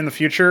some point in the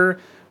future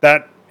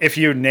that if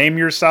you name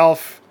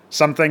yourself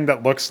something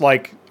that looks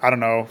like, I don't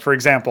know, for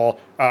example,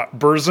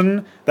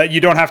 Burzin, that you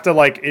don't have to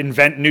like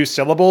invent new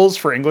syllables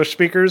for English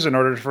speakers in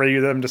order for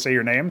them to say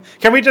your name?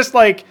 Can we just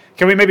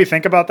can we maybe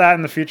think about that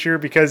in the future?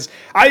 Because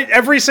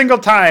every single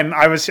time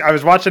I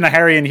was watching a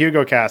Harry and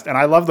Hugo cast, and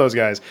I love those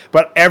guys,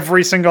 but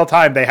every single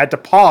time they had to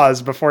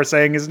pause before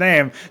saying his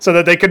name so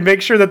that they could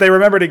make sure that they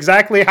remembered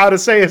exactly how to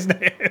say his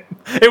name.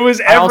 It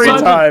was every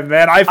time,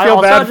 man. I feel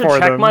bad for them. I also had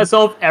to check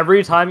myself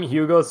every time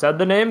Hugo said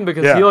the name,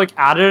 because he like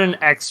added an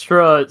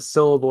extra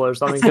syllable or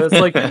something. So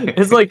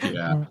it's like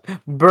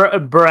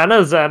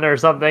Brennazen or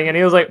something, and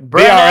he was like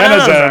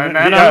Brennazen,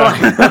 and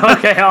I'm like,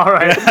 okay, all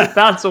right,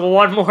 that's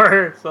one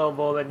more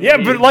syllable than you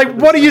need. But like,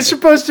 what are you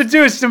supposed to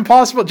do? It's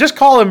impossible. Just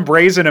call him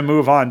Brazen and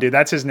move on, dude.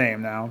 That's his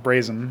name now,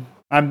 Brazen.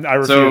 I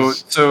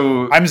refuse.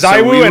 So I'm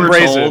Zywoo and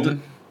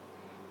Brazen.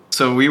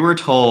 So we were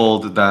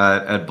told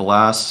that at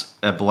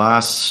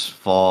Blast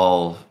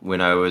Fall, when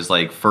I was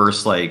like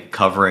first like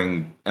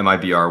covering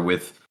MIBR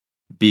with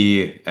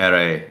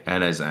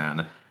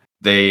Bjornesen,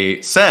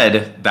 they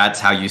said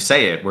that's how you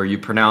say it, where you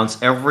pronounce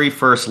every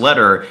first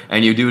letter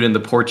and you do it in the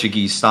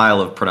Portuguese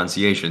style of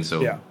pronunciation.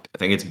 So I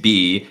think it's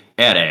B,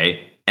 R,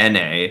 N,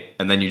 A,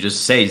 and then you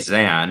just say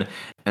Zan.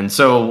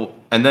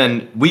 And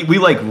then we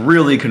like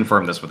really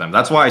confirmed this with them.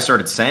 That's why I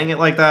started saying it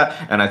like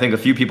that. And I think a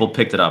few people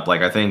picked it up.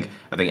 Like I think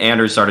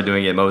Anders started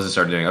doing it, Moses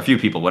started doing it, a few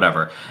people,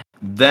 whatever.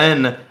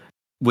 Then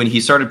when he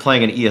started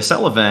playing an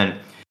ESL event,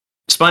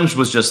 Sponge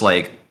was just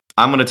like,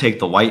 I'm going to take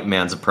the white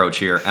man's approach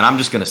here, and I'm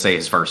just going to say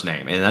his first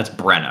name, and that's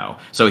Breno.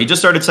 So he just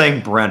started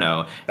saying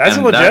Breno. That's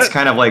legit. That's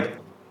kind of like,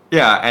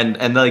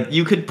 and like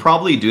you could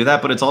probably do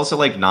that, but it's also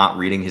like not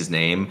reading his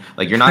name.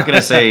 Like you're not going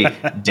to say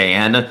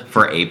Dan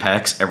for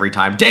Apex every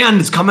time. Dan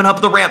is coming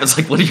up the ramp. It's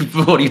like, what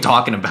are you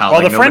talking about?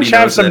 Well, like, the French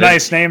have some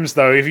nice names,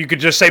 though. If you could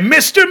just say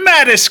Mr.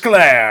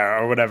 Madisclair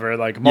or whatever,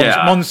 like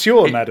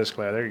Monsieur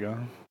Madisclair. There you go.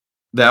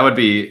 That would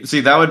be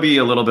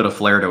a little bit of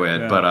flair to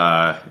it,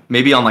 but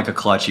maybe on like a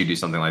clutch you do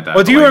something like that.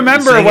 Well, do you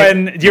remember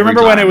when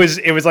it was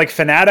like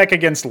Fnatic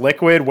against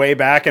Liquid way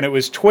back, and it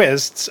was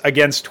Twists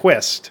against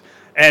Twist?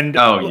 And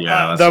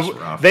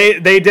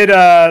they did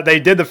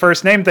the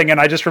first name thing, and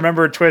I just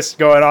remember Twists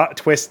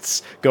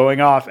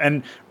going off,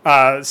 and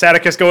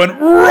Sadicus going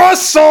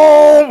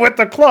Russell with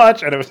the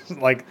clutch, and it was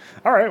like,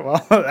 all right,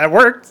 well, that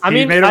worked. I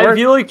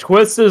feel like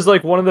Twist is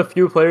like one of the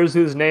few players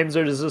whose names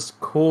are just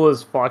cool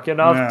as fuck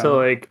enough to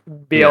like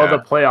be able to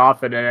play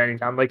off it at any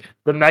time. Like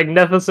the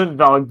Magnificent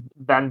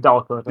Van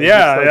Delco.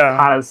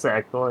 Kind of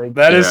sick. Like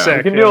that is sick.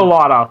 You can do a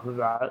lot off of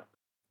that.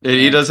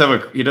 He does have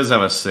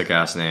a sick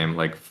ass name,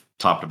 like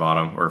top to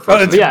bottom, or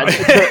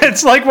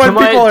it's like when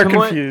people are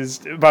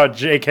confused about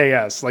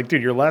JKS. Like,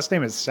 dude, your last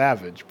name is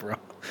Savage, bro.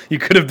 You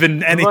could have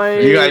been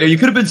anything. You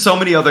could have been so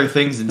many other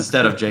things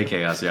instead of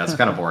JKS. Yeah, it's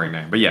kind of boring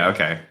name, but yeah,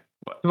 okay.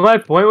 My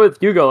point with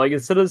Hugo, like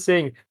instead of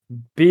saying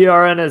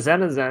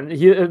BRNSN,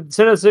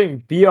 instead of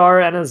saying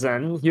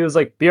BRNSN, he was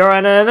like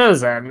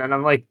BRNSN, and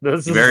I'm like,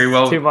 this is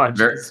too much.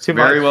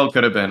 Very well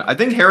could have been. I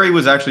think Harry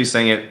was actually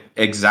saying it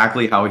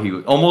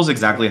almost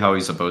exactly how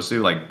he's supposed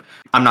to. Like,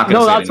 I'm not going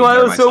to say it. No, that's why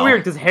it was so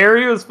weird, because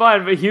Harry was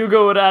fine, but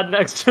Hugo would add an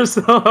extra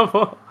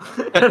syllable.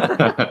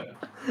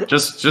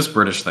 Just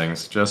British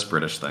things. Just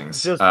British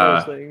things.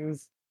 British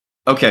things.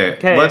 Okay.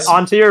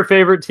 On to your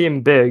favorite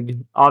team,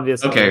 Big,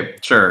 obviously. Okay,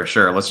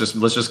 sure. Let's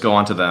just go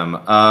on to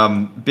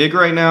them. Big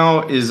right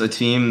now is a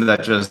team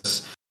that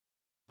just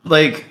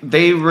like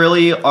they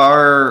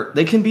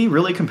can be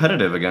really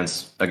competitive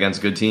against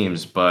good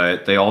teams,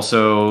 but they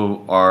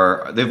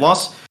also they've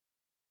lost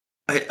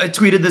I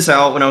tweeted this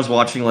out when I was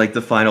watching like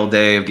the final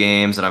day of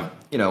games, and I've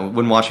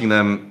when watching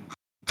them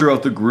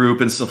throughout the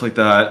group and stuff like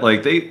that,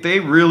 like they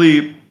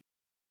really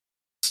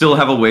still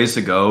have a ways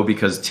to go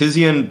because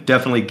Tizian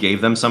definitely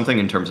gave them something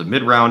in terms of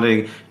mid-rounding,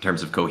 in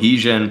terms of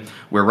cohesion,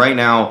 where right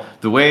now,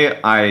 the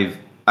way I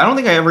don't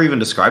think I ever even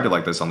described it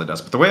like this on the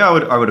desk, but the way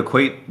I would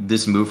equate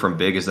this move from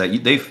Big is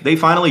that they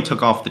finally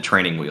took off the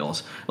training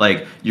wheels.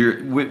 Like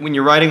when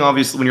you're riding,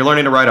 obviously, when you're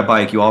learning to ride a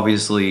bike, you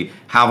obviously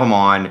have them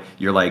on,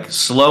 you're like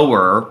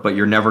slower, but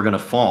you're never going to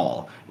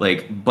fall.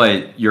 Like,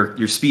 but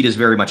your speed is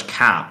very much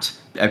capped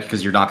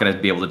because you're not going to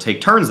be able to take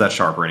turns that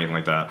sharp or anything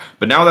like that.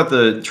 But now that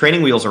the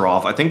training wheels are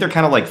off, I think they're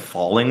kind of like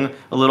falling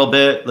a little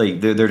bit. Like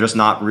they're just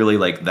not really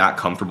like that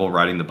comfortable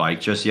riding the bike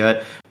just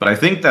yet. But I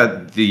think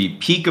that the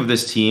peak of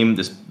this team,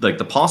 this like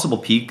the possible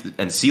peak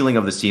and ceiling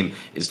of this team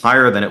is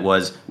higher than it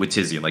was with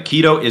Tizian. Like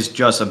Keto is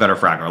just a better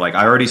fragger. Like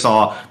I already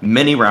saw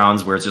many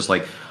rounds where it's just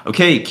like,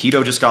 okay,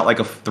 Keto just got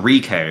like a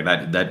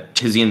 3K that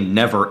Tizian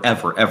never,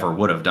 ever, ever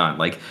would have done.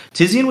 Like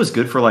Tizian was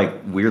good for like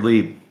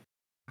weirdly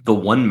the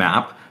one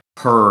map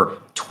per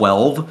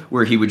 12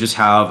 where he would just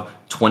have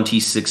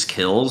 26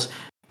 kills,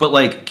 but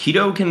like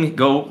Keto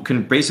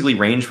can basically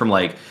range from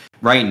like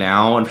right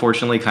now,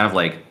 unfortunately, kind of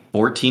like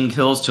 14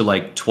 kills to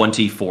like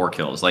 24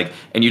 kills, like,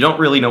 and you don't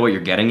really know what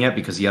you're getting yet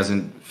because he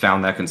hasn't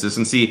found that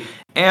consistency.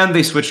 And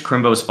they switched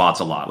Crimbo spots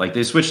a lot. Like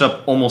they switched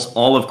up almost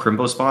all of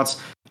Crimbo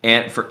spots,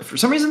 and for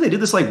some reason they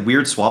did this like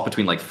weird swap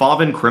between like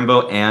Favin,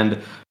 Crimbo,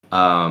 and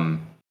Favin,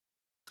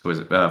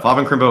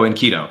 Crimbo, and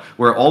Keto,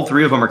 where all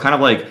three of them are kind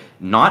of like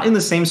not in the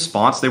same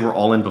spots they were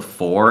all in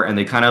before, and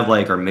they kind of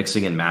like are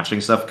mixing and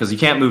matching stuff because you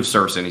can't move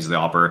Surson, he's the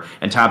opper,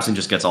 and Tabson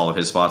just gets all of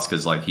his spots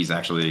because like he's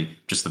actually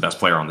just the best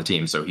player on the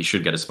team, so he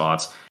should get his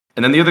spots.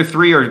 And then the other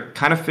three are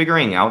kind of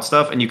figuring out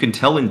stuff, and you can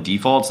tell in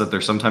defaults that they're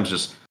sometimes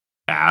just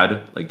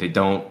bad, like they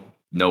don't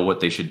know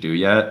what they should do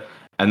yet.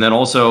 And then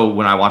also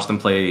when I watch them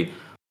play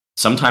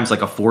sometimes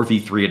like a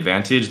 4v3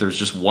 advantage, there's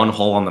just one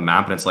hole on the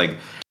map, and it's like,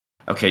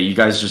 okay, you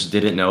guys just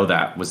didn't know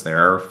that was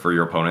there for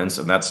your opponents,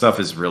 and that stuff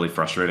is really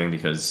frustrating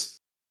because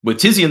with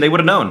Tizian, they would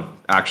have known,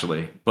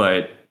 actually.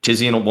 But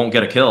Tizian won't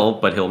get a kill,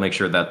 but he'll make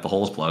sure that the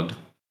hole is plugged.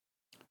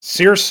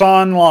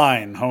 Searson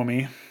line,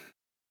 homie.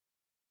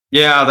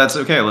 Yeah, that's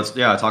okay. Let's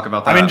talk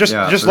about that. I mean, just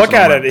look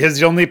at it.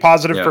 His only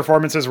positive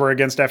performances were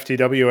against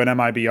FTW and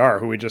MIBR,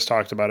 who we just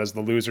talked about as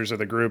the losers of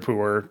the group, who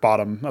were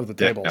bottom of the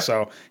table. Yeah.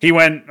 So he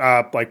went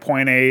like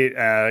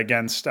 0.8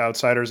 against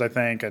outsiders, I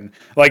think, and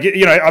like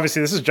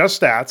obviously this is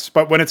just stats,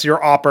 but when it's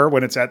your opper,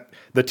 when it's at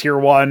the tier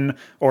 1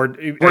 or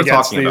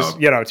against these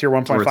tier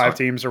 1.5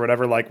 teams or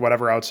whatever, like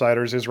whatever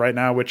outsiders is right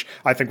now, which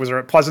I think was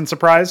a pleasant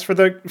surprise for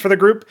the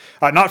group.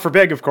 Not for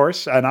Big, of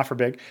course, not for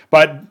Big,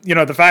 but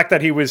the fact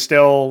that he was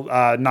still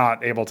not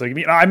able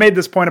to. I made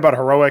this point about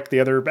Heroic the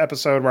other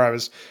episode where I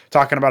was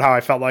talking about how I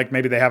felt like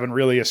maybe they haven't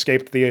really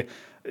escaped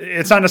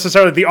it's not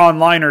necessarily the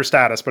onliner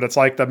status, but it's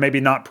like the maybe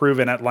not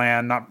proven at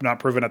LAN, not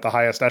proven at the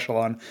highest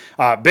echelon.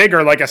 Big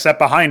are like a step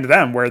behind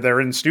them where they're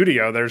in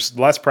studio. There's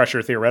less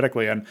pressure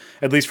theoretically, and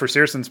at least for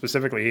Searson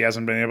specifically, he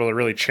hasn't been able to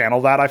really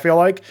channel that, I feel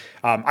like.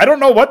 I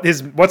don't know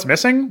what's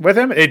missing with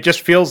him. It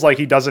just feels like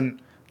he doesn't.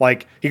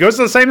 Like, he goes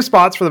to the same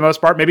spots for the most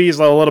part. Maybe he's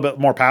a little bit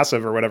more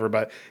passive or whatever,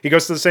 but he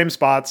goes to the same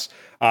spots,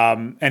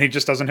 and he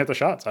just doesn't hit the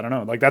shots. I don't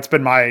know. Like, that's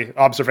been my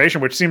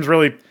observation, which seems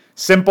really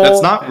simple.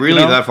 It's not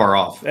really that far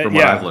off from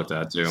what I've looked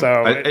at, too.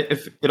 So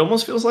it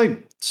almost feels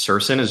like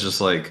Searson is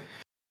just like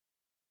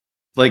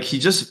he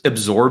just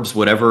absorbs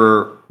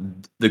whatever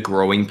the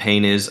growing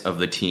pain is of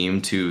the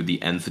team to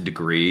the nth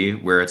degree,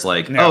 where it's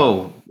like,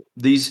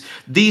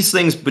 these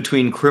things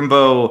between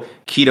Crimbo,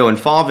 Keto, and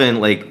Favin,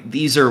 like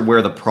these are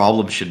where the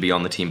problem should be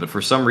on the team. But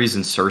for some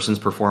reason, Surson's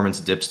performance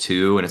dips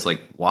too, and it's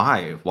like,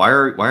 why? Why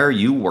are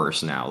you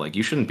worse now? Like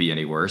you shouldn't be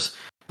any worse.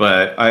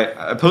 But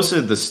I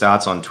posted the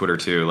stats on Twitter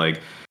too.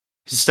 Like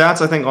his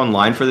stats, I think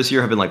online for this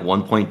year have been like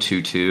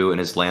 1.22, and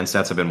his LAN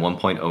stats have been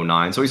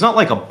 1.09. So he's not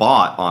like a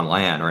bot on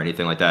LAN or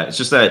anything like that. It's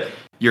just that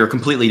you're a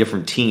completely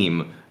different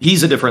team.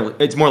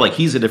 It's more like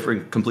he's a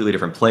completely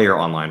different player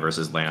online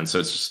versus LAN. So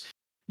it's just.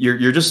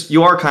 You're just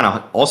kind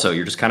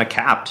of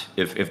capped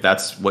if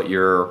that's what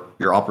your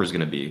opera is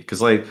going to be,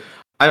 because like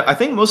I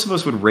think most of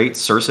us would rate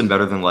Searson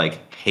better than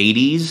like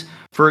Hades,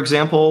 for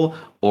example,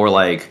 or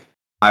like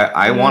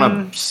I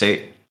want to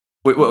say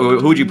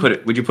who would you put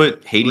it? Would you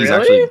put Hades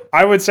really? Actually?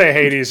 I would say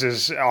Hades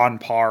is on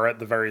par at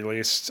the very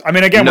least. I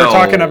mean, again, we're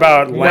talking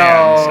about LAN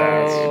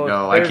stats.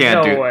 No, I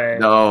can't do it.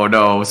 No,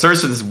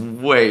 Surson's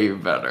way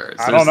better.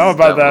 I don't know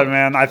about that,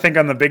 man. I think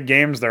on the big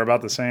games they're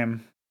about the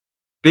same.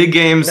 Big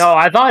games. No,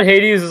 I thought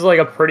Hades is like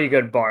a pretty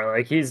good bar.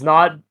 Like he's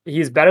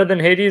better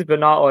than Hades, but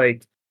not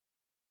like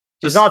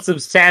he's not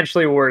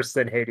substantially worse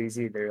than Hades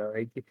either.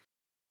 Like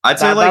I'd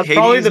say like Hades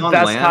probably the on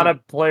best LAN. Kind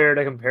of player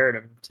to compare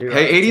him to.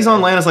 Hades on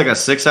LAN is like a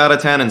 6 out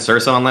of 10, and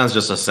Searson on LAN is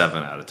just a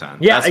 7 out of 10.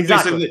 Yeah, that's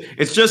exactly.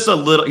 It's just a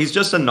little. He's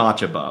just a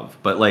notch above,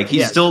 but like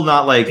he's still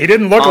not like. He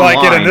didn't look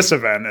like it in this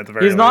event at the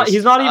very least.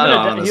 He's not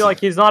even.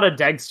 He's not a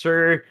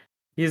Dexter.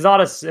 He's not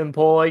a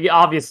simple. Like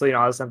obviously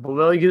not a simple.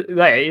 But like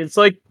it's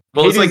like.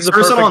 Well, Hades it's like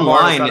Searson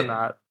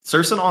online.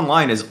 Surson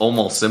online is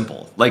almost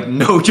simple. Like,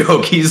 no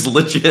joke, he's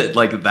legit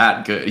like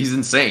that good. He's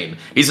insane.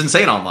 He's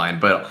insane online,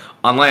 but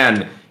on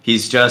land,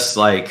 he's just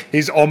like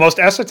he's almost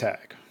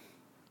S-Attack.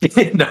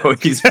 No,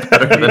 he's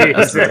better than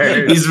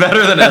he's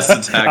better than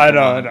S-Attack. I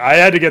know. I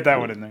had to get that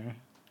one in there.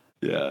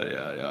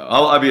 Yeah.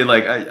 I mean,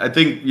 like, I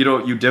think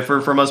you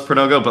differ from us,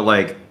 Pronogo, but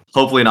like,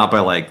 hopefully not by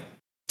like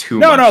too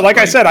much. No. Like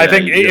I said, I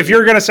think if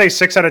you're gonna say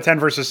 6 out of 10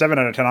 versus 7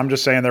 out of 10, I'm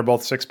just saying they're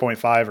both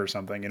 6.5 or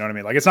something. You know what I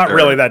mean? Like, it's not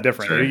really that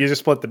different. Sure. You just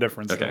split the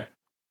difference. Okay. There.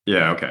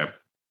 Yeah. Okay.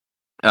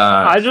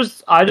 I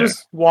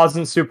just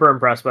wasn't super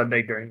impressed by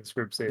Big during this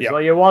group stage. Yep.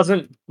 Like, it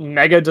wasn't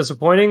mega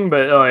disappointing,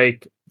 but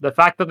like the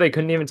fact that they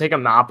couldn't even take a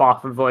map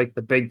off of like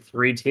the big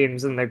 3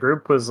 teams in the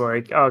group was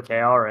like,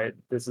 okay, all right,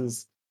 this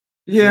is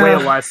way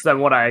less than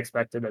what I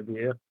expected of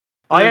you.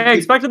 I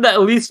expected that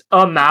at least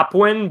a map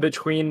win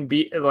between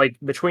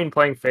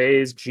playing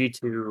FaZe,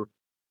 G2,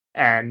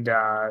 and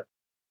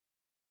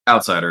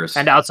Outsiders.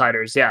 And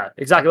Outsiders, yeah,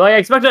 exactly. Like, I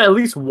expected at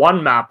least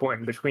one map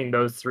win between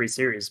those 3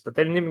 series, but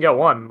they didn't even get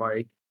one.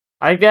 Like,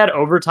 I think they had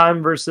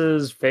overtime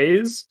versus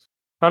FaZe,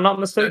 if I'm not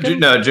mistaken.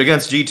 No,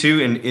 against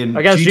G2 in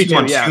against G2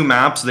 on 2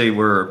 maps, they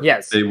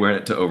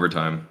went to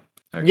overtime.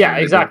 Actually. Yeah,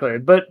 exactly.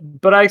 But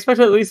I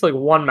expected at least like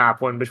one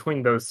map win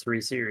between those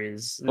 3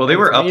 series. Well, they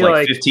were up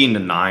like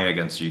 15-9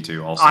 against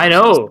G2 also. I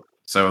know.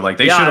 So like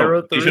they should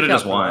have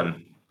just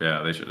won.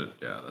 Yeah, they should have.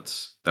 Yeah,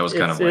 that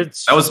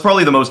was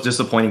probably the most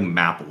disappointing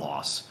map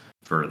loss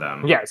for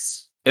them.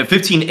 Yes. At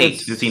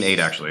 15-8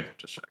 actually.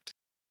 Just checked.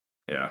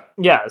 Yeah.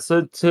 Yeah,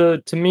 so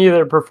to me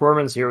their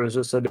performance here was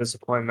just a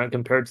disappointment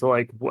compared to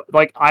like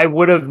I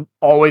would have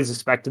always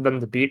expected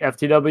them to beat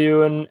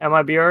FTW and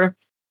MIBR.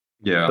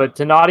 Yeah. But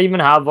to not even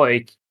have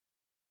like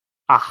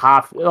a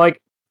half,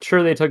 like,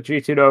 sure they took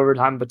G2 to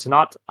overtime, but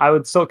I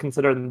would still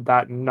consider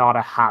that not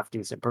a half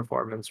decent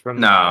performance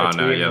from a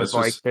team with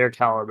like their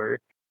caliber.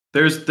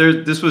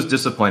 This was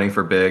disappointing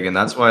for Big, and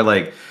that's why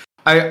like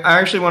I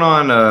actually went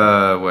on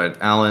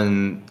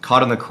Alan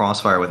Caught in the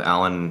Crossfire with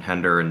Alan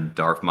Hender and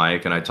Darth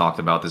Mike, and I talked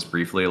about this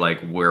briefly,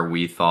 like where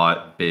we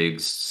thought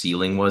Big's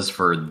ceiling was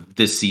for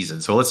this season.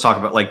 So let's talk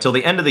about like till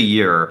the end of the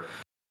year.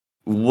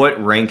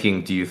 What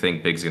ranking do you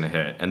think Big's going to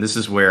hit? And this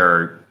is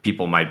where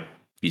people might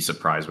be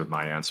surprised with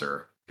my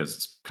answer because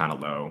it's kind of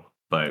low.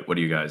 But what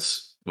have you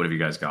guys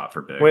got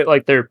for Big? Wait,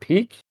 like their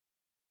peak?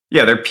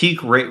 Yeah, their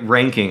peak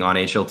ranking on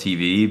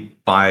HLTV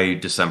by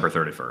December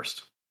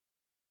 31st.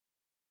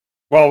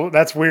 Well,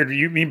 that's weird.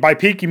 You mean by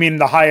peak? You mean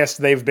the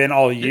highest they've been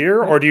all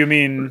year, or do you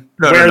mean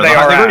no, they are?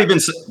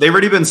 They've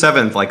already been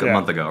 7th like a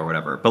month ago or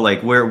whatever. But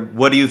like,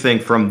 what do you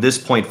think from this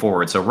point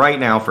forward? So right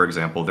now, for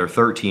example, they're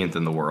 13th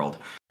in the world.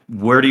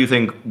 What do you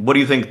think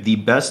the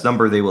best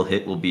number they will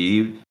hit will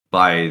be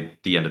by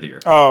the end of the year?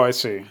 Oh, I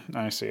see.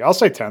 I'll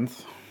say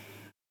 10th.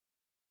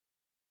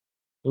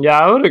 Yeah,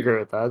 I would agree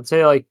with that. I'd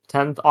say like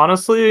 10th.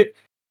 Honestly,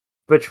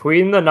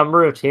 between the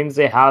number of teams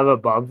they have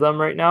above them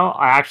right now,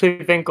 I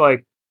actually think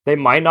like they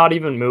might not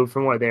even move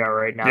from where they are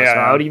right now. Yeah. So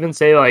I would even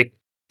say like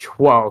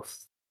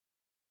 12th.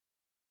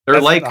 They're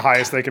That's like the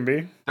highest they can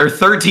be. They're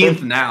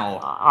 13th now.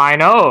 I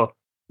know.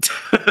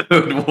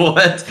 Dude,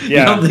 what? Yeah.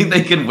 You don't think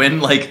they can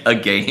win like a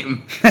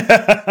game?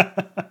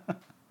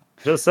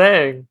 Just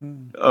saying.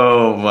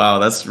 Oh wow,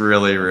 that's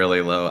really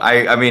really low.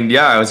 I mean,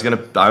 yeah, I was gonna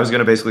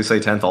basically say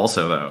 10th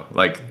also though.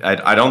 Like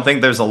I don't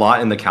think there's a lot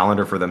in the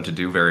calendar for them to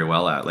do very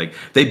well at. Like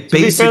they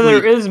basically. To be fair,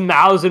 there is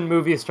Mouse and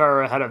Movie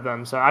Star ahead of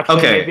them, so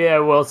actually maybe I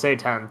will say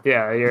 10th.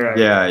 Yeah, you're right.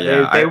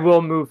 Yeah. They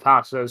will move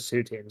past those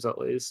 2 teams at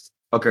least.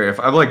 Okay, if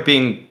I'm like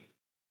being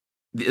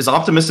as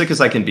optimistic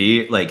as I can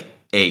be, like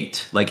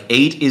 8. Like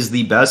 8 is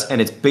the best,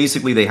 and it's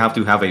basically they have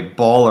to have a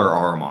baller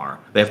RMR.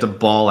 They have to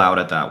ball out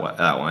at that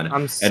one.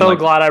 I'm so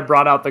glad I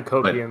brought out the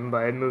copium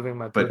by moving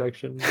my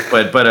prediction.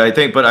 But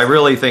I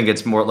really think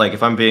it's more like,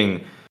 if I'm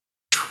being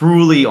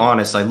truly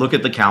honest, I look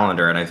at the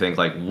calendar and I think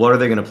like, what are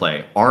they going to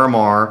play?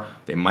 RMR.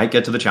 They might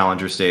get to the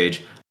challenger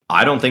stage.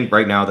 I don't think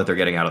right now that they're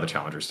getting out of the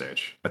challenger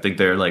stage. I think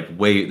they're like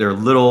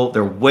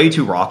they're way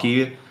too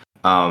rocky.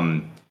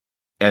 And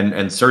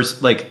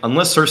like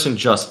unless Surson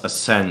just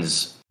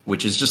ascends,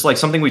 which is just like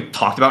something we've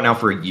talked about now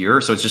for a year,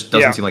 so it just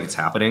doesn't seem like it's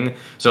happening.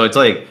 So it's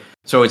like,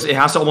 it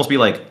has to almost be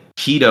like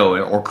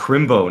Keto or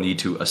Crimbo need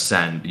to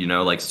ascend, you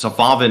know, like so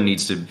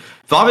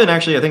Favin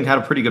actually I think had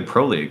a pretty good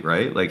pro league,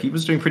 right? Like he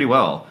was doing pretty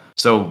well.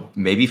 So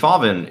maybe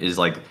Favin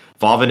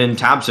and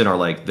Tabson are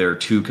like their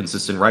 2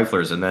 consistent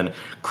riflers, and then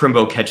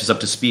Crimbo catches up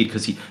to speed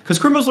because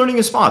Crimbo's learning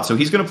his spot, so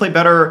he's going to play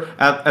better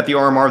at the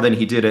RMR than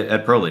he did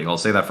at Pro League. I'll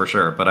say that for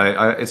sure. But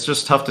it's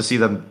just tough to see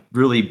them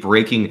really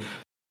breaking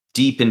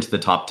deep into the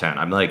top 10.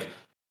 I'm like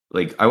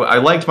I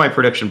liked my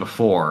prediction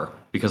before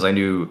because I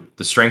knew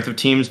the strength of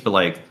teams, but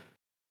like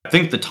I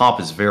think the top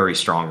is very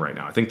strong right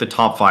now. I think the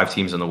top 5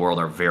 teams in the world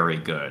are very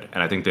good,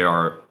 and I think they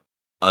are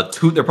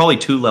they're probably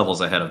 2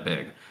 levels ahead of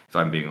Big, if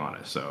I'm being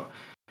honest. So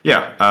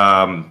yeah,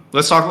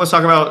 let's talk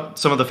about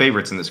some of the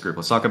favorites in this group.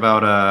 Let's talk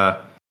about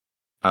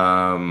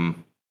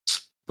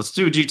let's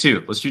do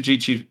G2. Let's do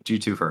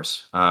G2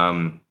 first.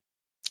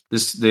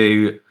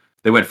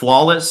 They went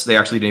flawless. They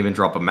actually didn't even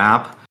drop a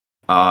map.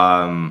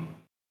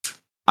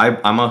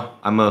 I'm a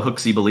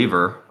Hooksy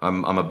believer.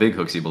 I'm a big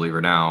Hooksy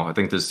believer now. I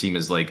think this team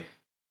is like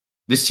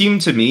this team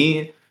to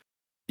me.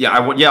 Yeah,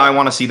 I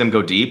want to see them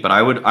go deep, but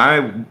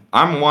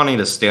I'm wanting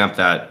to stamp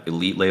that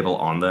elite label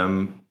on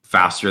them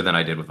faster than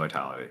I did with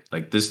Vitality.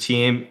 Like this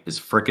team is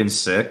freaking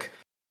sick,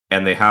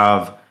 and they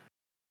have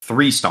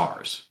 3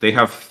 stars. They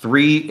have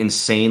 3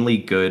 insanely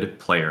good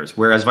players.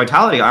 Whereas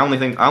Vitality, I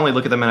only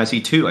look at them and I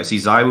see 2. I see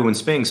ZywOo and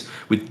Spinks.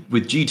 With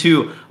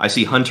G2, I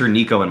see Hunter,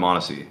 Nico, and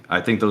m0NESY.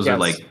 I think those are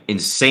like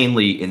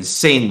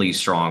insanely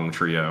strong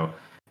trio.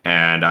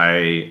 And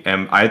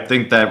I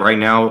think that right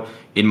now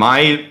in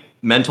my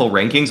mental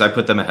rankings, I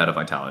put them ahead of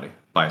Vitality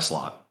by a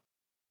slot.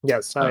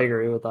 Yes, I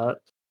agree with that.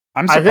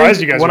 I'm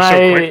surprised you guys are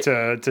so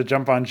quick to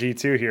jump on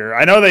G2 here.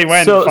 I know they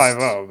went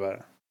 5-0,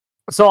 but...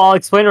 So I'll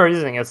explain the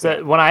reasoning. It's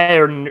that when I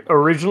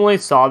originally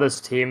saw this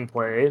team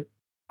play,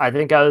 I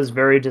think I was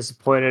very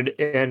disappointed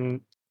in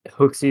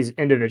Hooksy's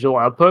individual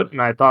output,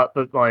 and I thought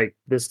that like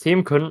this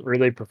team couldn't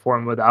really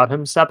perform without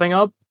him stepping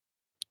up.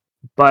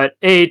 But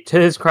to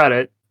his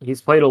credit,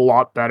 he's played a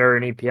lot better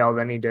in EPL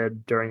than he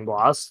did during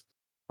Blast.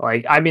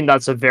 Like, I mean,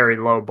 that's a very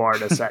low bar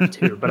to set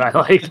too, but I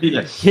like...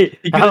 he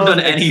could have done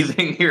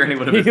anything here and he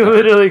would have been better.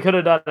 Literally could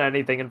have done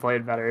anything and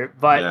played better.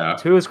 But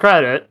to his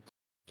credit,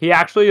 he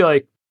actually,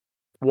 like,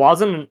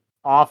 wasn't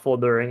awful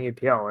during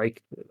EPL.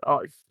 Like,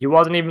 he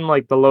wasn't even,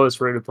 like, the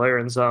lowest rated player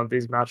in some of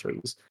these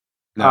matches.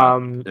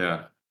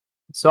 No.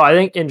 So I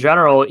think, in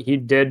general, he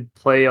did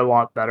play a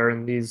lot better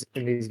in these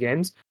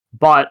games.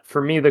 But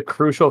for me, the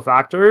crucial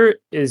factor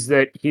is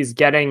that he's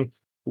getting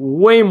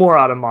way more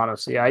out of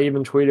m0NESY. I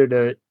even tweeted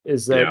it,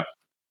 is that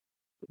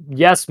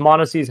yes,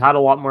 m0NESY's had a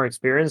lot more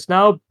experience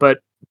now, but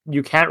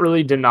you can't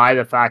really deny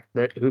the fact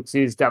that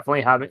Hooksy's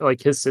definitely having,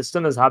 like, his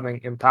system is having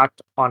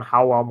impact on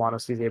how well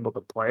m0NESY's able to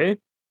play.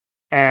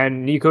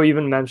 And Nico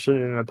even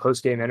mentioned in a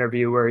post-game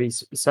interview where he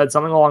said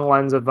something along the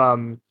lines of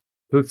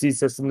Hooksy's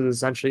system is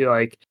essentially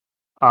like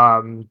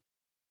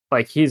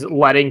he's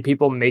letting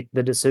people make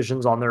the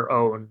decisions on their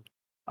own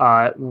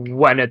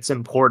when it's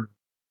important.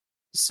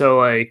 So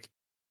like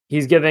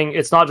he's giving,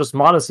 it's not just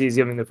m0NESY he's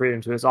giving the freedom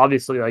to, it's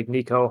obviously like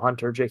Nico,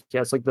 Hunter,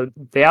 JKS, like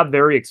they have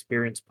very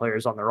experienced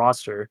players on their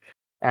roster,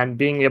 and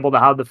being able to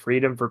have the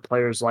freedom for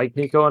players like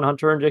Nico and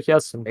Hunter and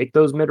JKS to make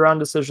those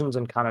mid-round decisions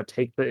and kind of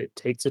take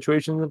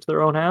situations into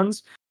their own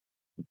hands,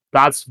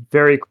 that's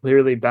very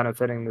clearly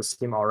benefiting this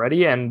team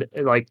already. And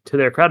like, to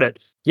their credit,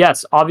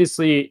 yes,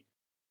 obviously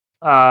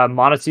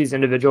m0NESY's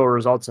individual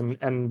results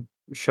and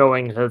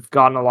showing have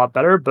gotten a lot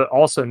better, but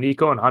also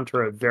Nico and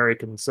Hunter have very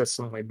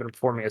consistently been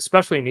performing.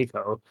 Especially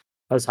Nico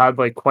has had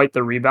like quite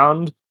the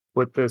rebound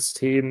with this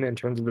team in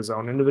terms of his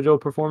own individual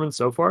performance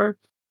so far.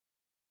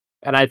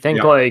 And I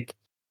think like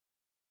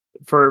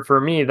for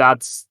me,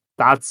 that's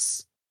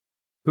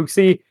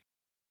Hooksy.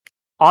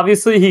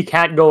 Obviously he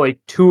can't go like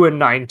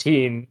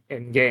 2-19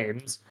 in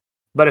games,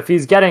 but if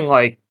he's getting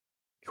like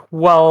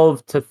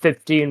 12 to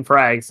 15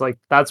 frags, like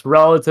that's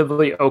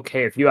relatively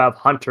okay if you have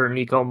Hunter,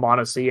 Nico,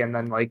 m0NESY, and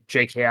then like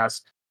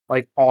JKS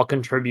like all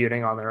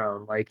contributing on their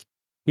own. Like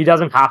he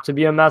doesn't have to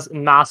be a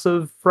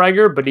massive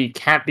fragger, but he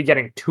can't be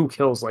getting 2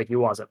 kills like he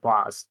was at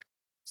Blast.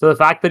 So the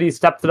fact that he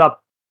stepped it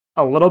up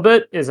a little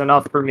bit is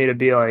enough for me to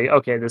be like,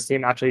 okay, this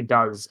team actually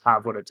does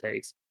have what it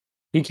takes.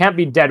 He can't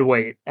be dead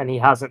weight, and he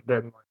hasn't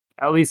been,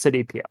 at least at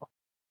EPL.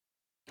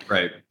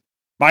 Right.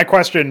 My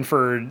question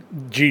for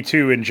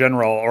G2 in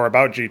general, or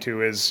about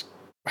G2, is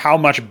how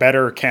much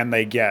better can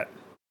they get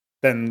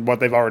than what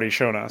they've already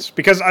shown us?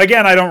 Because,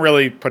 again, I don't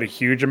really put a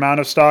huge amount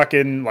of stock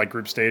in like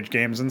group stage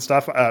games and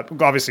stuff.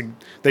 Obviously,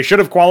 they should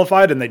have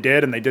qualified, and they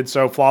did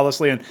so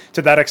flawlessly. And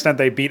to that extent,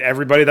 they beat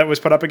everybody that was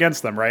put up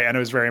against them, right? And it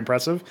was very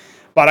impressive.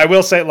 But I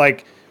will say,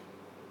 like,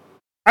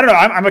 I don't know.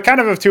 I'm a kind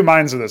of 2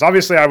 minds of this.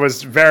 Obviously, I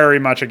was very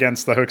much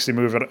against the Hooksy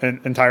move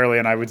entirely,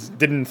 and I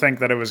didn't think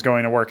that it was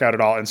going to work out at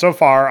all. And so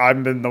far,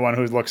 I've been the one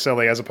who's looked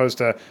silly, as opposed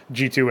to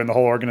G2 and the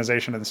whole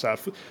organization and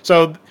stuff.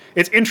 So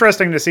it's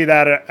interesting to see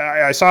that.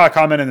 I saw a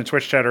comment in the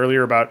Twitch chat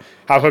earlier about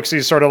how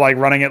Hooksy's sort of like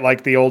running it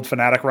like the old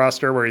Fnatic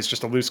roster, where he's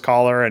just a loose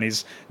caller and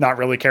he's not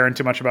really caring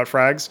too much about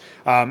frags.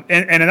 And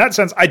in that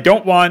sense, I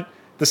don't want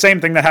the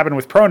same thing that happened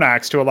with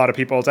Pronax to a lot of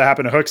people to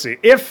happen to Hooksy.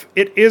 If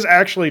it is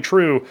actually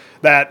true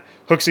that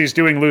Hooksy's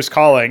doing loose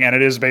calling and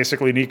it is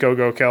basically Nico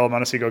go kill,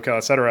 m0NESY go kill,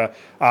 etc.,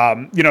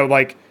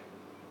 like,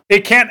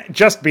 it can't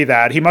just be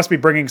that. He must be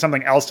bringing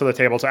something else to the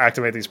table to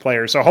activate these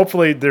players. So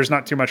hopefully there's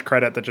not too much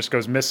credit that just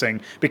goes missing,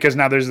 because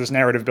now there's this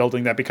narrative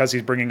building that because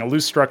he's bringing a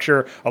loose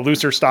structure, a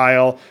looser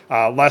style,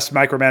 less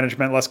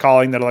micromanagement, less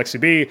calling than Alexi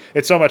B,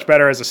 it's so much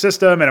better as a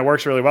system and it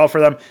works really well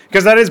for them.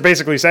 Because that is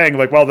basically saying,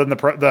 like, well, then the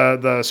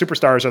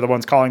superstars are the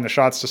ones calling the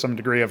shots to some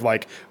degree of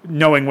like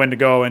knowing when to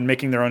go and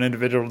making their own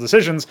individual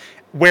decisions.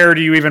 Where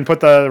do you even put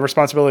the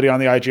responsibility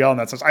on the IGL in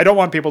that sense? I don't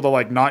want people to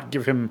like not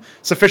give him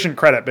sufficient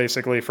credit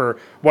basically for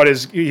what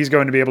he's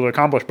going to be able to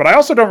accomplish. But I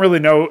also don't really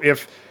know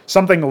if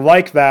something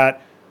like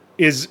that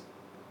is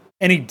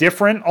any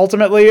different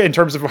ultimately in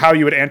terms of how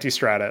you would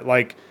anti-strat it.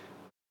 Like,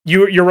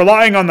 you're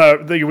relying on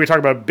we talk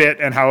about Bit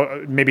and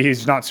how maybe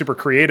he's not super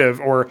creative,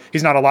 or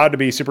he's not allowed to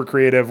be super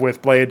creative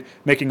with Blade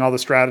making all the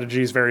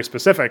strategies very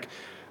specific.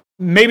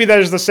 Maybe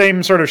there's the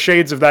same sort of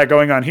shades of that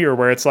going on here,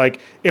 where it's like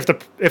if the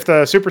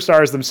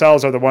superstars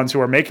themselves are the ones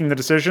who are making the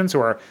decisions, who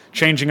are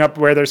changing up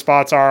where their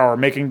spots are,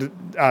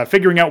 or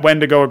figuring out when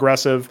to go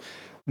aggressive.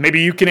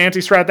 Maybe you can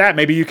anti-strat that.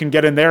 Maybe you can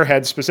get in their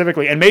heads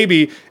specifically. And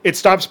maybe it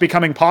stops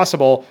becoming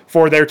possible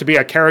for there to be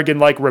a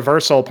Kerrigan-like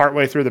reversal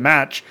partway through the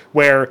match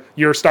where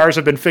your stars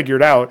have been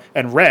figured out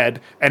and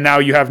read, and now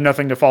you have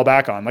nothing to fall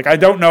back on. Like, I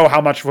don't know how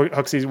much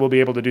HooXi will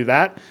be able to do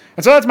that.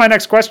 And so that's my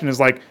next question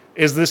is like,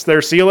 is this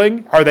their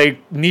ceiling? Are they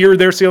near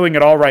their ceiling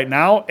at all right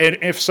now? And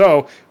if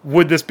so,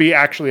 would this be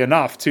actually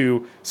enough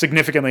to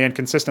significantly and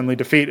consistently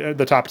defeat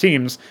the top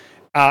teams?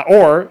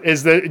 Or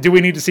do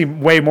we need to see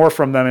way more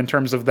from them in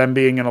terms of them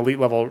being an elite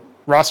level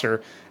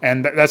roster?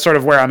 And that's sort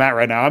of where I'm at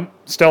right now. I'm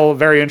still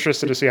very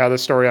interested to see how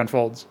this story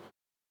unfolds.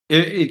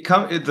 I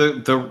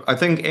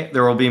think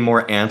there will be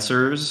more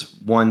answers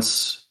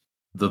once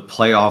the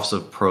playoffs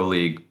of Pro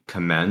League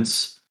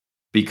commence,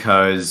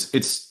 because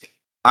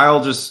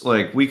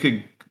we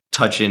could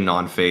touch in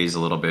on FaZe a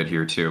little bit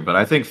here too, but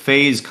I think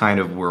FaZe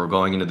were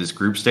going into this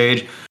group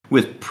stage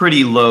with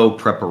pretty low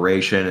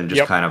preparation and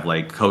just kind of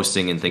like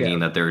coasting and thinking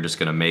that they were just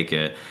going to make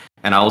it.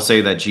 And I will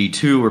say that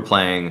G2 were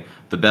playing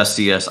the best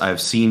CS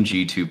I've seen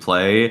G2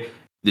 play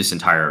this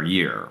entire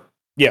year.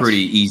 Pretty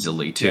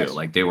easily too.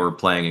 Like, they were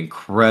playing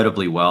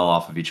incredibly well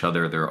off of each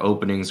other. Their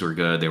openings were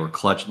good. They were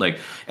clutch. Like,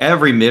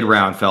 every mid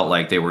round felt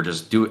like they were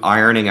just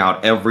ironing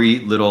out every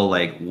little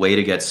like way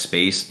to get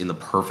space in the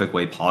perfect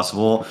way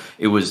possible.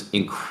 It was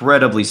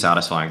incredibly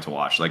satisfying to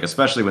watch. Like,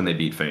 especially when they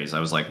beat FaZe,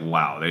 I was like,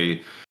 wow,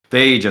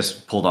 they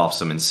just pulled off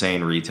some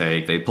insane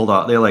retake. They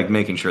like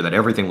making sure that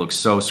everything looked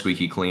so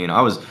squeaky clean.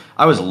 I was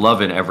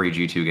loving every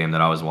G2 game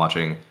that I was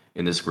watching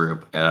in this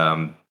group.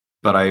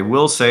 But I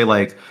will say,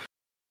 like,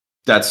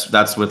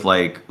 that's with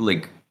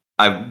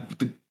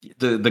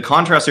the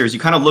contrast here is you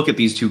kind of look at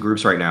these two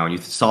groups right now and you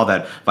saw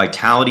that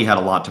Vitality had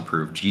a lot to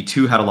prove.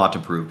 G2 had a lot to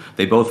prove.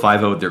 They both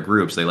 5-0'd their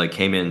groups. They like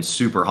came in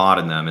super hot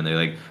in them, and they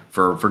like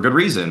for good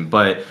reason.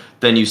 But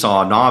then you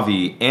saw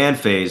Navi and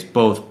FaZe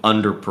both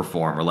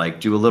underperform or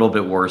like do a little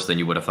bit worse than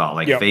you would have thought.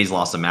 Like FaZe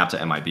lost a map to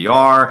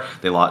MIBR.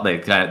 They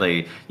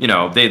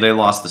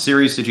lost the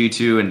series to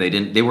G2,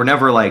 and they were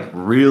never like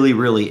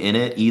really in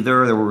it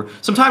either. There were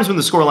some times when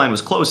the scoreline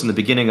was close in the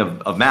beginning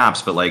of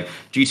maps, but like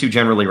G2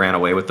 generally ran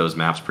away with those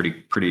maps pretty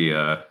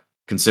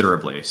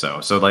considerably. So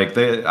like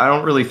I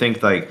don't really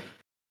think like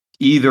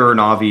either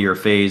Navi or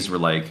FaZe were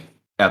like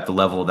at the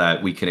level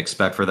that we can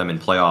expect for them in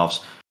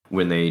playoffs,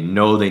 when they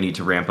know they need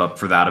to ramp up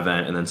for that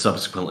event, and then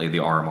subsequently the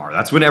RMR.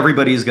 That's when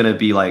everybody's going to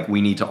be like,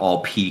 we need to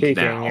all peak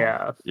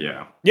now.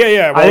 Yeah.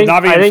 Well,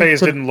 Navi and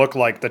FaZe didn't look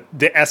like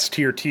the S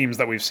tier teams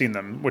that we've seen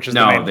them, which is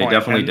the main point. No, they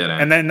definitely didn't.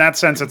 And then in that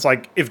sense, it's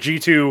like, if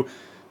G2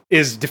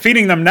 is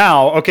defeating them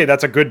now, okay,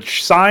 that's a good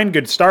sign,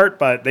 good start,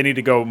 but they need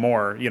to go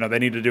more. You know, they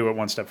need to do it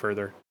one step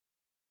further.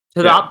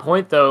 To that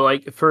point, though,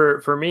 like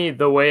for me,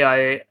 the way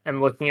I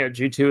am looking at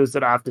G2 is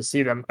that I have to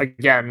see them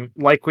again,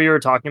 like we were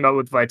talking about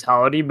with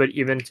Vitality, but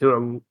even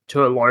to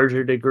a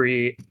larger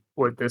degree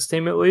with this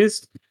team at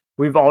least.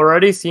 We've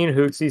already seen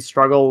HooXi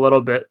struggle a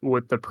little bit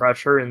with the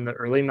pressure in the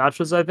early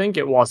matches. I think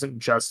it wasn't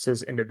just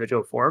his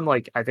individual form.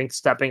 Like, I think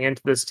stepping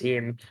into this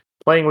team,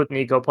 playing with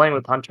NiKo, playing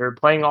with Hunter,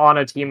 playing on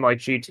a team like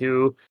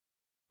G2,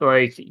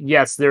 like,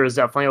 yes, there is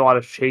definitely a lot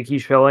of shaky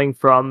showing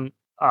from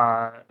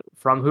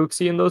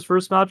HooXi in those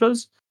first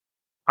matches.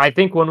 I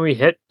think when we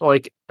hit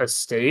like a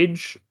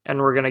stage and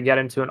we're going to get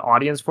into an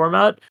audience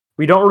format,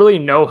 we don't really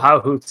know how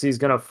HooXi is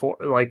going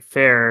to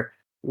fare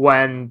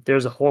when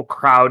there's a whole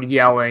crowd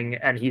yelling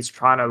and he's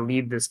trying to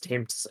lead this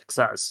team to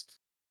success.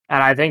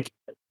 And I think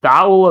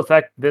that will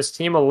affect this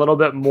team a little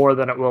bit more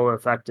than it will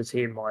affect a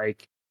team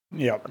like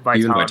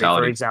Vitality,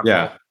 for example.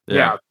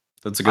 Yeah.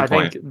 That's a good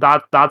point. I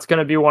think that's going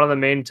to be one of the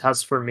main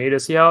tests for me to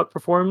see how it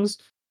performs.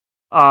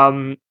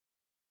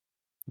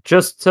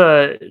 Just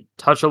to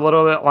touch a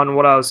little bit on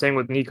what I was saying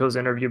with NiKo's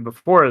interview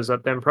before, is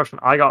that the impression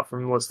I got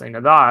from listening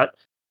to that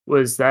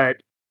was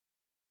that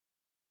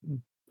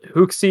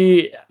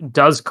HooXi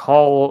does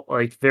call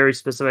like very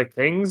specific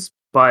things,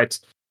 but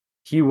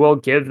he will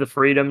give the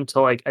freedom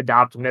to like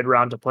adapt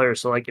mid-round to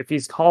players. So like if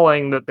he's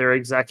calling that they're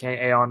execing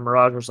A on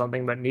Mirage or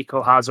something, but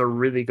NiKo has a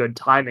really good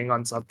timing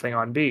on something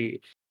on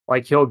B,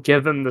 like he'll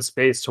give him the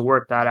space to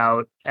work that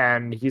out,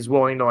 and he's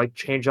willing to like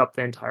change up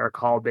the entire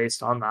call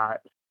based on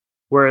that.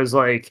 Whereas,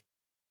 like,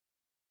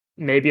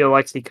 maybe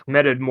Alexi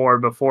committed more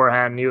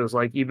beforehand. He was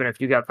like, even if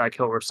you got that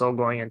kill, we're still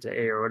going into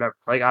A or whatever.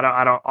 Like, I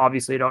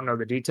don't know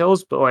the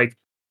details, but like,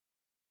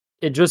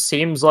 it just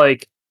seems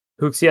like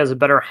HooXi has a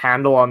better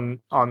handle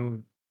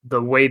on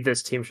the way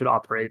this team should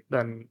operate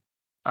than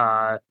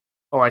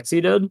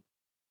Alexi did.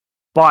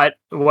 But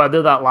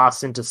whether that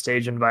lasts into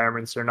stage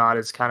environments or not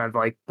is kind of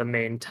like the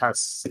main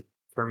test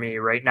for me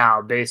right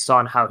now, based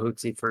on how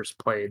HooXi first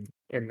played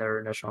in their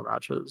initial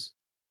matches.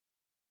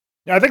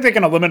 Yeah, I think they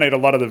can eliminate a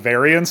lot of the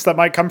variance that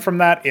might come from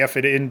that if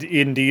it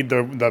indeed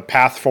the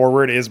path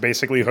forward is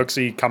basically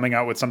Hooksy coming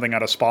out with something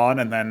out of Spawn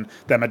and then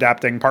them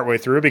adapting partway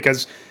through.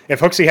 Because if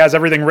Hooksy has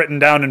everything written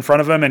down in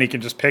front of him and he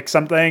can just pick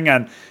something,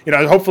 and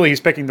hopefully he's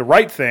picking the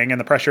right thing and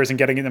the pressure isn't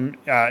getting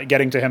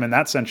to him in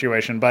that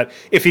situation. But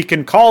if he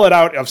can call it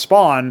out of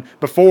Spawn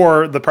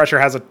before the pressure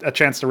has a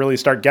chance to really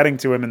start getting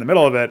to him in the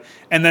middle of it,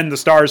 and then the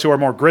stars who are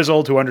more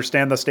grizzled, who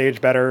understand the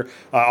stage better,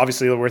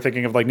 obviously we're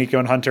thinking of like Nico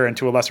and Hunter, and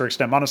to a lesser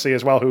extent m0NESY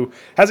as well, who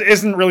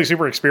isn't really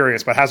super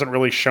experienced, but hasn't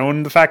really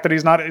shown the fact that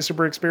he's not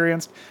super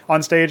experienced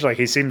on stage. Like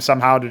he seems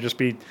somehow to just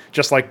be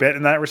just like Bit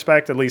in that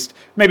respect, at least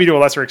maybe to a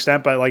lesser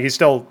extent, but like he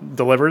still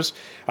delivers.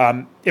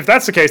 If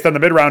that's the case, then the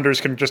mid-rounders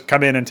can just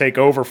come in and take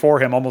over for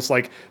him, almost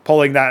like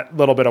pulling that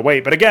little bit of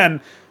weight. But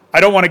again,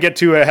 I don't want to get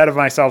too ahead of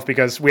myself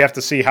because we have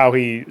to see how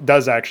he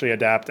does actually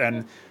adapt.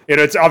 And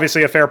it's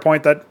obviously a fair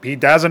point that he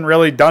hasn't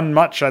really done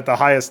much at the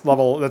highest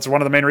level. That's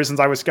one of the main reasons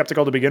I was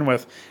skeptical to begin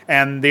with.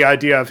 And the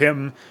idea of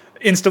him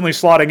instantly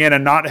slotting in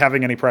and not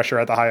having any pressure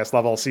at the highest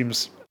level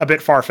seems a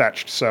bit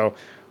far-fetched. So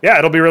yeah,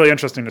 it'll be really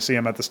interesting to see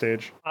him at the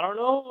stage. I don't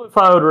know if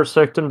I would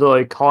restrict him to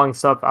like calling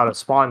stuff out of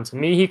Spawn. To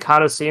me, he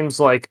kind of seems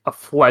like a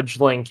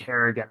fledgling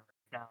Kerrigan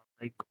right now,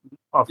 like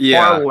a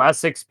far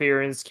less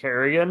experienced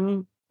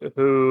Kerrigan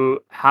who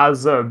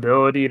has the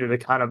ability to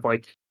kind of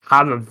like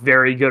have a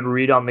very good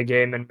read on the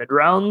game in mid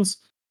rounds,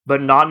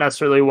 but not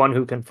necessarily one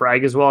who can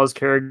frag as well as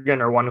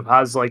Kerrigan or one who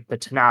has like the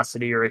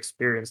tenacity or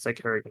experience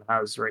that Kerrigan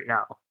has right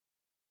now.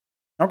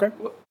 Okay.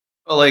 Well,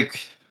 like,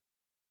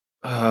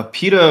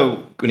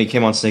 PETA, when he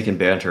came on Snake and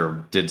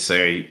Banter, did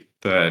say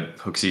that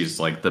Hooksy's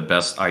like the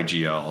best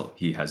IGL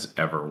he has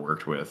ever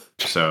worked with.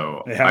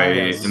 So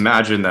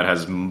imagine that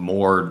has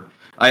more.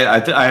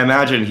 I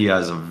imagine he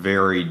has a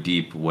very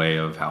deep way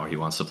of how he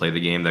wants to play the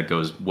game that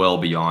goes well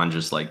beyond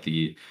just like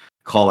the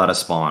call out a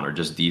Spawn or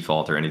just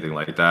default or anything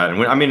like that. And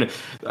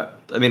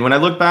when I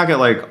look back at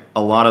like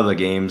a lot of the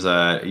games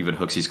that even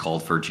Hooksy's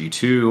called for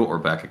G2 or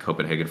back at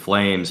Copenhagen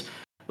Flames,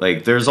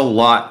 like there's a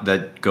lot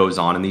that goes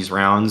on in these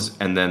rounds,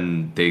 and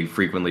then they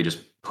frequently just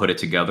put it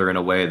together in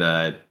a way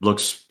that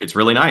it's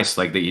really nice.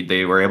 Like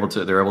they're able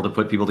to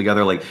put people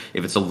together. Like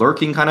if it's a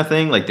lurking kind of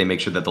thing, like they make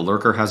sure that the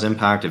lurker has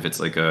impact. If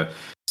it's like a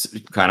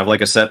kind of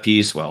like a set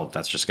piece, well,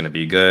 that's just going to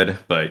be good.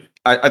 But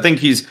I think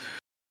he's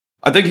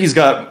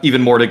got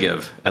even more to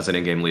give as an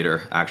in-game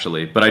leader,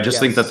 actually. But I just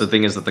think that the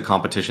thing is that the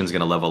competition is going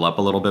to level up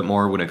a little bit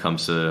more when it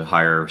comes to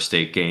higher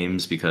stake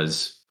games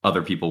because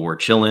other people were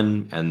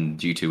chilling and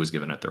G2 was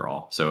giving it their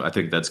all. So I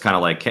think that's kind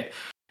of like,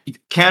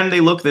 can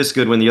they look this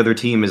good when the other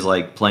team is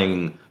like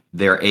playing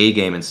their A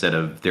game instead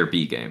of their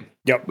B game?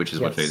 Yep. Which is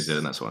what FaZe did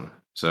in this one.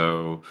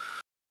 So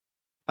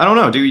I don't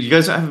know. Do you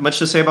guys have much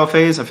to say about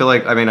FaZe? I feel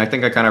like, I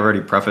think I kind of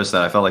already prefaced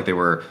that I felt like they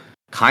were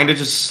kind of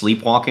just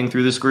sleepwalking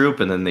through this group,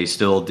 and then they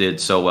still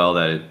did so well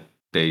that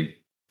they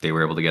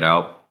were able to get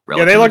out.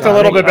 Yeah, they looked a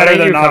little bit better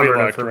than Navi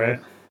looked, right?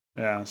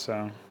 Yeah,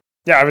 so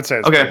yeah, I would say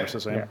it's okay. Pretty much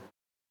the same. Yeah.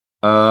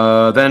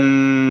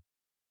 Then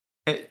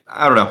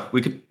I don't know.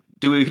 We could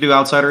do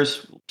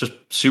outsiders. Just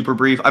super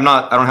brief. I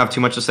don't have too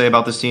much to say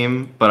about this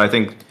team, but I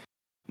think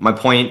my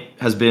point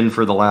has been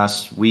for the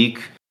last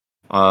week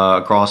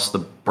across the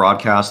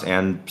broadcast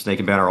and Snake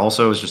and Banner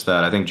also is just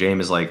that I think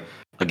James is like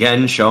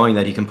again showing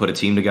that he can put a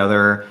team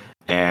together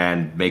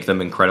and make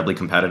them incredibly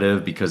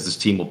competitive because this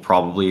team will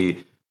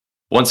probably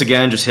once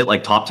again just hit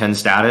like top 10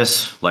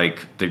 status.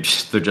 Like they're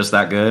just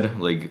that good.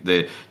 Like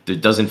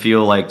it doesn't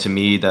feel like to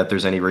me that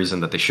there's any reason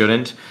that they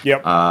shouldn't.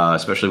 Yep.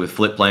 Especially with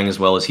Flip playing as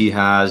well as he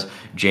has.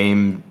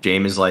 James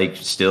is like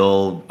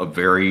still a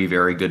very,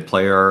 very good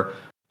player.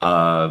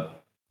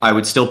 I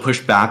would still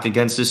push back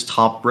against his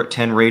top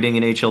 10 rating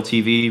in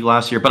HLTV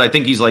last year, but I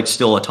think he's like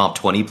still a top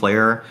 20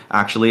 player.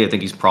 Actually, I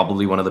think he's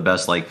probably one of the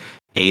best like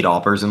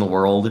ADOPers in the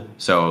world.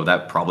 So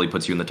that probably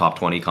puts you in the top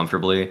 20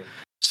 comfortably.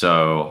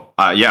 So,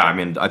 I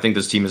think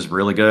this team is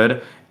really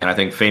good, and I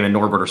think Fame and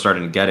Norbert are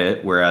starting to get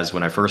it, whereas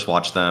when I first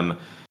watched them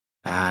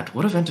at...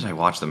 What event did I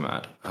watch them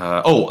at?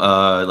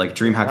 Like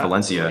DreamHack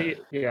Valencia.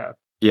 Yeah.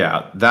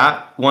 Yeah,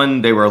 that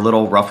one, they were a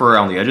little rougher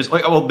around the edges.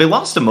 They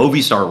lost to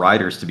Movistar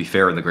Riders, to be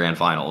fair, in the grand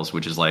finals,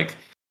 which is like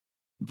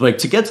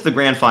to get to the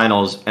grand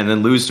finals and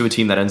then lose to a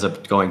team that ends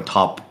up going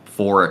top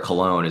 4 at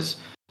Cologne is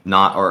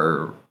not...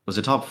 Or was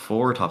it top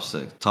 4 or top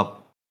 6?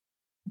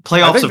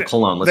 Playoffs of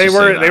Cologne. They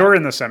were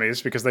in the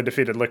semis because they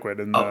defeated Liquid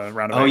in the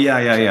round of 8. Yeah,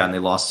 and they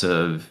lost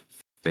to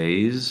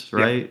FaZe,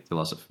 right? Yeah. They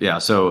lost to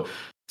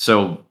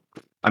So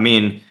I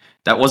mean,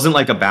 that wasn't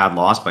like a bad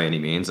loss by any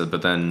means,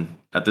 but then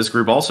at this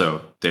group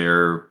also,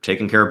 they're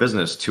taking care of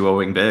business,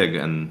 2-0ing big,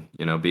 and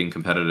being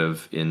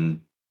competitive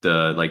in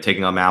the like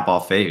taking a map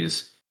off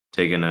FaZe,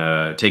 taking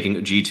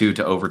G2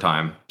 to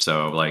overtime.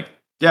 So like,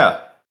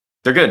 yeah,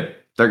 they're good.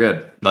 They're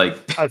good. Like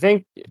I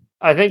think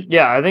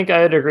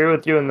I'd agree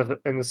with you in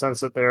the sense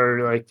that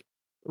they're like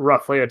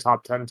roughly a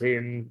top 10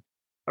 team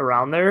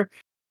around there.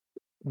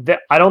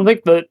 I don't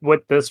think that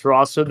with this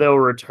roster they'll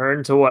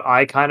return to what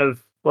I kind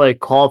of like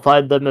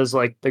qualified them as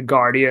like the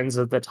guardians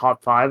of the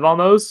top 5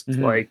 almost.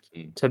 Mhm. Like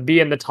to be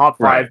in the top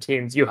 5 Right.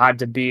 teams, you had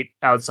to beat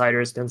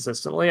outsiders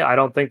consistently. I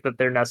don't think that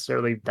they're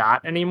necessarily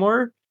that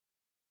anymore,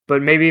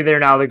 but maybe they're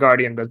now the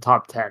guardian of the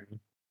top 10.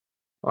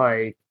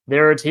 Like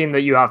they're a team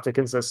that you have to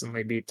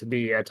consistently beat to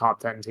be a top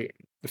 10 team.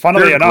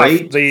 Funnily They're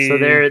enough, great. So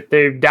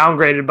they've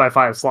downgraded by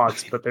 5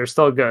 slots, but they're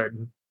still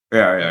good.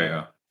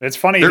 Yeah. it's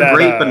funny They're that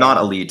great, but not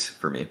elite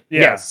for me.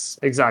 Yeah. Yes,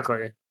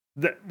 exactly.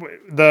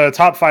 The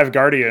top 5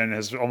 Guardian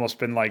has almost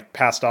been like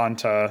passed on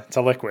to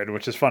Liquid,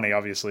 which is funny,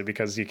 obviously,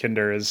 because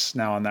Ykinder is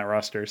now on that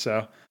roster.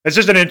 So it's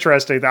just an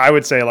interesting. I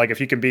would say, like,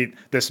 if you can beat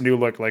this new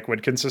look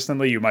Liquid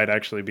consistently, you might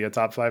actually be a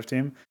top 5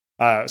 team.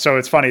 So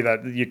it's funny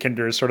that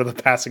Ykinder is sort of the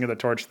passing of the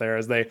torch there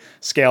as they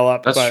scale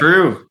up. That's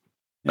true.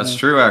 That's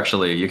true.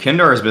 Actually,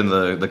 Ykinder has been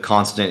the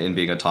constant in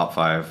being a top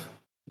 5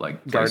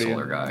 like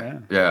placeholder guy.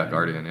 Yeah,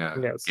 Guardian. Yeah,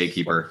 Yes.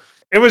 Gatekeeper.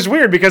 It was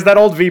weird because that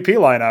old VP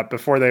lineup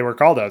before they were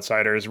called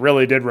outsiders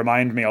really did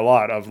remind me a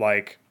lot of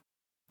like,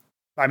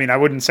 I mean, I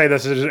wouldn't say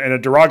this in a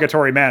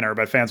derogatory manner,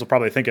 but fans will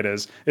probably think it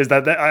is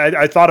that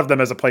I thought of them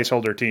as a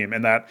placeholder team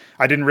in that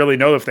I didn't really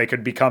know if they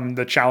could become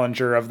the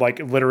challenger of like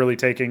literally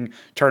taking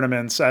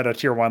tournaments at a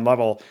tier 1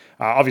 level.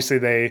 Obviously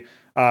they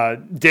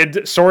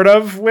did sort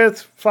of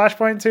with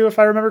Flashpoint 2, if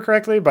I remember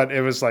correctly, but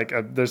it was like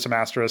there's some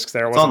asterisks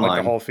there. It wasn't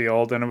like the whole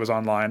field, and it was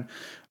online.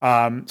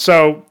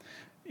 So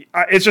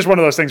it's just one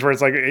of those things where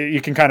it's like you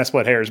can kind of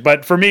split hairs.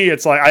 But for me,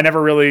 it's like I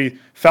never really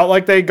felt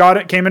like they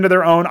came into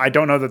their own. I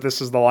don't know that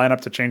this is the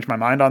lineup to change my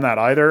mind on that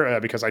either,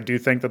 because I do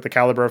think that the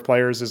caliber of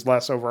players is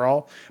less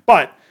overall.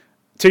 But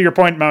to your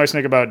point, Maui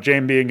Snick, about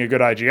Jame being a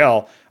good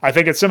IGL, I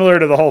think it's similar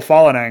to the whole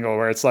Fallen angle,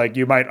 where it's like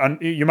you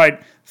might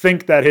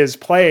think that his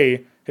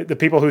play, the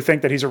people who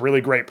think that he's a really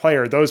great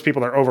player, those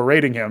people are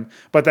overrating him.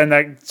 But then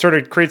that sort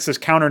of creates this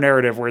counter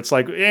narrative where it's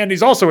like, and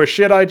he's also a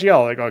shit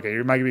IGL. Like, okay,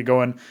 you might be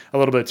going a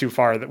little bit too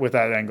far with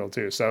that angle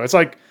too. So it's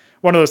like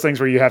one of those things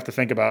where you have to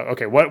think about,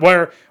 okay,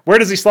 where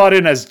does he slot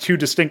in as 2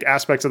 distinct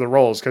aspects of the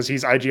roles? Because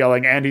he's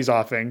IGLing and he's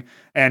offing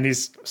and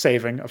he's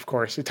saving, of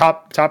course.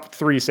 Top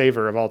 3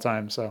 saver of all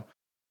time. So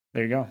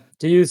there you go.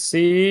 Do you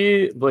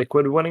see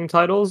Liquid winning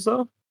titles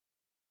though?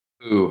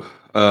 Ooh,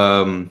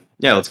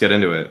 yeah. Let's get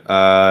into it.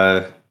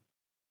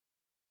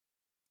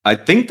 I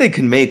think they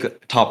can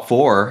make top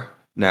 4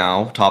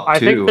 now. Top 2. I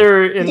think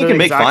they're in the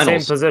exact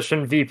same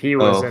position VP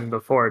was in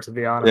before. To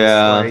be honest,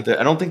 yeah. like,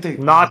 I don't think they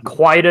not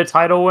quite a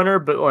title winner,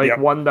 but like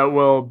one that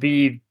will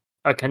be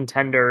a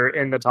contender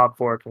in the top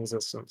 4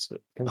 consistently.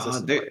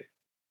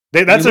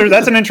 That's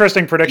an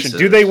interesting prediction.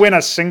 Do they win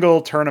a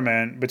single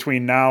tournament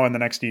between now and the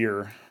next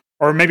year?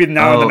 Or maybe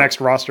now and the next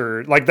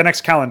roster, like the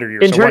next calendar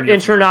year.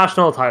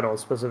 International title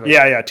specifically.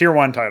 Yeah, tier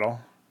 1 title.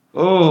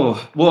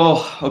 Oh,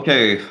 well,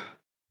 okay.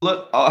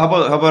 How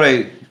about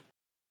I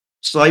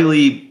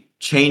slightly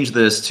change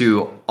this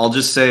to, I'll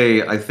just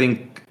say I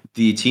think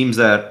the teams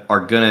that are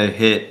going to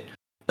hit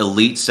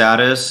elite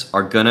status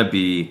are going to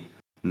be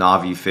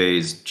Na'Vi,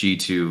 FaZe,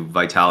 G2,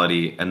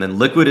 Vitality, and then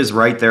Liquid is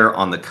right there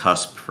on the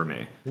cusp for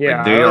me. Yeah,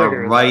 like, they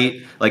are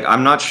right. Like,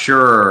 I'm not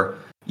sure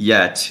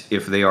yet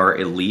if they are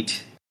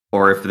elite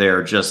or if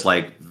they're just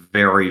like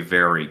very,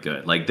 very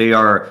good. Like they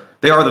are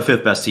the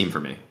 5th best team for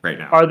me right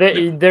now. Are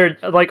they?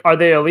 Are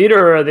they elite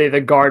or are they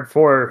the guard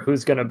 4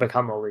 who's going to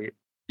become elite?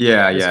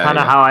 Yeah, It's kind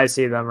of how I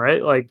see them,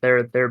 right? Like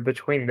they're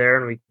between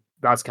there, and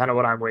that's kind of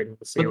what I'm waiting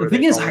to see. But the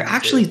thing is, I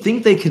actually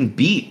think they can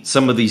beat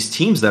some of these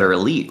teams that are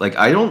elite. Like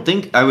I don't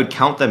think I would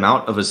count them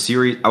out of a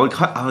series. I would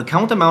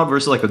count them out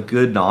versus like a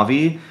good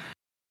Na'Vi,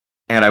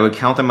 and I would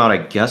count them out, I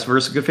guess,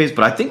 versus a good FaZe.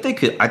 But I think they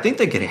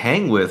could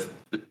hang with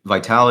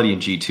Vitality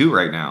and G2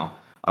 right now.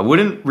 I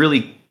wouldn't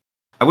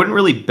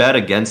really bet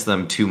against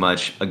them too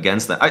much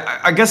against them.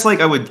 I guess like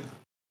I would.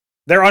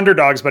 They're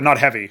underdogs, but not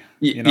heavy.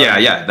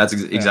 Yeah. That's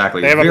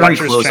exactly. They have very a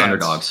close chance.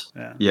 Underdogs.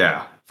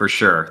 Yeah, for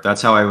sure.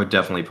 That's how I would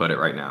definitely put it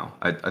right now.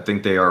 I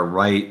think they are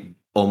right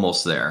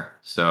almost there.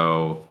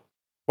 So.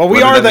 Well,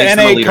 we are the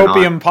NA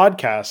Copium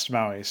podcast,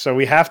 Maui, so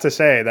we have to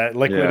say that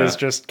Liquid is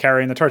just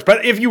carrying the torch.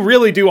 But if you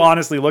really do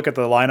honestly look at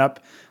the lineup,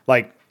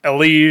 like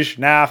Elige,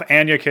 Naf,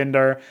 and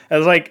Ykinder,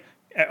 it's like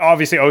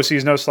obviously OC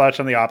is no slouch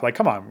on the op. Like,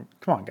 come on,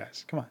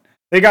 guys, come on.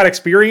 They got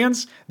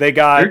experience. They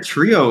got their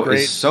trio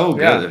is so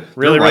good. Yeah,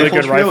 really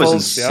good rifles.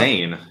 Is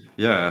insane.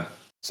 Yeah.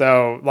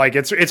 So like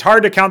it's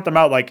hard to count them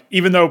out. Like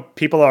even though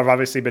people have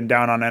obviously been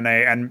down on NA,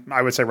 and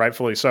I would say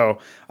rightfully so,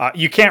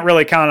 you can't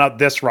really count out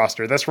this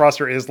roster. This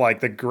roster is like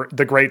the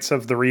greats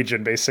of the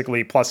region,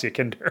 basically, plus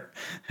Ykinder.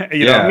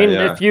 you know? I mean,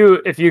 if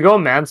you go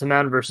man to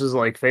man versus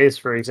like FaZe,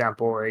 for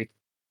example, like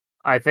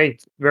I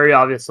think very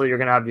obviously you're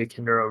gonna have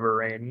Ykinder over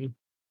Rain.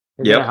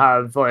 You're gonna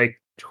have like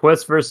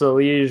Twist versus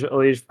Elige.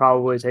 Elige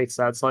probably takes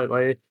that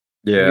slightly.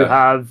 Yeah. You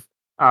have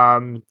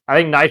I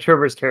think Nitro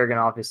versus Kerrigan,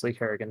 obviously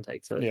Kerrigan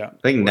takes it. Yeah.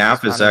 I think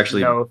Naf is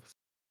actually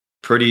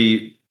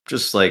pretty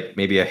just like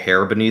maybe a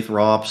hair beneath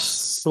Rops.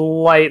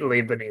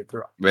 Slightly beneath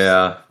Rops.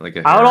 Yeah. Like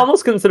I would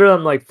almost consider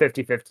them like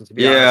 50-50 to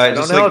be honest. I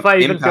don't know if I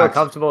even feel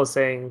comfortable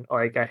saying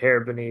like a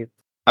hair beneath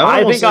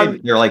I would say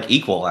they're like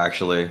equal,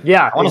 actually.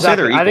 Yeah, I want to say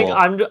they're equal.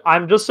 I think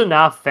I'm just a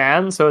NAF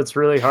fan, so it's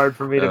really hard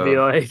for me to be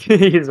like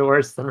he's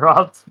worse than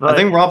Rops. But I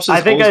think Rops is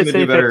always going to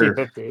do better.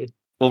 50-50.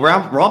 Well,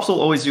 Rops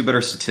will always do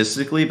better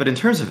statistically, but in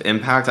terms of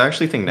impact, I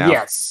actually think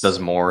NAF does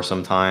more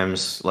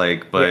sometimes.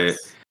 Like, but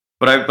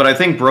I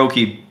think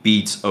Brokey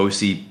beats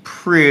OC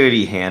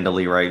pretty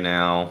handily right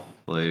now.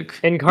 Like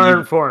in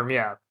current form,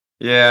 yeah.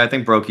 Yeah, I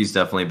think Brokey's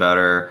definitely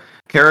better.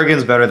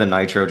 Kerrigan's better than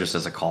Nitro just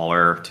as a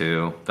caller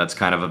too. That's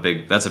kind of a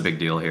big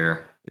deal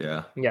here.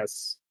 Yeah.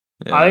 Yes.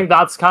 Yeah. I think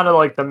that's kind of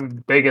like the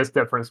biggest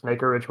difference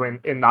maker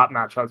in that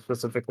matchup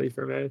specifically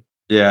for me.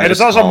 Yeah, and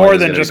it's also more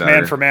than just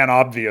man for man,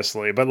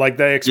 obviously. But like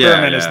the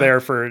experiment is there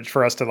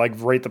for us to like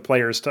rate the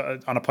players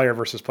on a player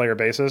versus player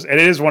basis. And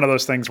it is one of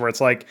those things where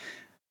it's like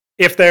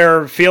if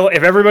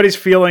everybody's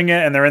feeling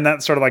it and they're in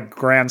that sort of like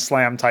Grand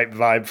Slam type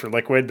vibe for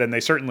Liquid, then they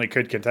certainly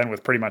could contend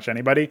with pretty much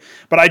anybody.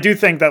 But I do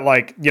think that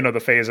like, you know, the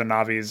FaZe and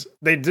Navis,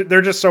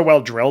 they're just so well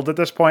drilled at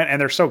this point,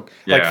 and they're so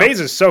like FaZe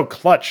is so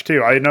clutch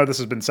too. I know this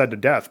has been said to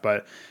death,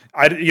 but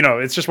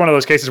it's just one of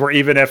those cases where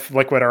even if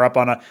Liquid are up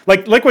on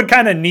Liquid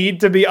kind of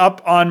need to be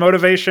up on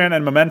motivation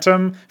and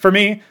momentum for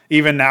me,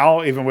 even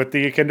now, even with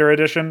the Kinder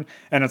edition.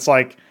 And it's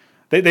like,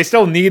 they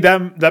still need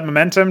that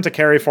momentum to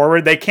carry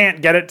forward. They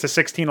can't get it to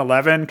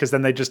 16-11 because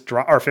then they just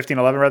drop, or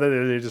 15-11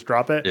 rather, they just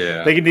drop it.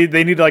 Yeah.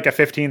 They need like a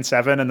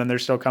 15-7 and then they're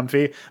still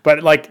comfy.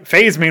 But like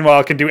FaZe,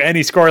 meanwhile, can do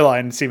any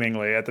scoreline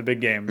seemingly at the big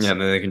games. Yeah,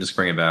 and then they can just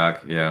bring it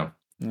back. Yeah.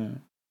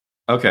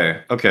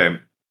 Okay.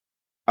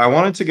 I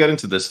wanted to get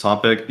into this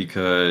topic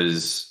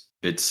because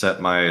it set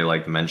my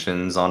like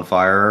mentions on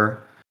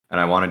fire, and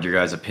I wanted your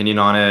guys' opinion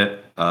on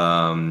it.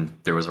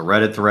 There was a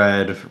Reddit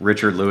thread.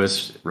 Richard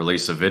Lewis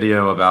released a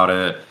video about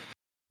it.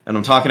 And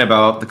I'm talking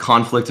about the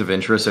conflict of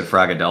interest at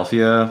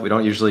Fragadelphia. We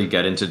don't usually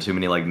get into too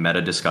many like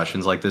meta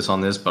discussions like this on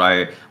this, but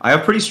I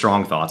have pretty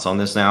strong thoughts on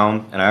this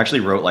now. And I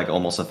actually wrote like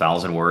almost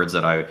 1,000 words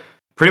that I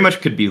pretty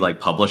much could be like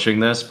publishing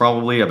this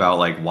probably about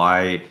like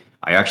why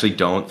I actually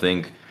don't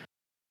think.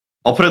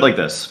 I'll put it like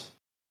this.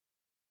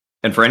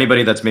 And for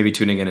anybody that's maybe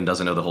tuning in and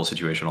doesn't know the whole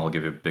situation, I'll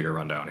give you a bigger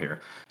rundown here.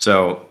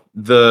 So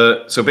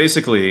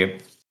basically,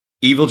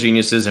 Evil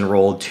Geniuses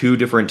enrolled two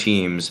different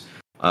teams,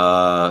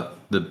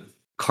 the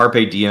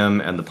Carpe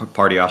Diem and the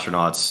Party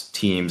Astronauts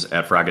teams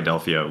at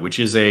Fragadelphia, which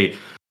is a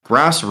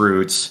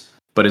grassroots,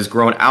 but has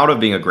grown out of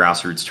being a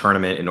grassroots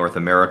tournament in North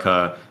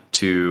America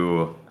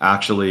to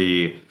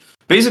actually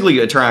basically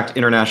attract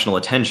international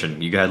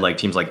attention. You had like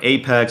teams like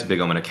Apex,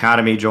 Big Omen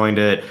Academy joined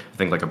it. I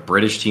think like a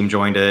British team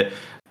joined it.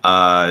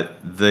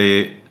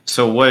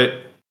 So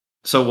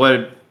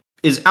what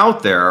is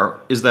out there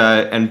is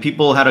that, and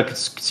people had a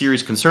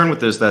serious concern with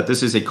this, that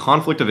this is a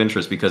conflict of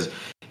interest because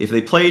if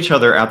they play each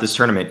other at this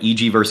tournament,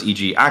 EG versus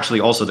EG,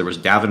 actually also there was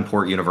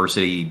Davenport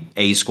University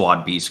A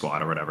squad, B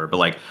squad or whatever. But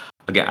like,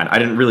 again, I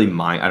didn't really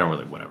mind. I don't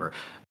really, whatever.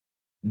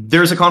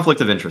 There's a conflict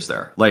of interest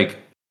there. Like,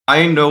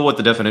 I know what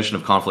the definition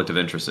of conflict of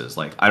interest is.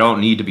 Like, I don't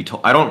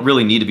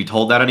really need to be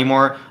told that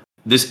anymore.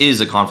 This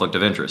is a conflict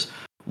of interest.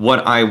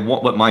 What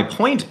my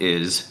point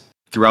is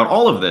throughout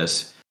all of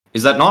this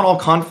is that not all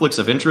conflicts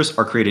of interest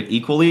are created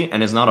equally,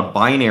 and is not a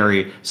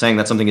binary saying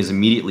that something is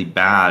immediately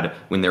bad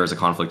when there is a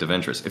conflict of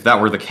interest. If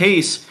that were the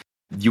case,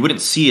 you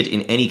wouldn't see it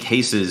in any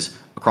cases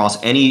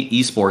across any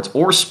esports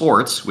or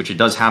sports, which it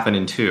does happen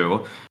in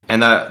too.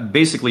 And that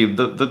basically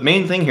the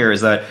main thing here is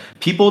that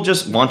people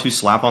just want to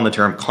slap on the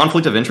term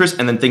conflict of interest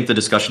and then think the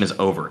discussion is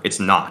over. It's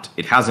not.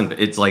 It hasn't.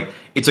 It's like,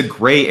 it's a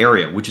gray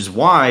area, which is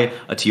why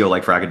a TO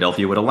like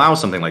Fragadelphia would allow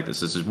something like this.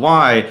 This is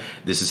why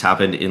this has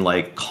happened in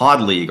like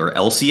COD League or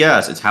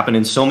LCS. It's happened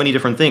in so many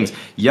different things.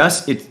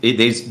 Yes,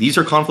 these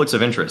are conflicts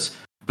of interest.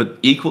 But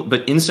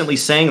instantly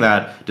saying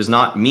that does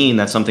not mean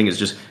that something is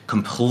just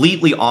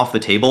completely off the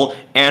table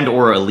and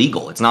or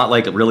illegal. It's not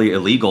like really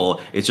illegal.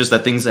 It's just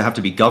that things that have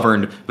to be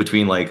governed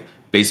between like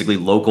basically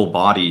local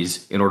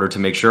bodies in order to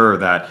make sure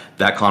that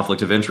that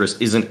conflict of interest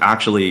isn't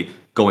actually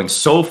going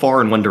so far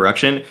in one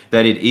direction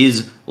that it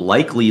is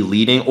likely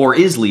leading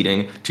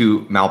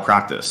to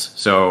malpractice.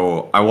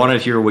 So I want to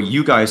hear what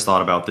you guys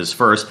thought about this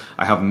first.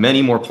 I have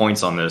many more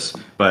points on this,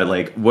 but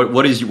like,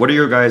 what are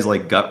your guys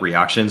like gut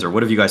reactions, or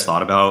what have you guys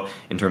thought about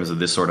in terms of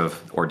this sort of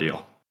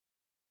ordeal?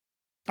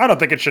 I don't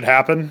think it should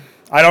happen.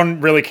 I don't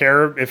really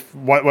care if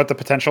what the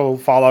potential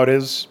fallout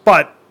is,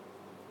 but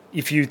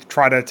if you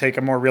try to take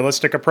a more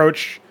realistic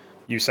approach,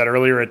 you said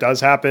earlier it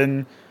does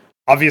happen.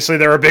 Obviously,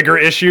 there are bigger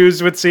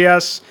issues with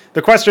CS.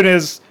 The question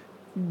is,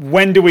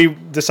 when do we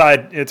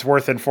decide it's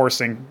worth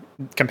enforcing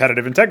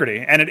competitive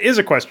integrity? And it is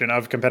a question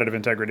of competitive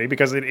integrity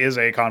because it is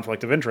a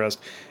conflict of interest.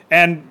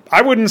 And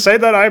I wouldn't say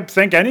that I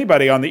think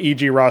anybody on the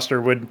EG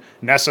roster would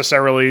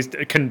necessarily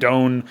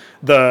condone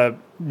the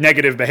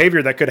negative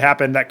behavior that could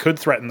happen that could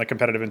threaten the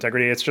competitive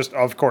integrity. It's just,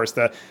 of course,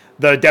 the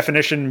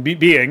definition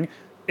being,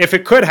 if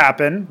it could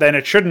happen, then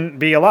it shouldn't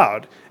be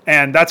allowed.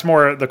 And that's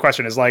more the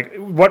question is like,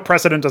 what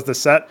precedent does this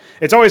set?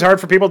 It's always hard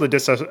for people to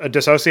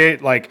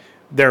dissociate like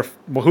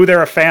who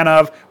they're a fan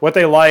of, what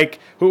they like,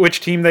 which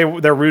team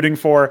they're rooting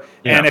for.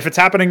 Yeah. And if it's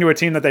happening to a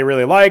team that they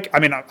really like, I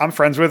mean, I'm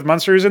friends with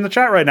Munster who's in the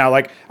chat right now.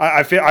 Like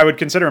I feel I would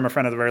consider him a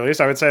friend at the very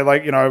least. I would say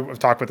like, I've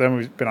talked with him,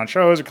 we've been on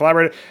shows and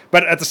collaborated,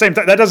 but at the same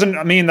time, that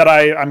doesn't mean that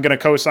I'm going to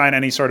co-sign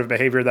any sort of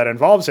behavior that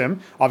involves him,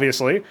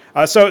 obviously.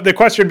 So the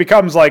question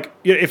becomes like,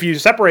 if you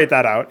separate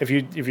that out, if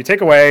you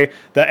take away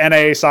the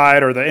NA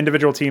side or the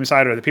individual team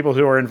side or the people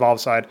who are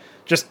involved side,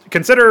 just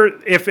consider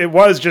if it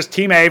was just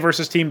Team A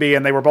versus Team B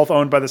and they were both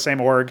owned by the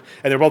same org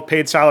and they're both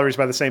paid salaries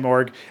by the same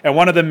org and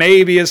one of them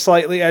maybe is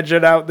slightly edged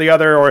out the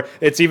other, or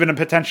it's even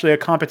potentially a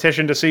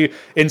competition to see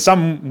in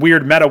some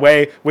weird meta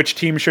way which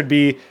team should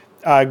be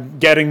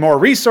getting more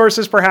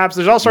resources perhaps.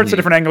 There's all sorts of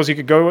different angles you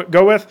could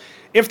go with.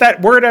 If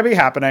that were to be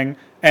happening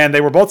and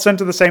they were both sent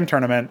to the same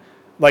tournament,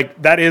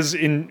 like that is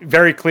in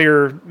very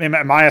clear, in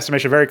my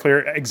estimation, very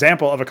clear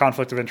example of a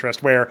conflict of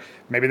interest where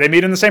maybe they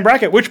meet in the same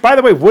bracket, which by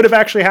the way would have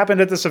actually happened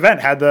at this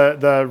event had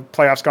the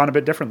playoffs gone a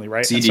bit differently,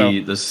 right?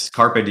 CD, this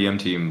Carpe Diem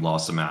team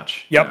lost a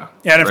match. Yep,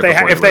 yeah. And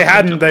if they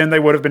hadn't, then they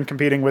would have been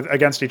competing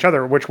against each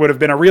other, which would have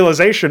been a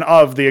realization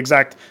of the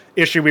exact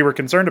issue we were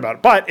concerned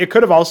about. But it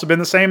could have also been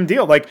the same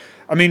deal. Like,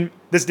 I mean,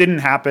 this didn't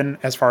happen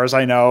as far as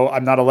I know.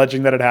 I'm not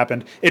alleging that it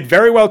happened. It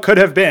very well could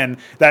have been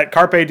that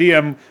Carpe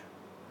Diem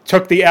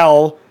took the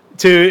L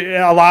to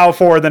allow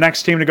for the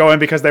next team to go in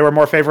because they were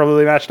more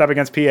favorably matched up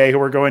against PA, who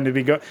were going to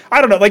be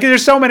I don't know. Like,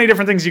 there's so many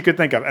different things you could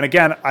think of. And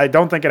again, I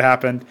don't think it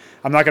happened.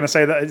 I'm not going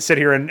to sit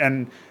here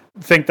and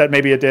think that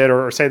maybe it did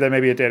or say that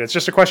maybe it did. It's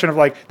just a question of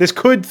like, this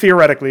could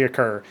theoretically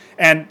occur.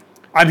 And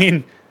I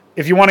mean,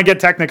 if you want to get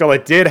technical,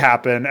 it did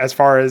happen as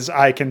far as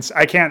I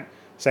can't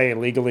say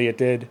legally it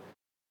did.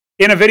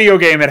 In a video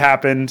game, it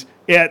happened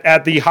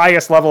at the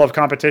highest level of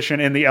competition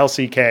in the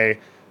LCK.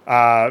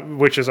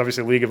 Which is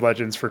obviously League of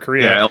Legends for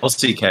Korea. Yeah,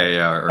 LCK.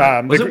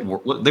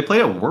 Yeah, they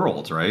played at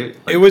Worlds, right?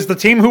 It was the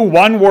team who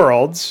won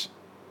Worlds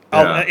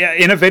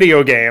in a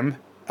video game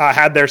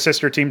had their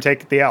sister team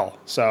take the L.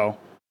 So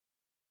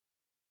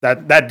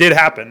that did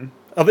happen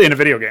in a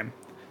video game.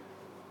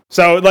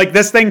 So like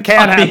this thing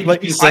can happen.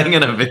 Like he's saying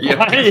in a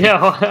video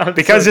game.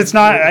 Because it's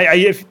not.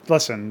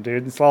 Listen,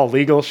 dude, it's all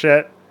legal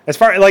shit. As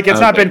far like it's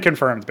not been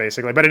confirmed,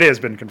 basically, but it has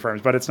been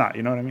confirmed. But it's not.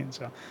 You know what I mean?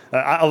 So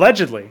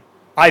allegedly.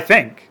 I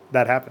think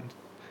that happened.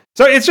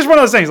 So it's just one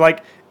of those things.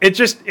 Like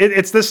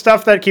it's this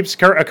stuff that keeps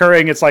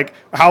occurring. It's like,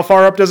 how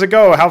far up does it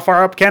go? How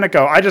far up can it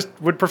go? I just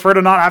would prefer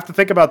to not have to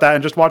think about that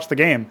and just watch the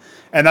game.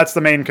 And that's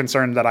the main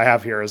concern that I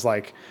have here is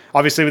like,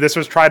 obviously this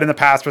was tried in the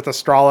past with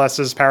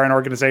Astralis' parent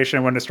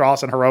organization when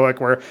Astralis and Heroic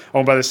were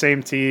owned by the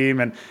same team.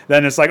 And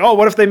then it's like, oh,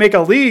 what if they make a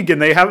league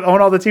and they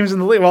own all the teams in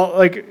the league? Well,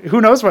 like who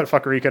knows what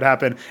fuckery could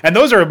happen. And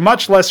those are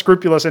much less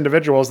scrupulous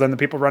individuals than the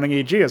people running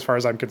EG as far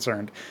as I'm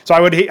concerned. So I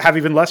would have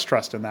even less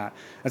trust in that.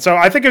 And so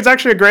I think it's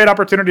actually a great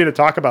opportunity to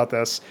talk about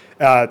this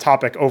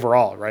topic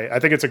overall, right? I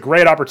think it's a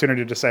great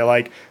opportunity to say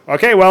like,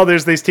 okay, well,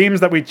 there's these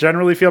teams that we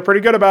generally feel pretty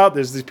good about.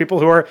 There's these people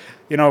who are,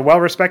 well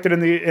respected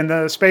in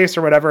the space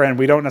or whatever, and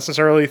we don't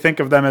necessarily think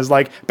of them as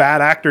like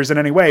bad actors in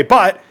any way.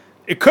 But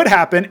it could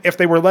happen if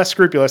they were less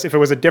scrupulous, if it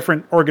was a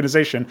different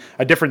organization,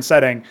 a different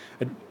setting.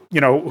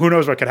 Who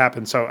knows what could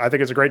happen. So I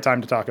think it's a great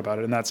time to talk about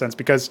it in that sense,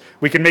 because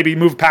we can maybe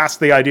move past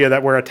the idea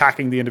that we're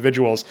attacking the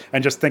individuals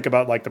and just think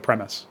about like the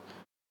premise.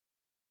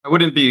 I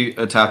wouldn't be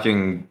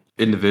attacking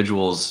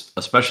individuals,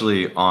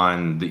 especially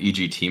on the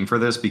EG team for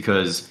this,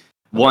 because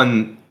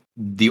one,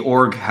 the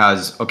org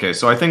has,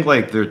 so I think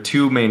like there are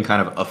two main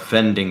kind of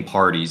offending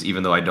parties,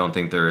 even though I don't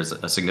think there is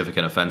a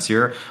significant offense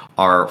here,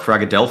 are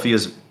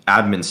Fragadelphia's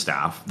admin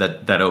staff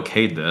that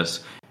okayed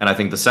this. And I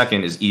think the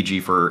second is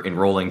EG for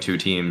enrolling two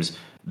teams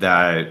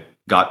that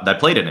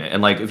played in it.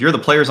 And like, if you're the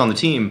players on the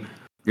team,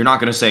 you're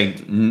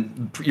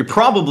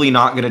probably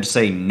not going to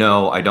say,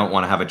 no, I don't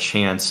want to have a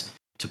chance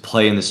to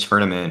play in this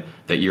tournament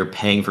that you're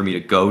paying for me to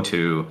go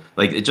to.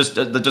 Like it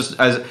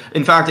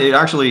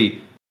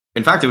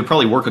would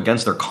probably work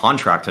against their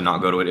contract to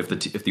not go to it if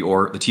the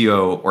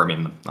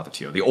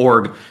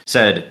org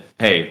said,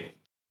 hey,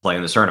 play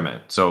in this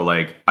tournament. So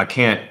like I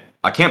can't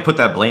put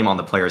that blame on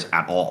the players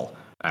at all.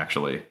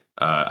 Actually,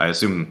 I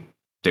assume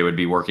they would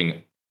be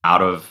working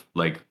out of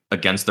like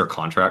against their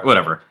contract,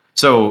 whatever.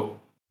 So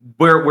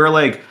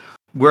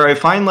where I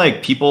find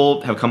like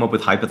people have come up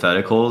with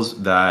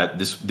hypotheticals that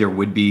there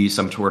would be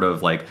some sort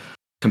of like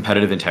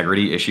competitive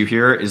integrity issue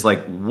here is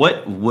like,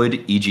 what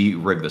would EG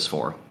rig this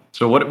for?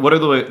 So what are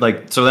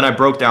the so then I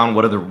broke down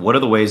what are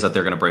the ways that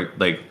they're going to break,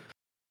 like,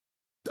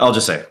 I'll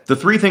just say the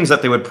three things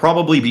that they would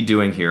probably be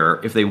doing here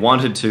if they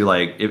wanted to,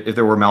 like, if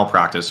there were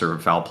malpractice or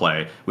foul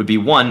play, would be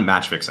one,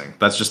 match fixing.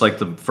 That's just like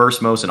the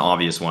first most and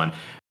obvious one.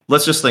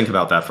 Let's just think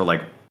about that for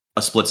like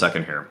a split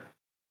second here.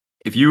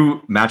 If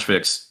you match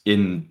fix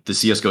in the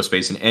CSGO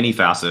space in any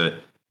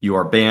facet, you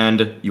are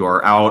banned. You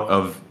are out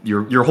of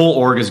your whole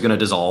org is going to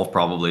dissolve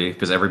probably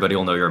because everybody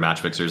will know you're a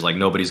match fixers. Like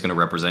nobody's going to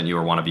represent you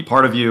or want to be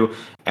part of you.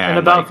 And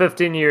about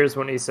 15 years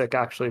when ESIC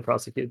actually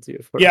prosecutes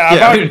you.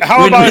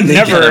 How about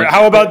never?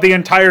 How about the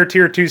entire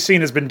tier 2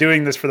 scene has been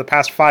doing this for the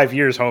past 5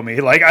 years, homie?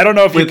 Like I don't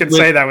know if you can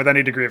say that with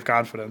any degree of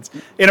confidence.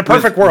 In a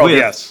perfect world,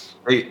 yes.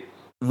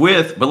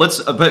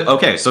 But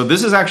okay, so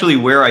this is actually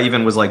where I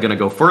even was like going to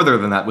go further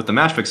than that with the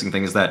match fixing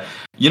thing is that,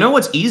 you know,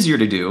 what's easier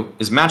to do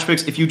is match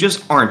fix if you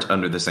just aren't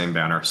under the same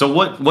banner. So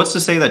what's to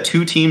say that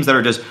 2 teams that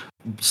are just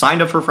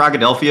signed up for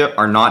Fragadelphia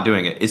are not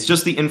doing it? It's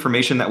just the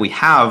information that we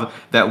have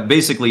that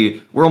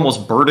basically we're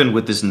almost burdened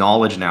with this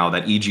knowledge now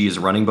that EG is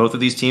running both of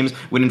these teams,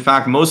 when in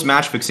fact most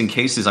match fixing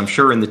cases, I'm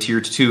sure in the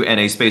tier 2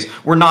 NA space,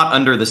 we're not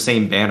under the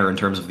same banner in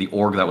terms of the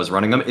org that was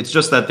running them. It's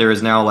just that there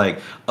is now like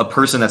a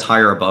person that's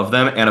higher above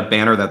them and a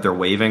banner that they're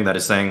waving that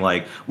is saying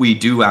like, we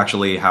do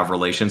actually have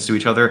relations to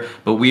each other.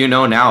 But we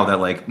know now that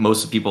like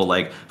most people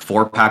like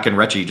 4Pack and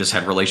Recchi just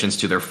had relations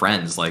to their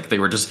friends. Like they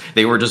were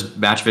just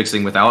match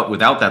fixing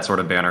without that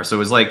sort of banner. So it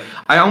was like,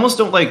 I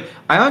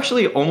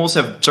actually almost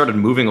have started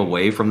moving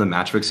away from the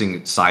match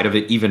fixing side of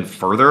it even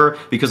further,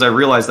 because I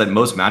realized that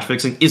most match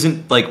fixing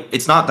isn't like,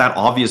 it's not that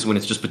obvious when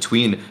it's just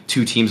between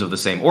 2 teams of the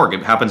same org.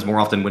 It happens more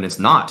often when it's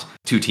not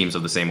 2 teams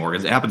of the same org.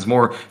 It happens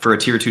more for a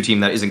tier 2 team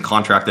that isn't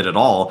contracted at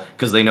all,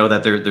 because they know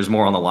that there's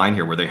more on the line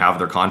here, where they have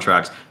their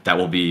contracts that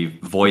will be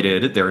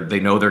voided. They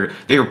know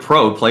they're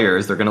pro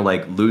players. They're going to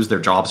like lose their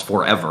jobs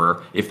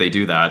forever if they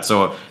do that.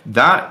 So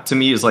that to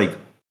me is like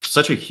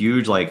such a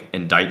huge like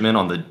indictment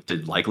on the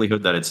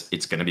likelihood that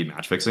it's going to be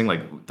match fixing.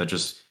 Like that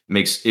just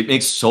makes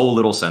so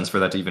little sense for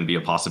that to even be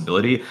a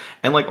possibility.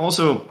 And like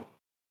also,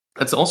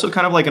 that's also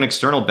kind of like an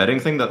external betting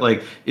thing that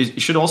like it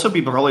should also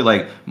be probably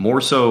like more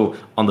so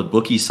on the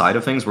bookie side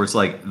of things, where it's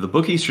like the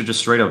bookies should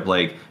just straight up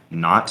like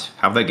not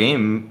have that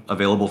game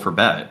available for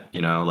bet, you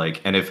know,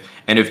 like, and if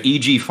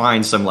EG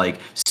finds some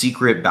like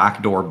secret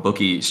backdoor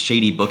bookie,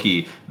 shady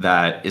bookie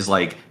that is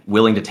like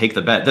willing to take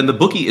the bet, then the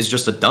bookie is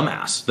just a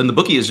dumbass. Then the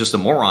bookie is just a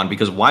moron,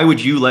 because why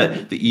would you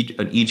let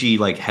an EG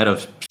like head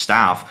of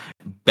staff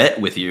bet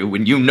with you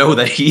when you know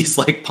that he's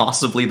like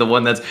possibly the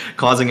one that's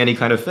causing any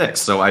kind of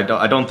fix? So I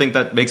don't think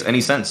that makes any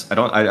sense.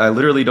 I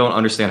literally don't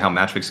understand how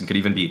match fixing could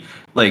even be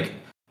like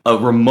a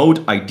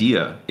remote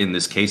idea in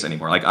this case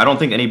anymore. Like I don't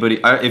think anybody,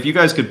 if you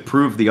guys could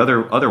prove the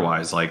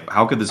otherwise, like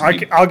how could this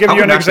be? I'll give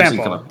you an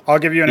example.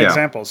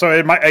 Example. So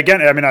it might,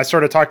 again, I mean, I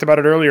sort of talked about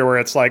it earlier, where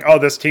it's like, oh,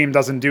 this team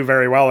doesn't do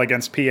very well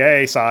against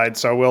PA side,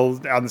 so we'll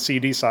on the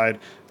CD side,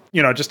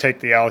 you know, just take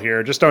the L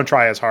here. Just don't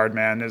try as hard,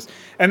 man.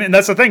 And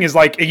that's the thing is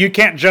like, you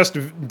can't just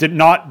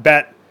not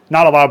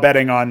allow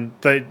betting on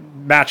the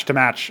match to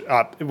match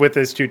up with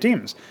these 2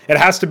 teams. It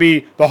has to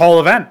be the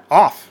whole event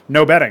off,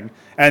 no betting.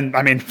 And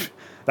I mean,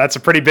 that's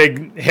a pretty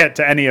big hit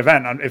to any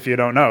event if you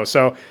don't know.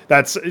 So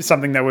that's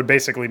something that would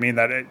basically mean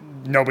that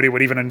nobody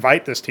would even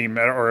invite this team,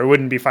 or it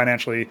wouldn't be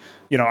financially,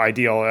 you know,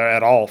 ideal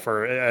at all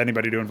for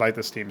anybody to invite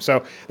this team.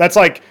 So that's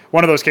like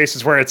one of those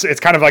cases where it's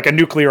kind of like a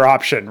nuclear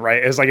option,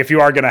 right? It's like, if you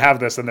are going to have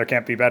this, then there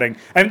can't be betting.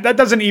 And that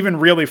doesn't even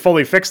really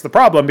fully fix the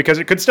problem, because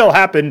it could still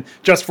happen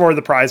just for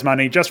the prize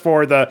money, just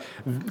for the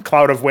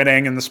clout of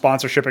winning and the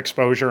sponsorship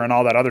exposure and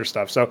all that other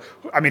stuff. So,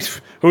 I mean,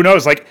 who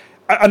knows? Like,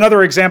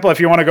 another example, if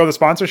you want to go the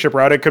sponsorship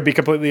route, it could be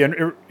completely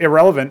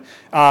irrelevant.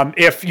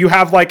 If you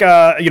have like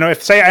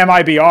if say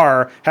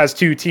MIBR has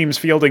 2 teams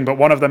fielding, but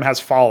one of them has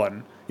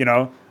Fallen, you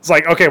know, it's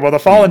like, okay, well, the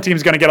Fallen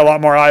team's going to get a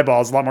lot more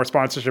eyeballs, a lot more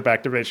sponsorship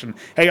activation.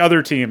 Hey,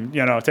 other team,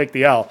 you know, take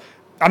the L.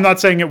 I'm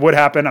not saying it would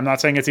happen. I'm not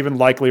saying it's even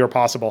likely or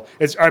possible.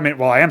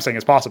 I am saying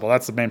it's possible.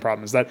 That's the main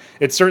problem, is that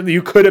it's certainly,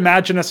 you could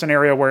imagine a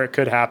scenario where it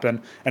could happen.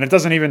 And it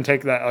doesn't even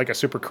take that like a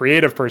super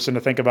creative person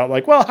to think about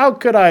like, well, how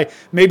could I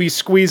maybe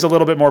squeeze a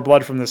little bit more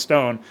blood from the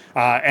stone,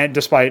 and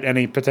despite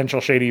any potential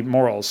shady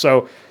morals.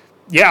 So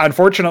yeah,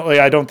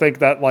 unfortunately, I don't think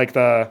that like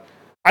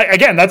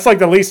again, that's like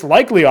the least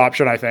likely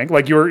option, I think.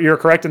 Like you're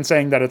correct in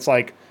saying that it's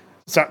like,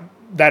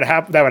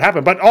 that would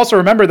happen. But also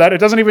remember that it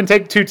doesn't even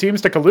take 2 teams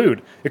to collude.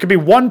 It could be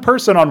one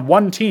person on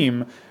one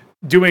team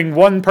doing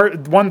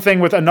one thing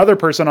with another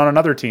person on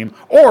another team,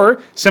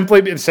 or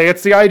simply say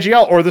it's the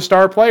IGL or the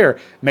star player.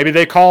 Maybe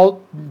they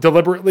call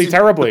deliberately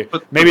terribly.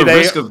 Maybe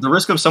the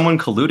risk of someone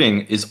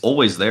colluding is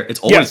always there.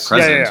 It's always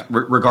present,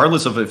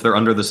 regardless of if they're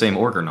under the same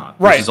org or not.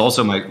 Right. Which is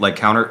also my like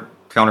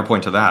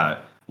counterpoint to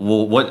that.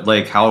 Well, what,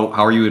 like, how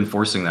are you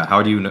enforcing that?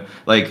 How do you know,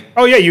 like?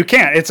 Oh yeah, you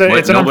can't. It's an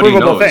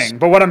unprovable thing.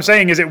 But what I'm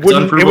saying is, it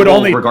would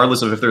only,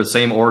 regardless of if they're the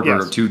same org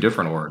or 2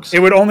 different orgs. It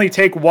would only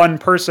take one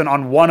person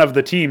on one of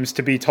the teams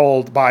to be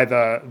told by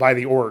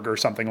the org or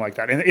something like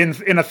that.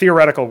 In a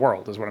theoretical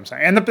world, is what I'm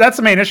saying. And that's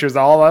the main issue. Is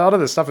that a lot of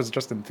this stuff is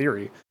just in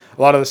theory.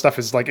 A lot of this stuff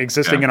is like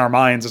existing in our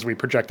minds as we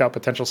project out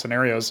potential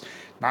scenarios,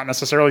 not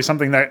necessarily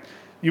something that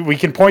we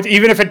can point,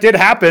 even if it did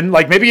happen,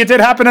 like maybe it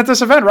did happen at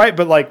this event, right?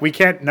 But like we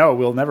can't know.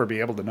 We'll never be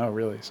able to know,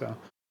 really. So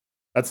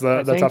that's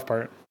the tough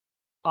part.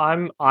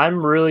 I'm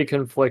really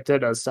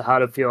conflicted as to how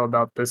to feel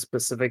about this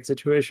specific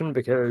situation,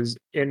 because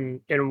in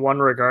one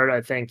regard,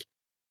 I think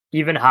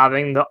even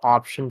having the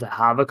option to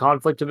have a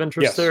conflict of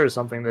interest there is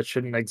something that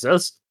shouldn't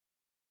exist.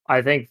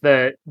 I think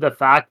that the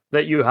fact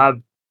that you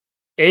have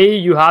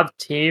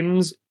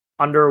teams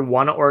under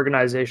one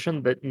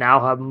organization that now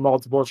have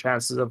multiple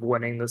chances of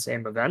winning the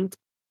same event,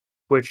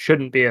 which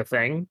shouldn't be a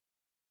thing,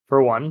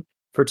 for one.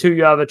 For two,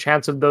 you have a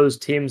chance of those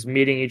teams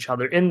meeting each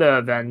other in the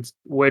event,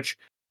 which,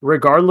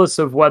 regardless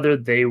of whether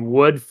they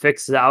would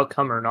fix the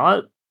outcome or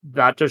not,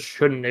 that just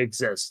shouldn't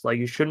exist. Like,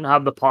 you shouldn't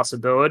have the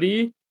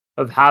possibility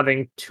of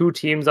having two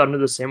teams under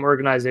the same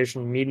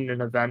organization meet in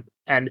an event.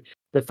 And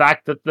the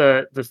fact that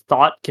the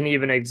thought can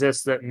even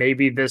exist that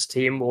maybe this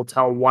team will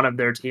tell one of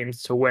their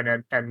teams to win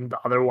it and the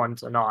other one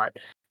to not.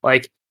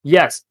 Like,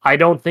 yes, I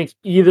don't think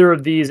either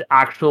of these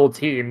actual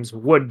teams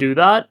would do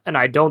that, and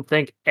I don't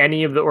think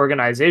any of the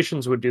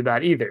organizations would do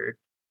that either.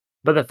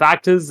 But the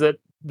fact is that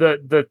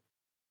the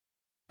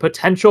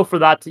potential for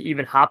that to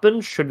even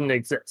happen shouldn't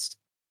exist.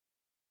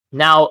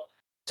 Now,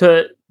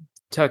 to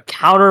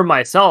counter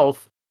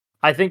myself,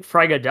 I think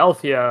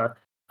Fragadelphia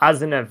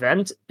as an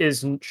event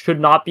should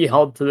not be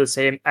held to the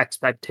same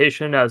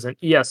expectation as an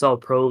ESL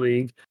Pro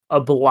League,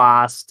 a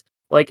Blast,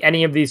 like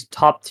any of these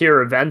top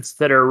tier events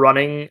that are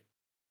running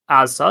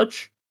as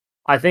such.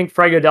 I think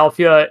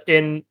Fragadelphia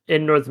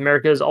in North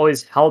America has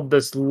always held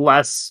this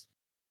less,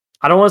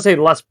 I don't want to say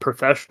less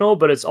professional,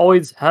 but it's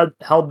always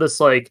held this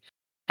like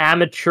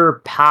amateur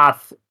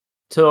path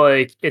to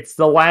like, it's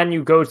the LAN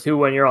you go to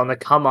when you're on the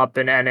come up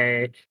in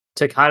NA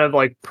to kind of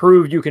like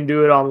prove you can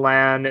do it on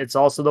LAN. It's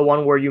also the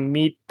one where you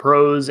meet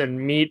pros and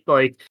meet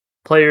like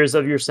players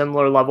of your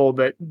similar level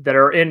that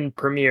are in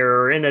Premier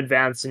or in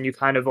Advanced, and you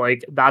kind of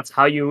like, that's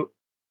how you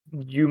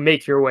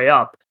make your way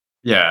up.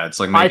 Yeah, it's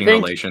like making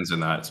relations in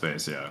that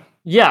space, yeah.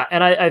 Yeah,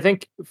 and I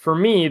think for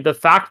me, the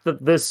fact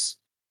that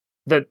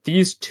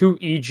these two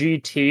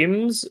EG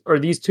teams, or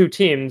these two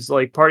teams,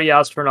 like Party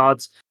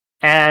Astronauts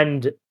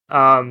and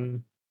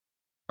Carpe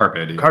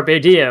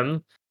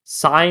Diem,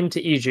 signed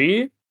to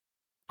EG,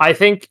 I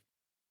think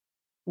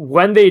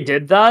when they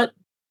did that,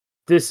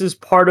 this is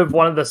part of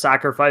one of the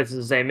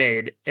sacrifices they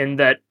made, in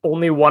that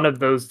only one of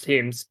those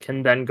teams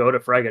can then go to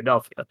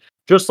Fragadelphia.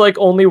 Just like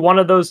only one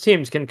of those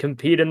teams can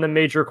compete in the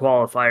major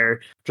qualifier.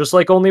 Just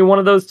like only one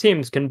of those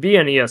teams can be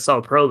an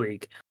ESL Pro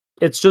League.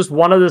 It's just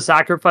one of the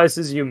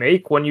sacrifices you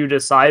make when you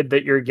decide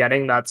that you're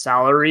getting that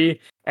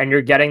salary and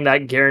you're getting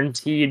that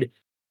guaranteed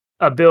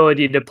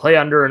ability to play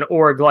under an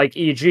org like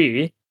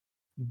EG.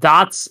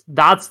 That's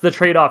the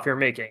trade-off you're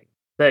making.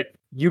 That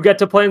you get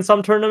to play in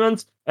some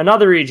tournaments,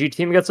 another EG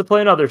team gets to play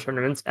in other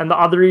tournaments, and the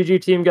other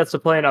EG team gets to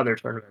play in other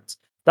tournaments.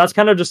 That's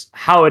kind of just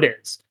how it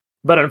is.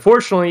 But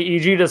unfortunately,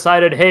 EG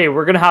decided, hey,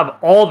 we're going to have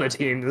all the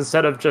teams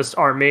instead of just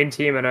our main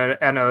team and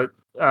a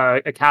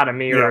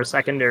academy or a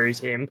secondary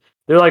team.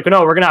 They're like,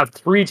 no, we're going to have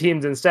 3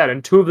 teams instead,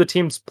 and 2 of the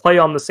teams play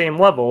on the same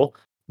level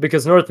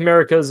because North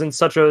America is in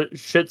such a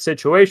shit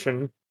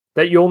situation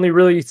that you only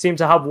really seem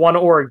to have one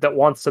org that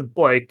wants to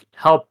like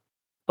help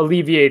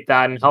alleviate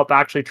that and help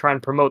actually try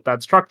and promote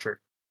that structure.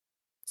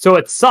 So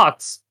it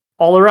sucks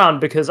all around,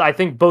 because I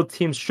think both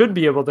teams should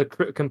be able to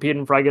compete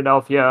in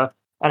Fragadelphia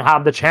and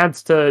have the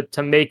chance to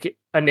make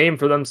a name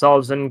for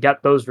themselves and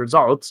get those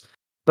results.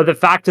 But the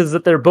fact is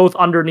that they're both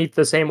underneath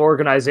the same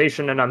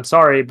organization, and I'm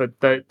sorry, but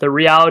the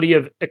reality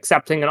of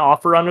accepting an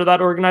offer under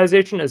that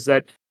organization is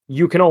that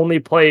you can only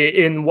play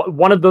in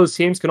one of those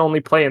teams can only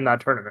play in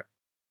that tournament.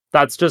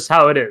 That's just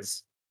how it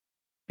is.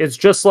 It's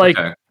just like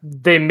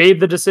they made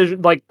the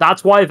decision. Like,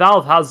 that's why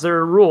Valve has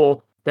their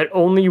rule that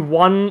only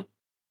one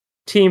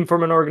team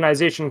from an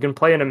organization can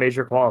play in a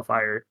major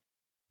qualifier.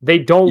 They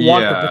don't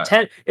want the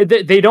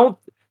potential. They don't,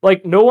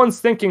 like, no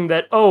one's thinking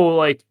that, oh,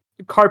 like,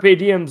 Carpe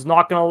Diem's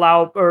not going to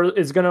allow, or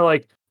is going to,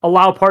 like,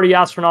 allow Party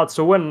Astronauts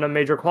to win in a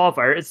major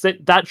qualifier. It's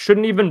that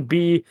shouldn't even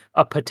be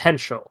a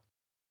potential.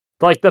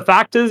 Like, the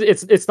fact is,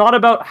 it's not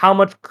about how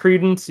much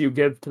credence you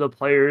give to the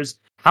players,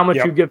 how much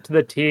you give to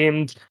the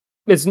teams.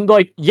 It's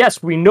like,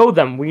 yes, we know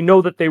them. We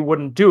know that they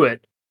wouldn't do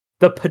it.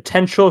 The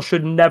potential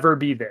should never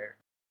be there.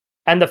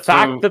 And the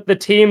fact that the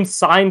team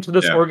signed to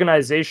this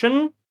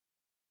organization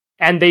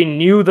and they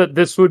knew that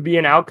this would be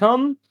an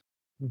outcome,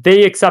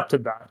 they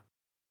accepted that.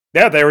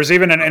 Yeah, there was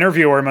even an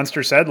interview where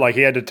Munster said, like,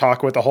 he had to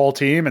talk with the whole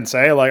team and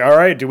say, like, all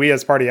right, do we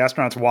as Party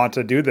Astronauts want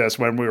to do this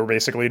when we were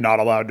basically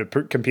not allowed to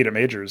compete at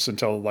majors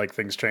until, like,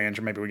 things change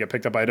or maybe we get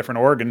picked up by a different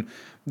org? And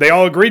they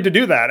all agreed to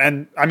do that.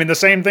 And, I mean, the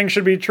same thing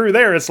should be true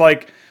there. It's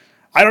like,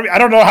 I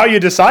don't know how you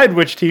decide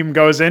which team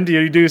goes in. Do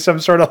you do some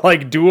sort of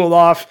like duel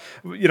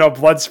off,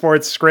 blood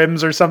sports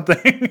scrims or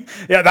something?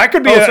 Yeah, that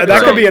could be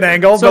could be an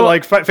angle, but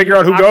like figure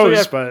out who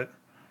goes. But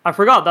I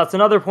forgot. That's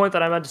another point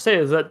that I meant to say,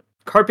 is that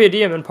Carpe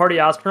Diem and Party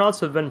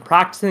Astronauts have been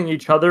practicing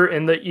each other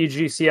in the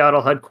EG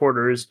Seattle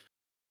headquarters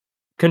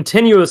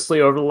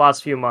continuously over the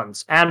last few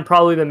months, and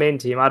probably the main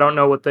team. I don't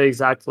know what the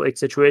exact like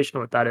situation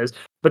with that is,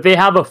 but they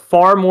have a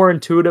far more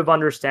intuitive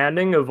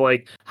understanding of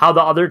like how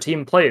the other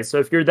team plays. So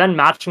if you're then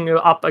matching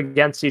up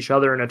against each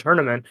other in a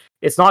tournament,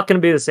 it's not going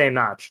to be the same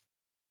match.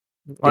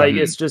 Like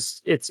it's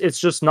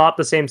just not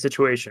the same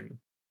situation,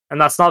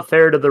 and that's not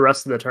fair to the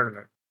rest of the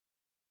tournament.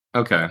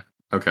 Okay.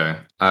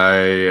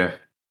 I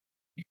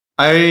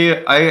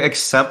I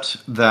accept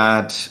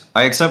that.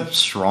 I accept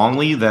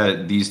strongly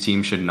that these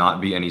teams should not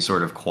be any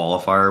sort of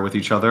qualifier with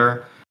each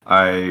other.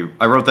 I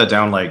wrote that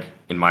down like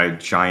in my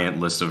giant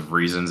list of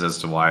reasons as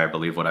to why I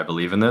believe what I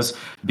believe in this,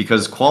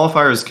 because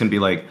qualifiers can be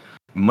like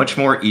much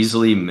more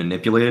easily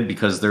manipulated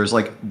because there's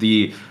like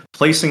the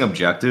placing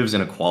objectives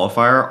in a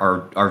qualifier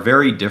are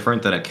very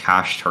different than a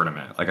cash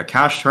tournament. Like a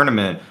cash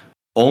tournament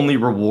only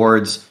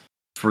rewards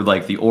for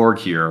like the org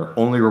here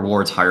only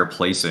rewards higher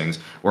placings,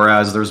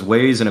 whereas there's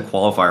ways in a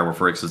qualifier where,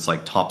 for instance,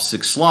 like top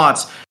 6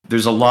 slots,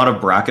 there's a lot of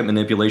bracket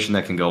manipulation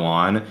that can go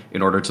on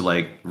in order to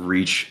like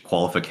reach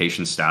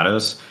qualification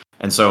status.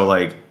 And so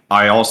like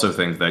I also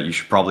think that you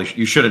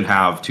shouldn't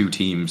have two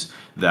teams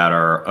that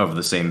are of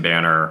the same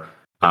banner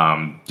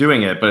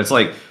doing it. But it's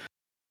like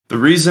the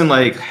reason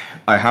like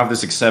I have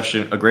this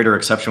exception, a greater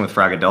exception with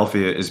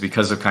Fragadelphia, is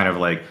because of kind of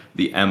like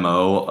the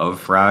MO of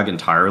Frag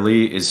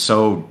entirely is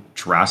so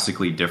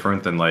drastically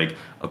different than like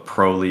a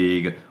pro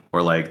league,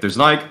 or like there's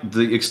not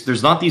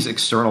these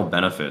external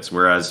benefits.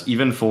 Whereas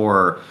even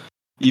for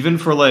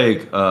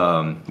like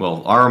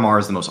well, RMR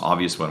is the most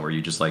obvious one, where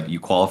you just like you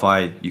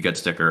qualify, you get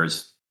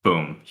stickers,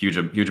 boom, huge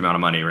amount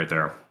of money right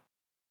there.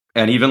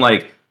 And even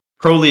like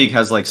pro league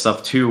has like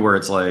stuff too, where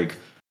it's like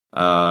they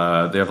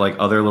have like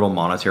other little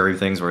monetary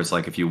things where it's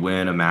like if you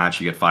win a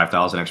match, you get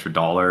 $5,000 extra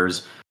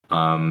dollars.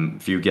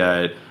 If you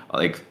get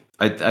like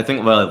I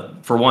think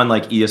for one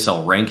like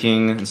ESL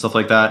ranking and stuff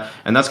like that,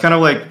 and that's kind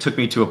of like took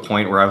me to a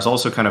point where I was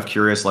also kind of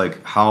curious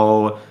like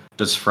how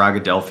does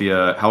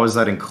Fragadelphia, how is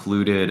that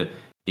included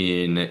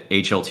in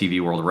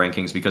HLTV World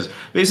Rankings? Because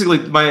basically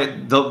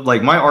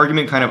my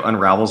argument kind of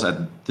unravels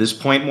at this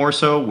point more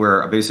so,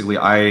 where basically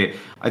I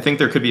think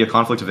there could be a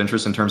conflict of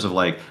interest in terms of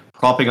like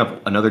propping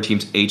up another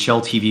team's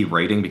HLTV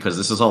rating because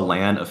this is a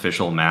LAN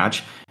official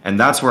match, and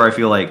that's where I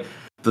feel like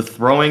the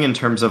throwing in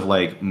terms of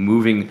like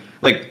moving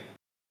like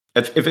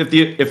if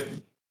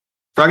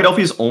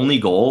Fragadelphia's only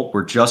goal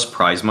were just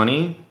prize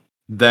money,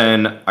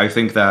 then I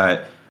think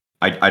that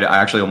I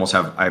actually almost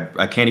have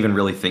I can't even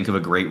really think of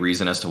a great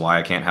reason as to why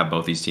I can't have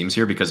both these teams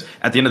here, because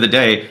at the end of the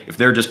day, if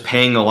they're just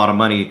paying a lot of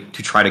money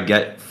to try to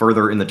get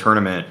further in the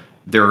tournament,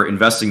 they're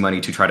investing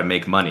money to try to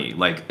make money.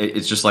 Like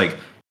it's just like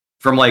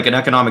from like an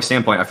economic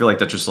standpoint, I feel like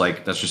that's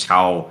just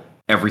how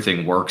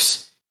everything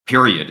works.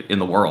 Period in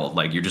the world.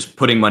 Like you're just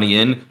putting money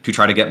in to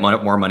try to get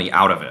more money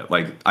out of it.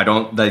 Like I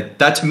don't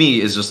that to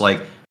me is just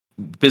like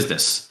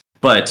business.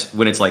 But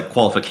when it's like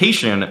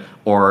qualification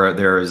or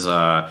there's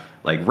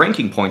like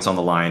ranking points on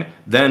the line,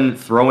 then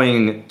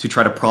throwing to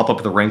try to prop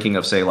up the ranking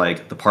of say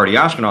like the Party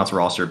Astronauts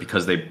roster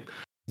because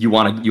you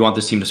want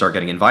this team to start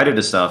getting invited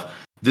to stuff.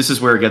 This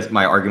is where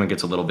my argument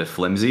gets a little bit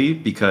flimsy,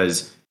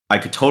 because I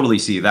could totally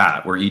see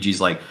that where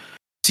EG's like,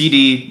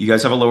 CD, you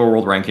guys have a lower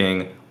world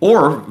ranking,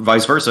 or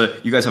vice versa,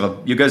 you guys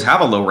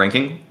have a low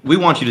ranking. We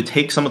want you to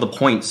take some of the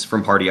points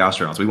from Party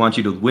Astronauts. We want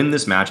you to win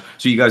this match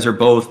so you guys are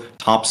both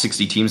top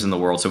 60 teams in the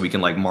world, so we can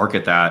like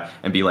market that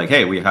and be like,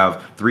 hey, we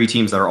have 3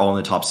 teams that are all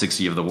in the top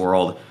 60 of the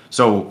world.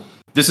 So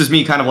this is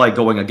me kind of like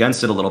going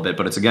against it a little bit,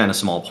 but it's again a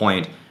small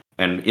point.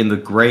 And in the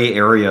gray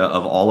area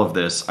of all of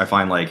this, I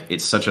find like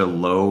it's such a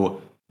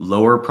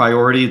lower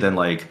priority than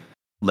like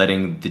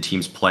letting the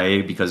teams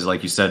play, because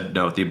like you said,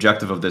 no, the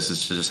objective of this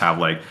is to just have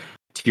like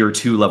tier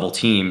 2 level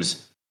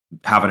teams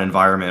have an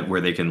environment where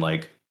they can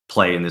like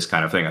play in this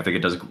kind of thing. I think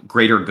it does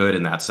greater good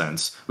in that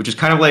sense, which is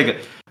kind of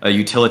like a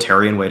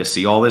utilitarian way to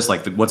see all this.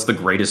 Like what's the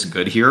greatest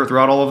good here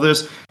throughout all of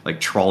this?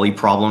 Like trolley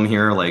problem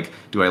here. Like,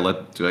 do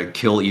I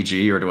kill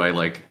EG, or do I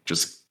like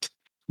just,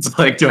 it's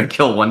like, do I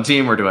kill one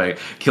team or do I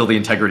kill the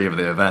integrity of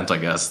the event? I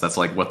guess that's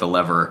like what the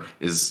lever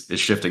is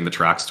shifting the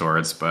tracks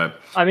towards.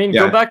 But I mean,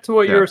 go back to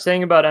what you were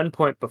saying about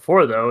Endpoint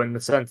before, though, in the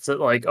sense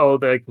that like,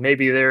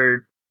 maybe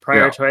they're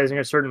prioritizing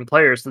a certain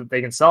player so that they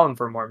can sell them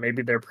for more.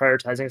 Maybe they're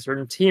prioritizing a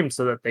certain team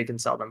so that they can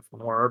sell them for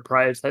more, or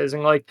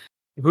prioritizing like,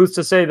 who's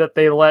to say that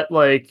they let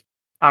like,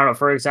 I don't know,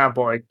 for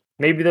example, like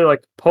maybe they're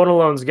like,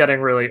 Ponalone's getting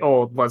really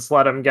old, let's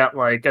let him get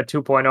like a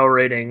 2.0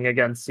 rating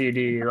against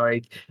CD.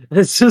 Like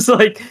it's just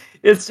like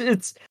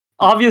it's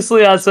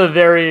obviously that's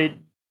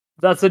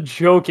a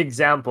joke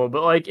example,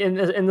 but like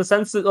in the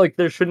sense that like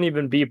there shouldn't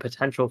even be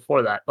potential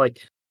for that. Like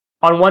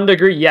on one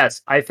degree,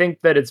 yes, I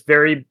think that it's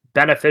very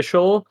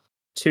beneficial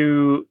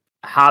to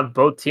have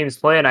both teams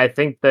play, and I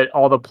think that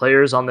all the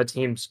players on the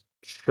teams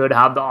should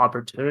have the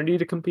opportunity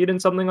to compete in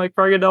something like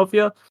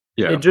Fragadelphia.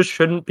 It just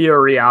shouldn't be a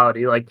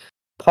reality. Like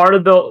part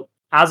of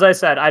as I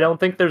said, I don't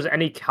think there's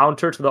any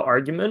counter to the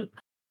argument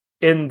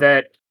in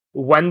that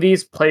when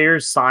these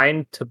players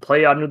signed to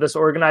play under this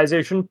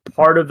organization,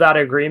 part of that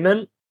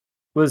agreement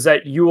was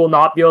that you will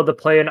not be able to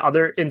play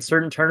in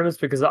certain tournaments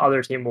because the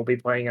other team will be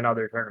playing in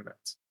other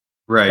tournaments.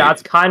 Right.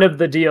 That's kind of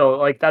the deal.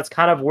 Like that's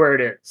kind of where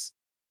it is.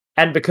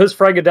 And because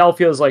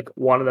Fragadelphia is like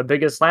one of the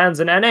biggest LANs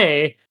in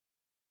NA,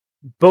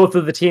 both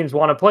of the teams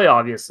want to play,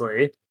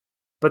 obviously.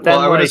 But then,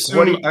 well,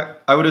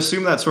 I would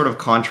assume that sort of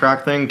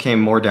contract thing came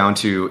more down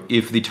to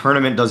if the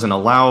tournament doesn't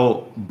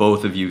allow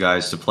both of you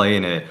guys to play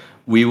in it,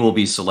 we will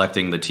be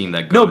selecting the team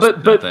that goes to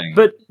that thing.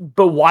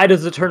 But why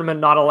does the tournament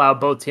not allow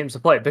both teams to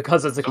play?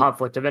 Because it's a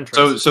conflict of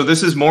interest. So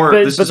this is more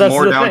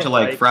down to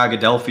like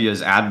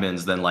Fragadelphia's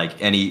admins than like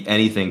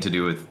anything to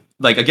do with.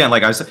 Like again,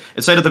 like I said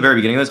at the very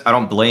beginning of this, I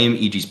don't blame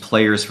EG's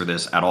players for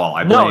this at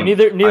all.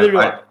 Neither do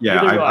I.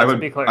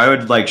 I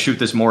would like shoot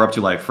this more up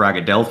to like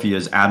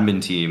Fragadelphia's admin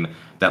team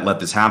that let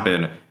this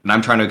happen, and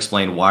I'm trying to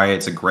explain why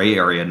it's a gray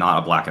area, not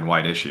a black and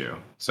white issue.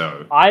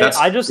 So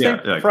I just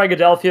think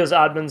Fragadelphia's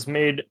admins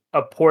made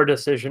a poor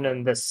decision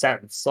in this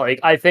sense.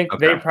 Like I think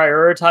they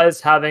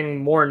prioritized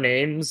having more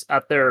names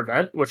at their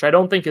event, which I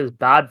don't think is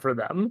bad for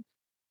them.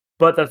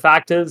 But the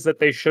fact is that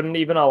they shouldn't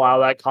even allow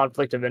that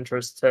conflict of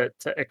interest to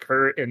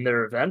occur in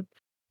their event,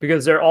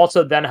 because they're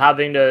also then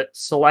having to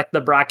select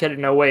the bracket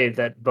in a way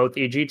that both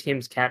EG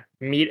teams can't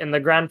meet in the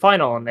grand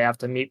final, and they have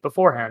to meet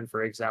beforehand,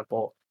 for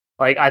example.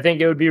 Like, I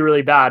think it would be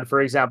really bad,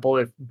 for example,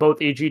 if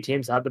both EG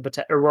teams had the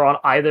potential, or were on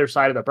either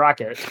side of the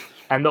bracket,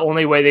 and the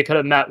only way they could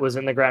have met was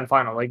in the grand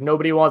final. Like,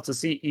 nobody wants to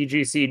see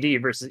EGCD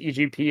versus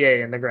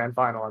EGPA in the grand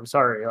final. I'm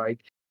sorry.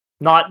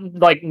 Not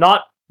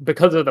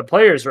because of the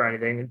players or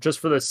anything, just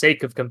for the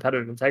sake of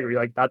competitive integrity.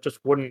 Like, that just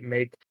wouldn't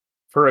make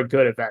for a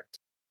good event,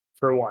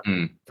 for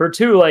one. For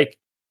two, like,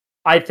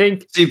 I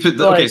think...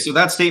 so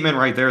that statement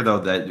right there, though,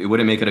 that it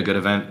wouldn't make it a good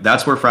event,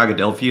 that's where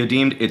Fragadelphia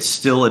deemed it's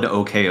still an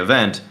okay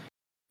event.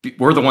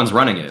 We're the ones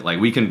running it.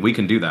 Like, we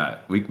can do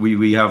that.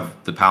 We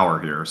have the power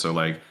here. So,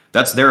 like,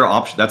 that's their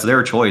option. That's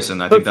their choice.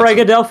 And I think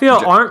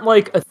Fragadelphia aren't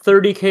like a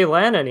 30K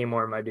LAN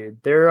anymore, my dude.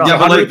 They're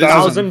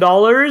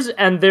 $100,000,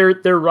 and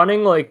they're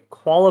running like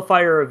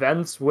qualifier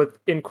events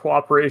in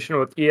cooperation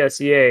with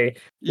ESEA,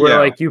 where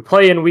like you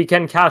play in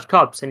weekend cash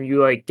cups and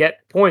you like get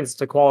points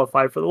to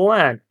qualify for the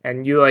LAN,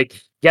 and you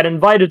like get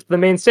invited to the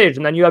main stage,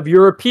 and then you have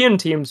European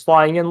teams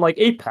flying in like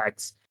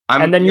Apex,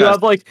 and then you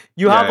have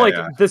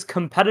this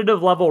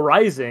competitive level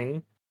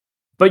rising,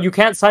 but you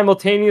can't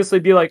simultaneously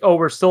be like, oh,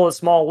 we're still a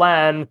small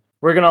LAN.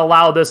 We're going to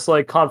allow this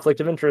like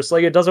conflict of interest.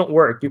 Like, it doesn't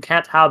work. You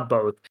can't have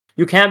both.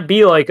 You can't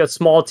be like a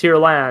small tier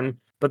LAN,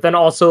 but then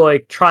also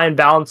like try and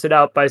balance it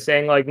out by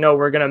saying like, no,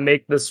 we're going to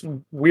make this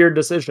weird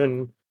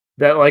decision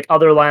that like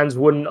other LANs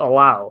wouldn't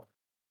allow.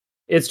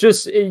 It's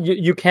just,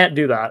 you can't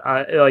do that.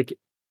 Like,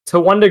 to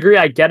one degree,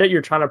 I get it.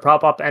 You're trying to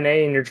prop up NA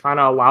and you're trying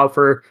to allow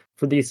for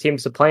these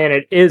teams to play. And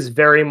it is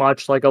very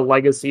much like a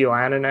legacy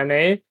LAN in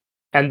NA.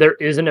 And there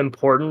is an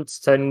importance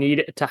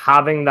to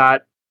having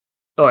that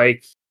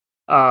like,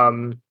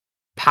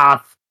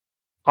 path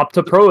up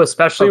to pro,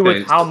 especially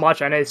with how much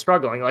NA is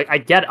struggling. Like, I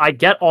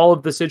get all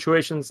of the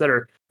situations that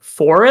are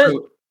for it,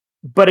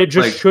 but it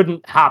just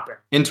shouldn't happen.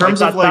 In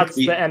terms of like that's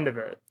the end of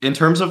it. In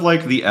terms of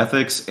like the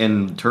ethics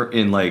in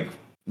like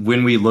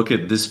when we look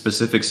at this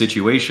specific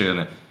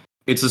situation,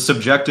 it's a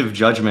subjective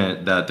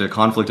judgment that the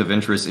conflict of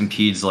interest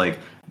impedes like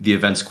the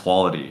event's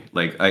quality.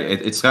 Like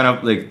it's kind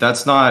of like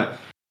that's not.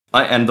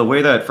 And the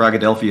way that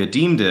Fragadelphia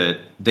deemed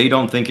it, they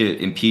don't think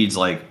it impedes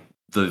like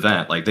the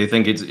event. Like, they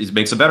think it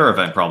makes a better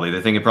event. Probably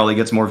they think it probably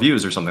gets more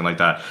views or something like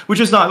that, which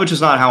is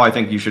not how I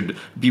think you should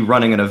be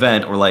running an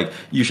event, or like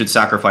you should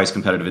sacrifice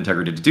competitive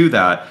integrity to do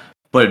that.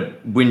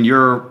 But when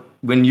your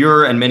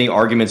and many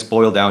arguments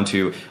boil down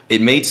to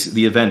it makes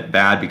the event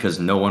bad because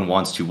no one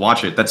wants to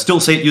watch it, that's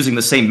still using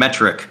the same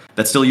metric.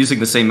 That's still using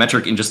the same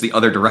metric in just the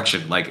other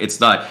direction. Like, it's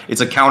like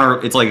a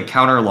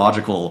counter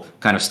logical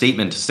kind of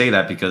statement to say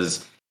that,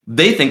 because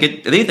they think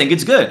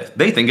it's good.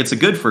 They think it's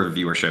good for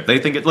viewership. They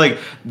think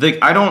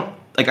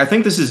I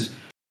think this is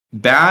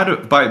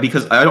bad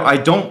because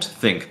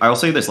I'll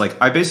say this, like,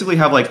 I basically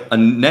have like a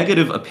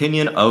negative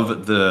opinion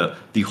of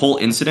the whole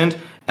incident,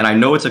 and I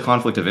know it's a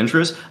conflict of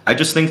interest. I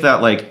just think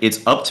that like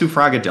it's up to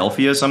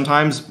Fragadelphia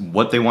sometimes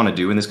what they want to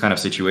do in this kind of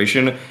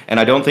situation, and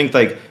I don't think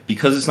like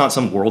because it's not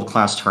some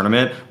world-class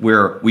tournament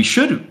where we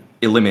should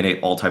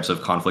eliminate all types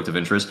of conflict of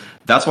interest.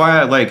 That's why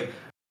I like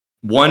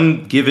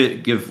I'm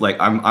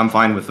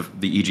fine with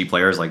the EG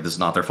players. Like, this is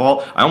not their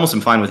fault. I almost am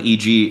fine with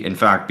EG, in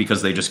fact,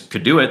 because they just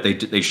could do it.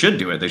 They should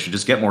do it. They should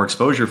just get more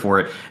exposure for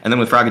it. And then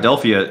with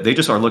Fragadelphia, they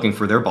just are looking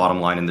for their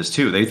bottom line in this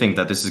too. They think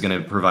that this is going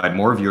to provide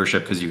more viewership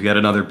because you get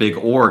another big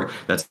org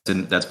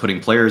that's putting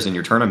players in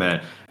your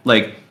tournament.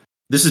 Like,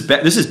 this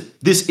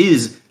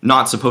is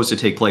not supposed to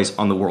take place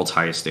on the world's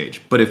highest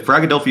stage. But if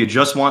Fragadelphia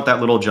just want that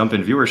little jump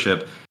in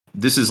viewership,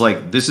 this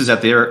is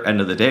at their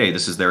end of the day.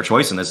 This is their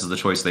choice, and this is the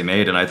choice they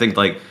made. And I think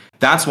like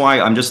that's why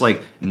I'm just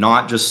like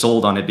not just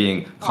sold on it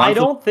being I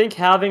don't think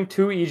having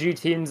two EG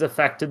teams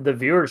affected the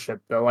viewership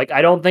though. Like,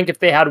 I don't think if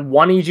they had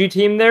one EG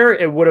team there,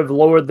 it would have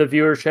lowered the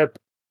viewership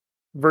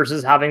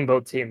versus having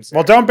both teams there.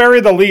 Well, don't bury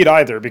the lead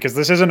either, because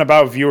this isn't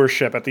about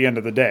viewership at the end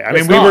of the day. I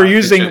mean,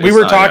 we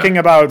were talking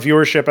about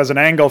viewership as an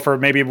angle for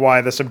maybe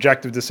why the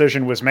subjective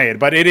decision was made,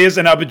 but it is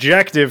an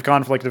objective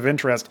conflict of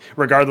interest,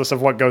 regardless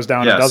of what goes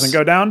down and doesn't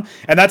go down.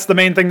 And that's the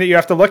main thing that you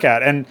have to look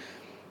at. And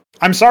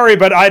I'm sorry,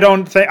 but I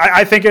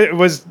think it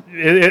was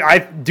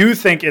I do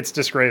think it's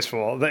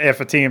disgraceful if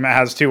a team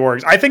has two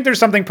orgs. I think there's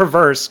something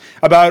perverse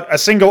about a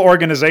single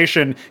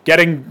organization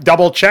getting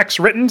double checks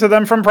written to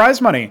them from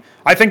prize money.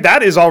 I think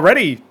that is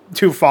already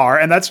too far,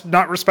 and that's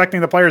not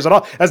respecting the players at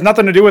all. It has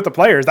nothing to do with the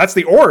players. That's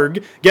the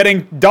org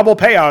getting double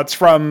payouts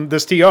from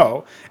this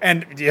TO,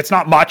 and it's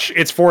not much.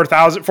 It's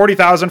 40,000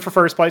 for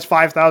first place,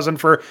 5,000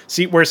 for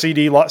seat where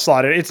CD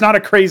slotted. It's not a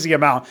crazy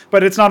amount,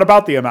 but it's not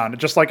about the amount.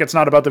 Just like it's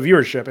not about the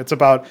viewership. It's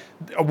about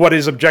what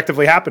is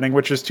objectively happening,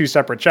 which is two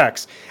separate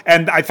checks.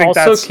 And I think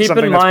also that's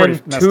something that's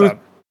pretty messed up.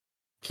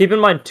 Keep in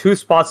mind, 2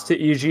 spots to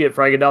EG at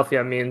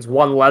Fragadelphia means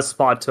 1 less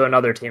spot to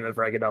another team at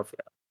Fragadelphia.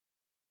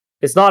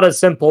 It's not as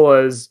simple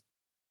as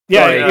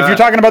if you're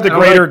talking about the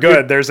greater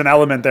good, there's an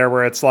element there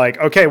where it's like,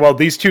 okay, well,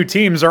 these 2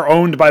 teams are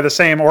owned by the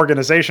same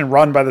organization,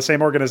 run by the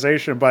same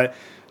organization, but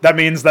that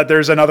means that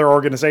there's another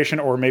organization,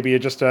 or maybe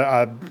just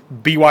a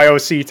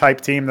BYOC type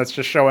team that's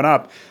just showing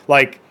up.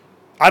 Like,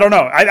 I don't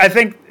know. I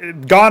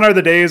think gone are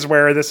the days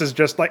where this is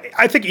just like,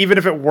 I think even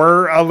if it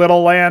were a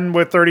little LAN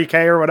with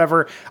 30K or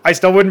whatever, I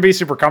still wouldn't be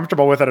super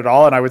comfortable with it at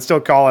all, and I would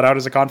still call it out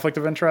as a conflict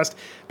of interest.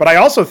 But I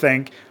also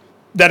think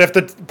that if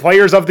the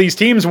players of these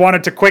teams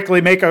wanted to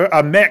quickly make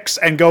a mix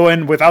and go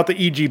in without the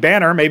EG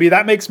banner, maybe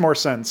that makes more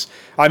sense.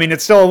 I mean,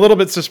 it's still a little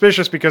bit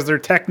suspicious because they're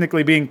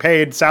technically being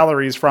paid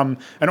salaries from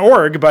an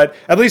org, but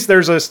at least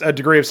there's a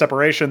degree of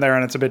separation there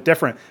and it's a bit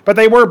different. But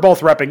they were both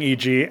repping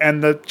EG,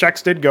 and the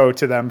checks did go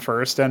to them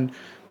first, and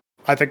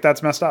I think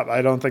that's messed up.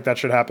 I don't think that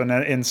should happen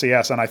in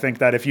CS, and I think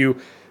that if you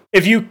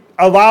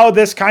allow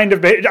this kind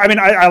of... I mean,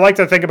 I like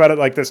to think about it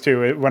like this,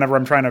 too, whenever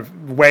I'm trying to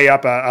weigh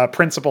up a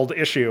principled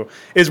issue,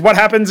 is what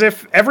happens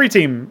if every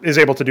team is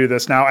able to do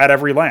this now at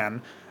every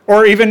LAN?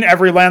 Or even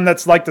every LAN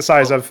that's like the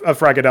size of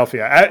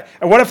Fragadelphia?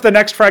 What if the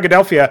next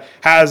Fragadelphia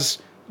has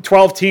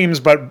 12 teams,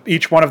 but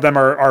each one of them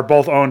are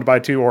both owned by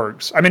 2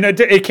 orgs? I mean,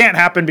 it can't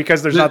happen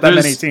because there's not that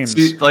many teams.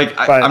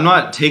 I'm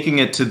not taking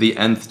it to the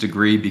nth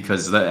degree,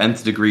 because the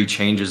nth degree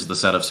changes the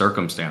set of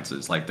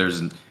circumstances. Like,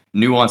 there's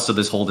nuance to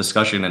this whole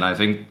discussion, and I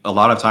think a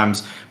lot of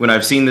times when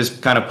I've seen this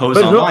kind of post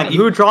online,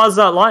 who draws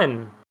that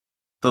line?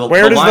 The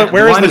line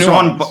is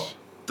drawn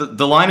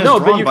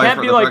but you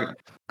can't be like,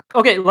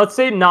 okay, let's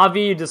say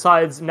Navi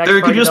decides next.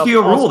 There could just be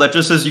a rule that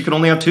just says you can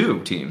only have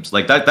 2 teams.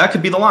 Like that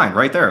could be the line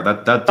right there.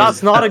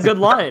 That's not a good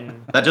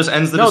line. That just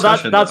ends the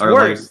discussion. That's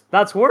worse. Like,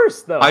 that's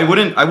worse though. I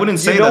wouldn't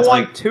say you that's don't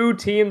want like 2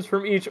 teams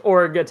from each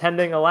org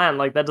attending a LAN.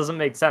 Like, that doesn't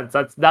make sense.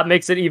 That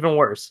makes it even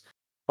worse.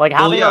 Like,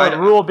 having a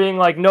rule being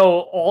like,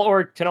 no, all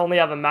org can only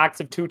have a max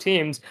of 2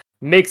 teams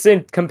makes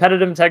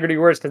competitive integrity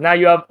worse, because now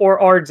you have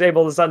orgs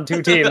able to send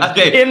 2 teams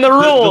in the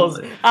rules.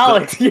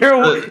 Alex,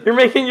 you're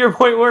making your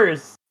point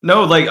worse.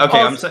 No, like,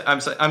 okay,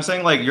 I'm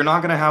saying like you're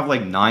not gonna have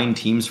like 9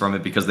 teams from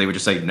it because they would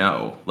just say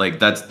no. Like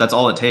that's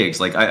all it takes.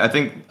 Like I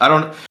think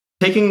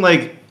taking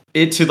like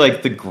it to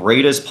like the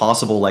greatest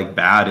possible like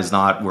bad is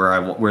not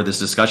where this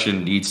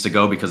discussion needs to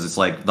go, because it's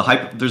like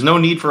there's no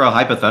need for a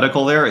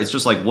hypothetical there. It's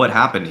just like what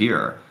happened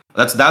here.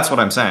 That's what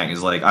I'm saying,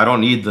 is like I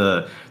don't need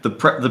the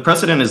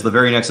precedent is the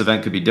very next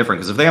event could be different,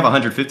 because if they have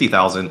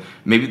 150,000,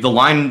 maybe the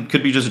line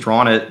could be just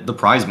drawn at the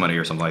prize money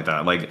or something like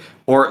that. Like,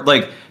 or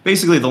like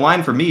basically the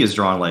line for me is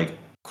drawn like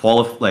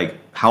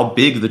how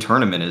big the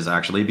tournament is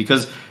actually,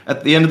 because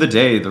at the end of the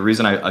day, the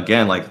reason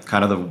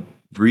the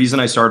reason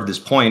I started this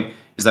point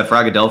is that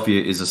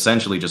Fragadelphia is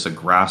essentially just a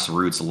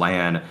grassroots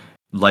LAN,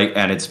 like,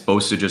 and it's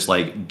supposed to just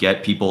like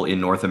get people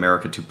in North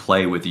America to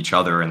play with each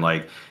other,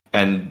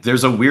 and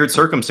there's a weird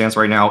circumstance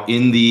right now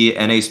in the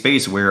NA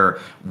space where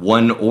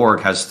one org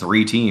has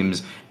 3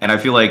 teams, and I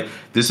feel like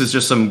this is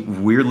just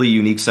some weirdly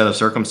unique set of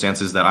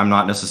circumstances that I'm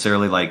not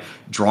necessarily like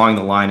drawing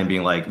the line and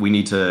being like, we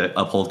need to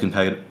uphold we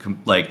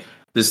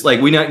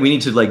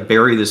need to like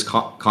bury this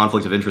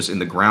conflict of interest in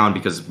the ground,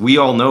 because we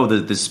all know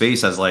that this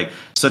space has like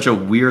such a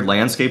weird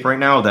landscape right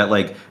now that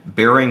like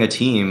burying a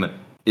team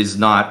is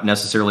not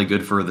necessarily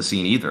good for the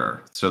scene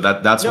either. So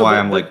that's why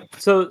I'm like...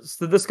 So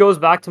this goes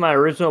back to my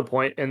original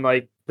point, in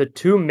like the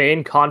 2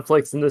 main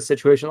conflicts in this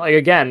situation. Like,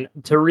 again,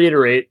 to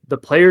reiterate, the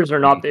players are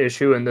not the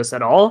issue in this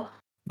at all.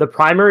 The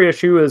primary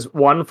issue is,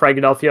 1,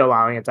 Fragadelphia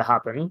allowing it to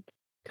happen,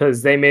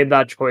 because they made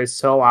that choice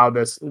to allow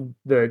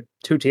the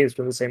 2 teams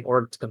from the same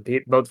org to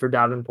compete, both for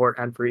Davenport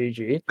and for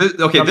EG.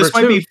 Okay, this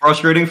might be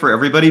frustrating for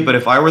everybody, but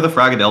if I were the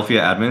Fragadelphia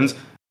admins,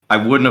 I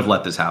wouldn't have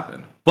let this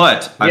happen.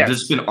 But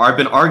I've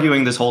been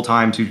arguing this whole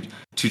time to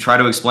try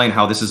to explain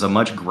how this is a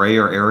much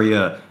grayer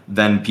area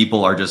than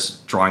people are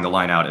just drawing the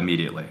line out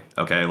immediately.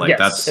 Okay, like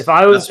that's... If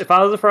I was the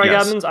Frag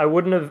admins, I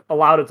wouldn't have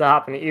allowed it to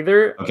happen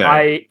either. Okay.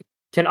 I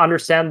can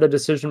understand the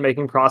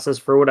decision-making process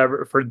for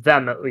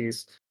them at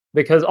least.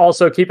 Because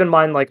also keep in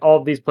mind, like, all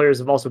of these players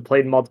have also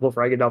played multiple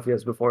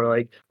Fragadelphias before,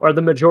 like, or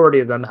the majority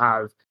of them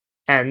have.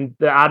 And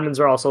the admins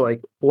are also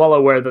like well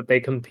aware that they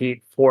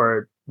compete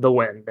for the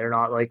win. They're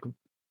not like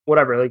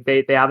whatever, like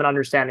they have an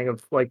understanding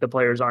of like the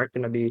players aren't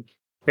going to be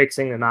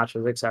fixing the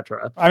matches,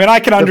 etc. I mean, I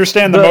can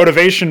understand the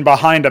motivation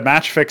behind a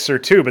match fixer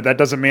too, but that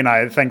doesn't mean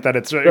I think that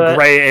it's a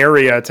gray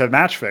area to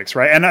match fix,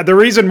 right? And the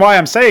reason why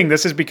I'm saying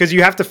this is because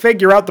you have to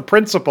figure out the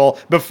principle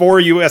before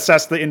you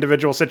assess the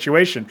individual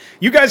situation.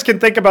 You guys can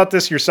think about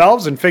this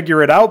yourselves and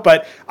figure it out,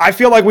 but I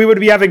feel like we would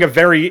be having a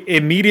very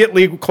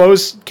immediately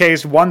closed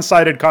case,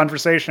 one-sided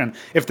conversation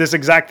if this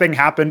exact thing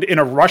happened in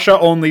a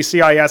Russia-only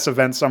CIS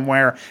event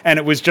somewhere, and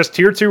it was just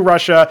Tier 2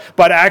 Russia,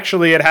 but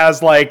actually it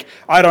has like,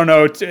 I don't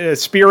know,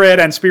 Spirit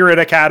and Spirit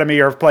Academy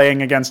are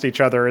playing against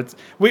each other.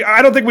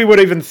 I don't think we would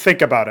even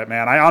think about it,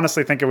 man. I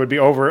honestly think it would be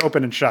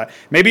open and shut.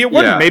 Maybe it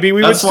wouldn't. Maybe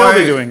we would still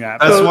be doing that.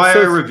 That's why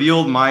I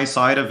revealed my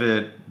side of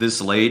it this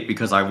late,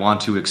 because I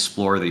want to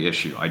explore the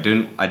issue. I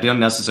didn't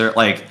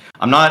necessarily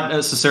I'm not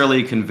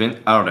necessarily convinced.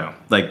 I don't know.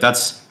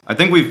 I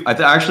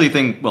actually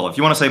think. Well, if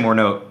you want to say more,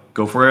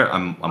 go for it.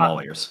 I'm all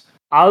ears.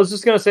 I was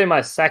just going to say my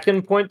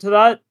second point to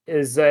that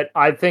is that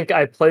I think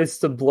I place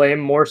the blame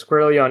more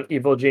squarely on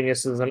Evil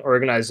Genius as an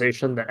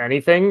organization than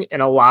anything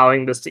in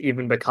allowing this to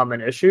even become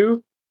an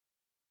issue.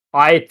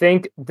 I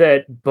think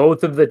that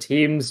both of the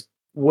teams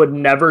would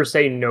never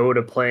say no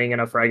to playing in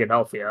a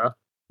Fragadelphia.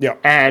 Yeah.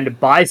 And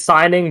by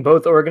signing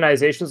both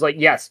organizations,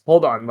 yes,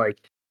 hold on,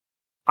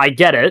 I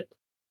get it.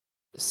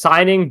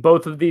 Signing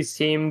both of these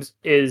teams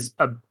is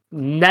a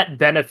net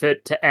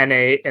benefit to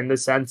NA in the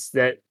sense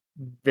that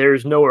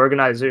there's no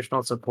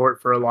organizational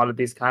support for a lot of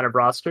these kind of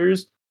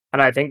rosters.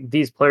 And I think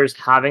these players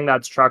having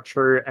that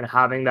structure and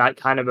having that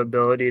kind of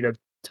ability to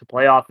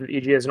play off of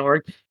EG as an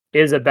org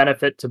is a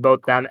benefit to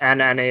both them and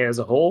NA as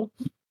a whole.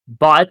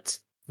 But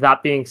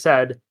that being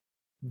said,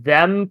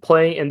 them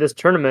playing in this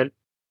tournament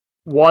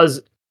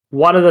was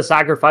one of the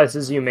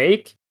sacrifices you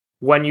make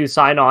when you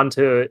sign on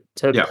to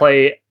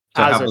play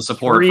to as have the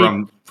support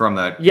from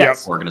that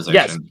organization.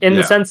 Yes, in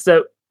the sense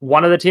that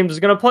one of the teams is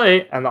going to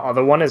play and the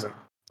other one isn't.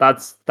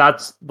 That's a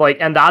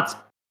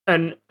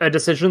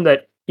decision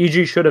that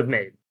EG should have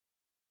made.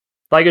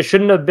 It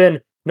shouldn't have been,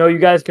 no, you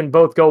guys can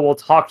both go, we'll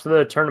talk to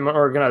the tournament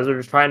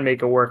organizers, try and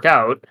make it work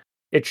out.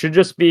 It should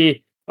just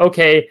be,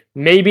 okay,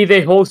 maybe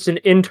they host an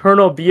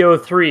internal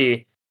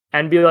BO3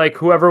 and be like,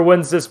 whoever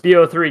wins this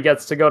BO3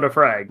 gets to go to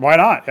Frag. Why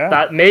not?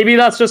 Yeah. Maybe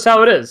that's just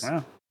how it is.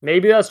 Yeah.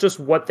 Maybe that's just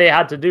what they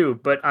had to do.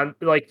 But I'm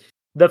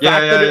the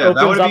fact that it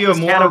opens up this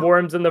can of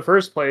worms in the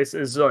first place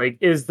is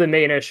the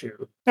main issue.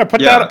 Yeah, put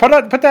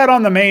that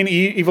on the main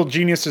Evil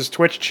Geniuses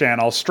Twitch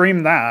channel.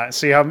 Stream that.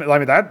 See how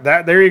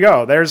that there you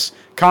go. There's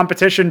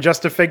competition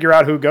just to figure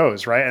out who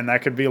goes, right? And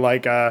that could be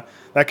that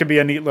could be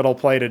a neat little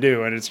play to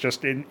do. And it's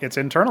just it's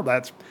internal.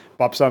 That's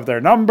buffs up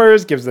their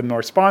numbers, gives them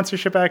more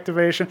sponsorship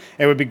activation.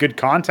 It would be good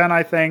content,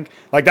 I think.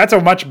 That's a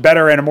much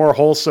better and a more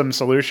wholesome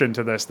solution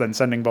to this than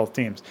sending both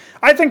teams.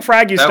 I think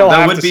Frag, you still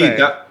have to say.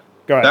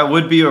 That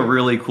would be a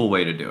really cool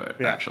way to do it,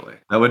 actually.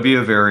 That would be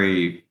a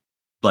very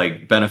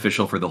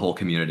beneficial for the whole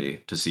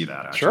community to see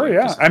that, actually. Sure,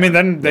 yeah. I mean,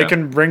 then they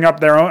can bring up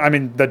their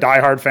own, the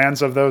diehard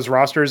fans of those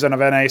rosters and of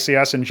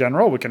NACS in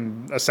general. We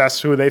can assess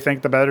who they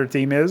think the better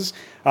team is.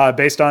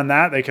 Based on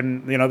that, they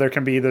can, there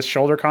can be this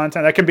shoulder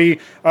content. That can be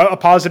a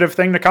positive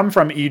thing to come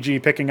from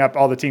EG picking up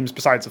all the teams,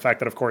 besides the fact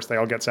that, of course, they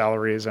all get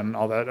salaries and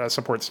all that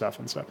support stuff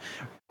and stuff.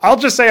 I'll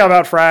just say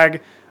about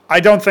Frag, I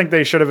don't think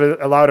they should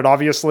have allowed it,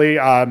 obviously.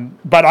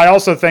 But I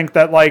also think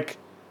that,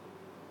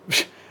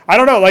 I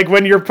don't know,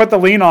 when you're put the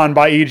lean on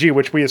by EG,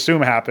 which we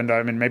assume happened.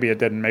 Maybe it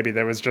didn't. Maybe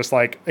there was just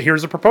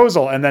here's a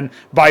proposal. And then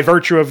by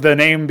virtue of the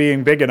name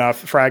being big enough,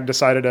 Frag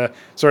decided to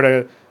sort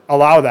of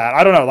allow that.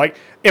 I don't know.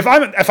 If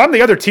I'm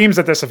the other teams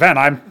at this event,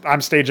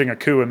 I'm staging a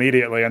coup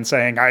immediately and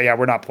saying,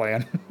 we're not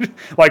playing.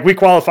 We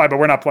qualify, but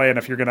we're not playing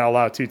if you're going to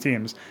allow two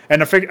teams.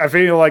 And I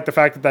feel like the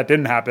fact that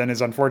didn't happen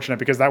is unfortunate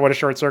because that would have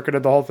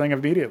short-circuited the whole thing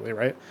immediately,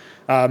 right?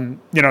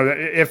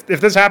 If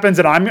this happens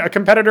and I'm a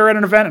competitor at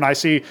an event and I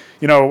see,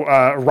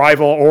 a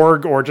rival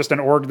org or just an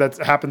org that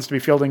happens to be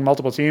fielding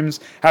multiple teams,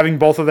 having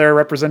both of their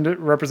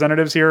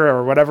representatives here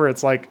or whatever,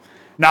 it's nah,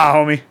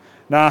 homie.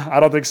 Nah, I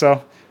don't think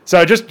so.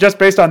 So just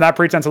based on that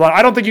pretense alone,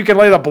 I don't think you can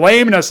lay the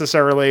blame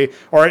necessarily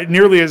or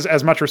nearly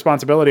as much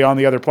responsibility on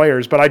the other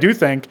players. But I do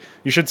think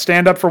you should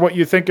stand up for what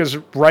you think is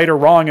right or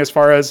wrong as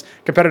far as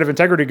competitive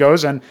integrity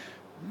goes. And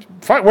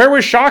where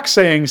was Shock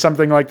saying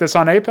something like this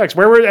on Apex?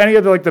 Where were any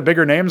of the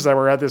bigger names that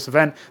were at this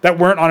event that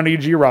weren't on an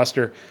EG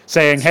roster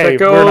saying, "Hey,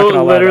 Sicko we're not going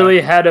to allow literally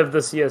that"? Head of the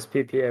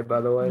CSPPA,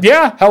 by the way.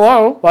 Yeah,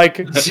 hello.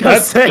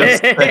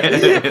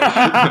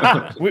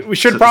 We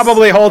should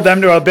probably hold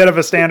them to a bit of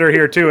a standard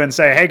here too, and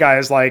say, "Hey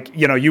guys,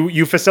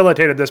 you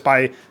facilitated this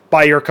by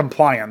your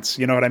compliance."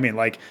 You know what I mean?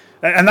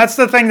 And that's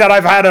the thing that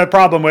I've had a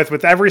problem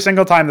with every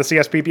single time the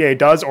CSPPA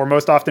does or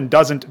most often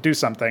doesn't do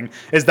something,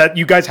 is that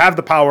you guys have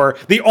the power.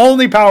 The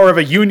only power of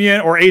a union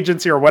or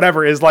agency or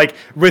whatever is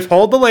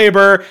withhold the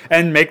labor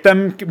and make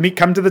them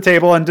come to the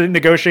table and to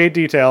negotiate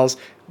details.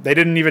 They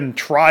didn't even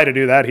try to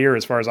do that here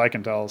as far as I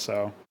can tell.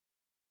 So,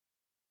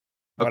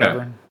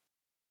 whatever.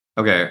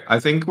 Okay. I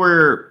think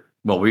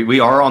we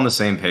are on the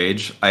same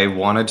page. I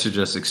wanted to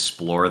just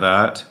explore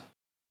that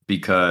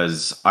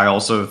because I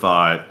also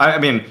thought,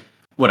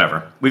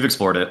 whatever. We've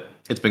explored it.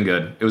 It's been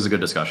good. It was a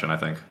good discussion, I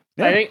think.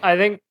 Yeah. I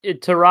think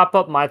to wrap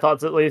up my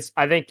thoughts, at least,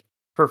 I think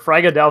for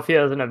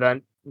Fragadelphia as an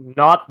event,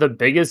 not the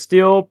biggest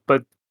deal,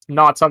 but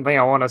not something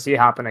I want to see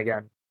happen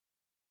again.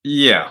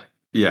 Yeah,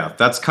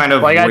 that's kind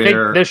of like I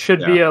think this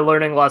should be a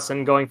learning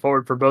lesson going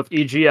forward for both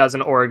EG as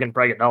an org and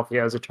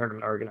Fragadelphia as a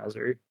tournament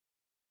organizer.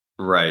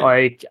 Right.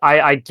 Like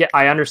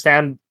I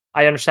understand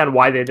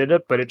why they did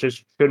it, but it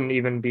just shouldn't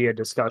even be a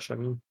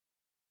discussion.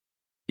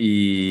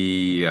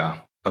 Yeah.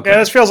 Okay. Yeah,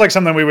 this feels like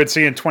something we would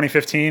see in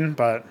 2015,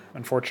 but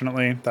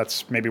unfortunately,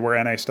 that's maybe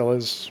where NA still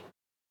is.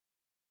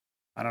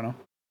 I don't know.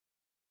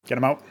 Get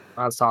him out.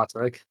 That's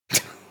toxic.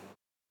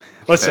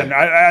 Listen,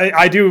 okay.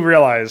 I do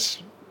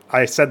realize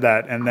I said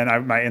that, and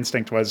then my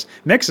instinct was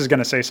Mix is going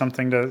to say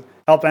something to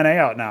help NA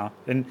out now,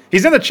 and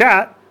he's in the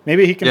chat.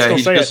 Maybe he can still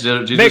say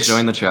it. He just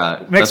joined the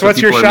chat. Mix,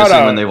 what's your shout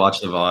out? When they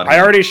watch the VOD. I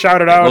already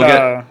shouted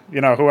out,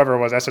 whoever it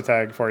was,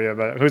 Esatag for you,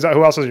 but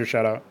who else is your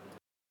shout out?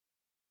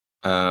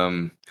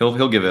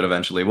 He'll give it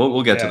eventually.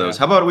 We'll get to those.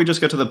 How about we just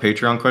get to the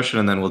Patreon question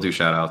and then we'll do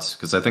shout outs,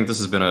 because I think this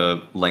has been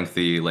a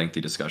lengthy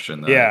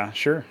discussion. Yeah,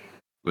 sure.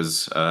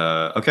 Was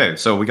okay.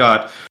 So we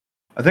got.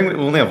 I think we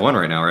only have one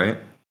right now, right?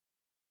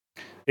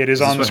 It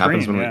is on the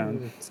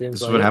screen.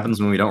 This is what happens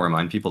when we don't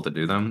remind people to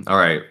do them. All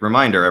right,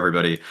 reminder,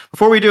 everybody.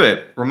 Before we do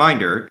it,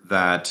 reminder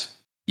that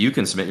you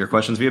can submit your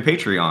questions via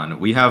Patreon.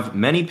 We have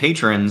many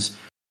patrons,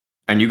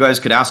 and you guys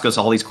could ask us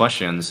all these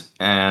questions,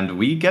 and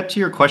we get to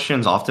your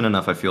questions often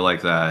enough, I feel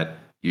like, that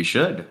you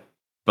should.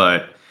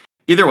 But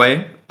either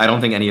way, I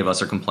don't think any of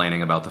us are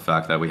complaining about the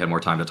fact that we had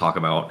more time to talk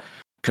about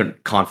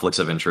conflicts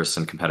of interest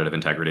and competitive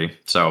integrity.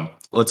 So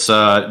let's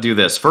do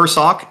this. First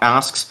Sock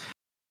asks,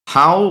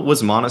 how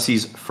was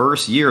m0NESY's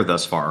first year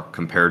thus far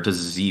compared to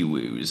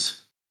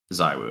ZywOo's?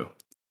 ZywOo.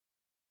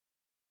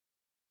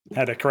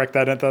 Had to correct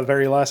that at the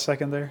very last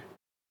second there.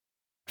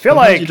 I feel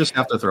like you just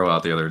have to throw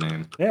out the other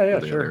name. Yeah,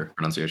 the sure. Other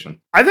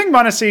pronunciation. I think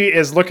m0NESY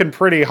is looking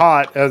pretty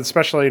hot,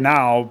 especially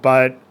now,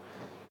 but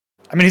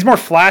I mean, he's more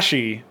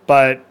flashy,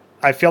 but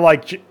I feel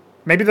like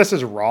maybe this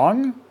is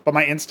wrong, but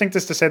my instinct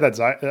is to say that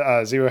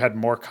ZywOo had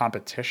more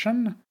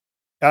competition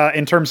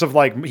in terms of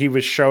like he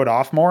was showed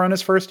off more in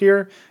his first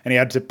year and he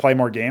had to play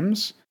more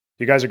games.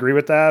 Do you guys agree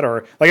with that?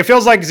 Or like it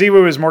feels like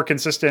ZywOo is more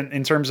consistent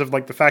in terms of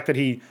like the fact that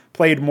he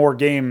played more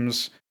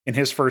games in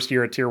his first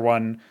year at Tier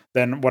 1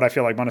 than what I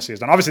feel like m0NESY has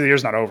done. Obviously, the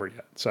year's not over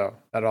yet, so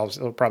that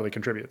also probably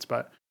contributes,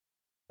 but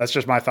that's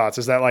just my thoughts.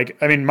 Is that like,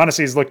 I mean,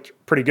 m0NESY's looked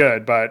pretty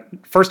good, but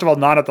first of all,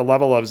 not at the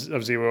level of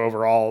ZywOo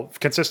overall,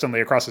 consistently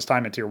across his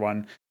time at Tier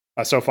 1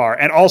 so far,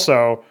 and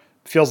also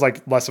feels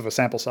like less of a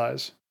sample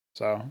size.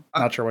 So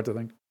not sure what to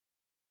think.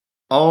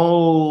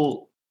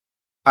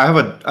 I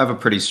have a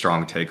pretty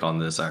strong take on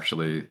this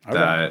actually. Okay.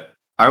 That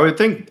I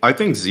think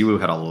ZywOo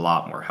had a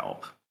lot more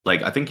help.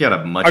 Like I think he had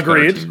a much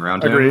better team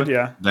around him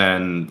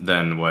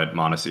than what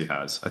m0NESY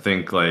has. I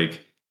think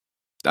like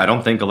I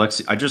don't think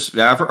Alexi.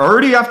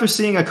 After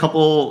seeing a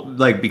couple,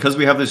 like, because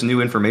we have this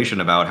new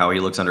information about how he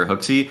looks under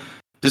HooXi,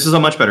 this is a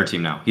much better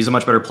team now. He's a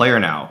much better player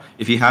now.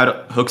 If he had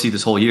HooXi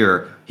this whole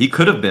year, he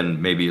could have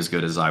been maybe as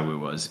good as ZywOo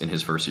was in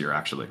his first year.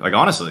 Actually, like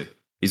honestly,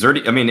 he's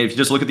already. I mean, if you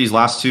just look at these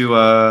last two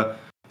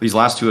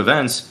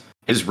events,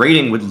 his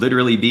rating would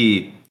literally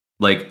be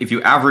like, if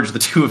you average the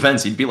two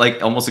events, he'd be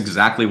like almost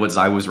exactly what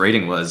ZywOo's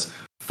rating was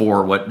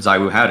for what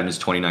ZywOo had in his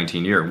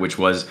 2019 year, which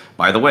was,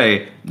 by the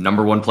way,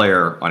 #1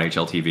 player on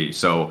HLTV.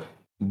 So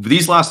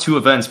these last two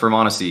events for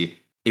m0NESY,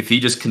 if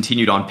he just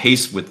continued on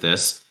pace with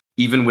this,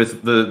 even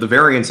with the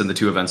variance in the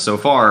two events so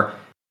far,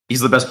 he's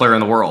the best player in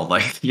the world.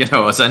 Like,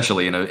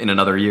 essentially in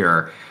another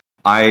year.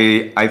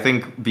 I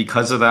think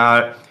because of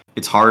that,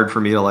 it's hard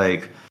for me to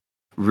like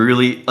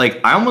really like.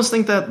 I almost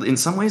think that in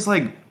some ways,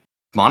 like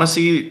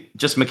m0NESY,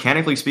 just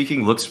mechanically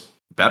speaking, looks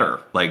better.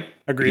 Like,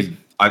 agreed.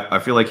 I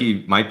feel like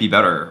he might be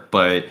better,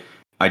 but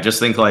I just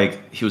think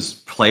like his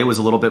play was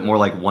a little bit more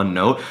like one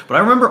note. But I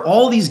remember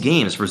all these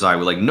games for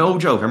ZywOo, like no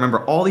joke. I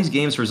remember all these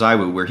games for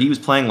ZywOo where he was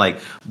playing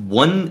like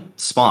one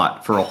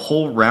spot for a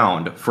whole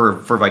round for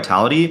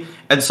Vitality,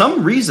 and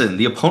some reason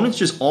the opponents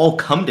just all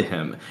come to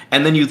him.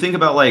 And then you think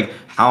about like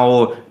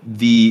how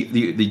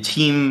the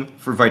team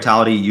for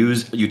Vitality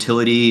use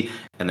utility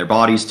and their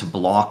bodies to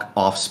block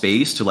off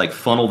space to like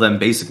funnel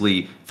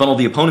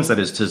the opponents, that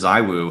is, to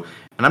ZywOo.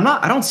 And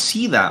I don't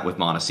see that with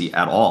m0NESY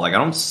at all. Like, I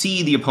don't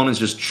see the opponents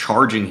just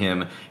charging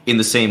him in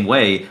the same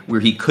way where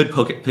he could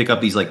pick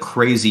up these like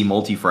crazy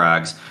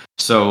multi-frags.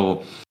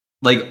 So,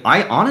 like,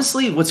 I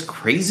honestly, what's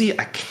crazy,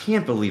 I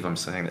can't believe I'm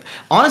saying that.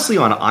 Honestly,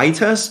 on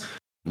iTest,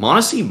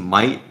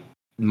 m0NESY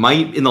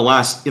might in the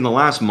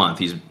last month,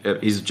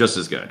 he's just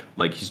as good.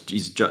 Like,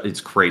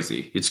 it's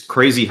crazy. It's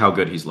crazy how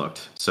good he's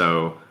looked.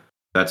 So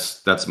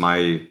that's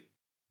my piece.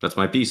 That's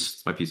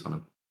my piece on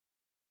him.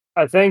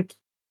 I think,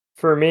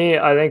 for me,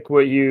 I think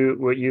what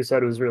you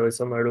said was really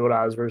similar to what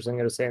I was originally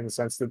going to say, in the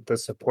sense that the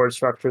support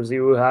structure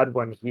ZywOo had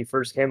when he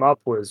first came up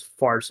was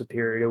far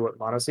superior to what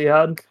m0NESY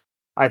had.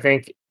 I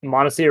think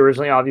m0NESY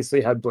originally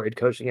obviously had Blade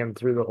coaching him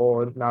through the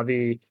whole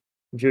Navi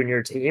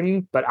junior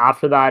team, but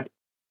after that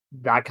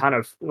kind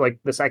of, like,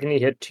 the second he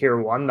hit Tier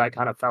 1, that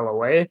kind of fell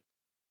away.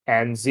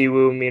 And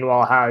ZywOo,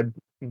 meanwhile, had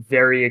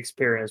very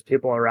experienced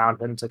people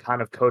around him to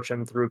kind of coach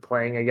him through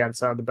playing against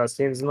some of the best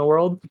teams in the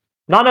world.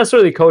 Not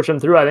necessarily coach him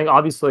through. I think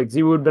obviously like,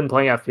 ZywOo had been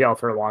playing FPL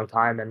for a long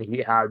time, and he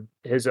had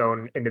his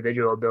own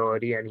individual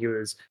ability, and he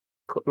was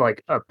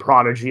like a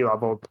prodigy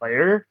level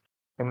player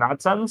in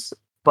that sense.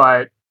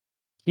 But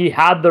he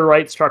had the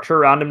right structure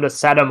around him to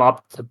set him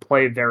up to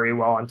play very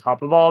well on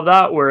top of all of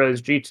that,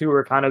 whereas G2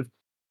 were kind of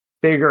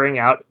figuring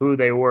out who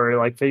they were,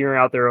 like figuring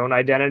out their own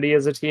identity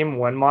as a team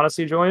when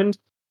m0NESY joined.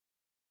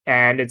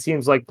 And it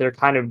seems like they're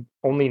kind of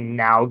only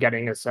now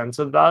getting a sense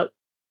of that.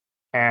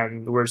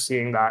 And we're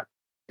seeing that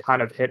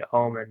kind of hit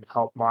home and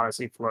help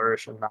m0NESY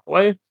flourish in that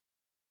way.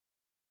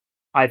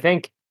 I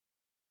think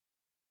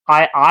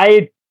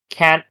I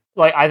can't,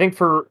 like, I think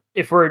for,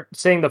 if we're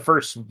saying the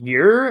first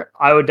year,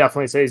 I would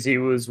definitely say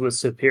ZywOo was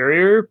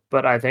superior.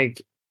 But I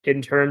think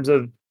in terms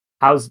of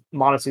how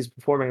m0NESY's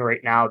performing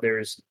right now,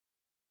 there's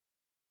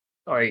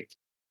like,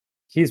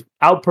 he's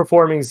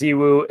outperforming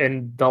ZywOo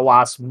in the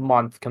last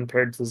month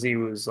compared to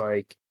ZywOo's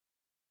like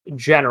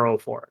general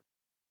form.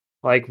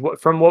 Like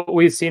from what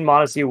we've seen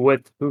m0NESY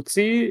with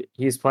HooXi,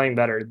 he's playing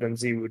better than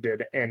ZywOo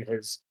did in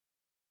his.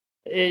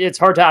 It's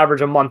hard to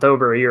average a month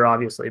over a year,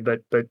 obviously,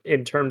 but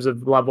in terms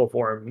of level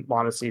form,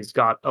 m0NESY's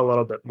got a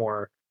little bit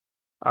more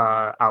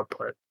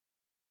output.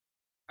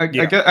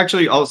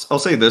 Actually, I'll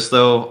say this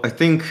though. I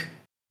think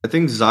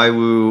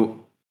ZywOo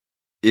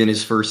in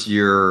his first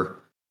year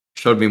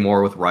showed me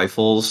more with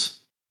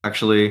rifles.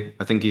 Actually,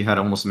 I think he had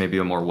almost maybe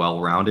a more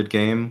well-rounded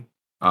game.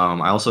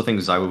 I also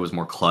think ZywOo was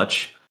more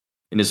clutch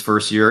in his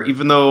first year,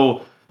 even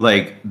though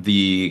like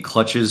the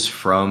clutches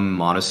from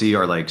m0NESY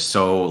are like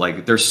so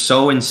like they're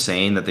so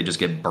insane that they just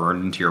get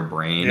burned into your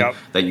brain. Yep.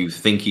 That you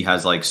think he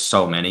has like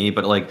so many,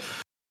 but like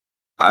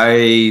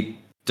I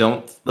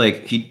don't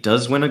like he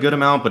does win a good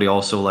amount, but he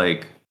also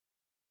like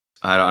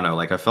I don't know,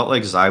 like I felt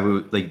like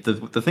ZywOo like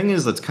the thing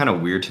is that's kind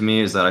of weird to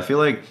me is that I feel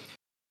like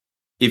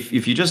if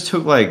you just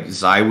took like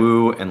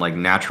ZywOo and like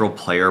natural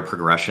player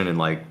progression and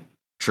like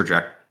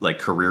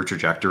career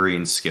trajectory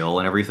and skill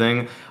and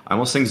everything, I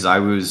almost think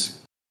ZywOo's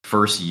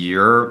first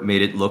year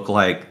made it look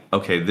like,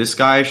 okay, this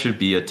guy should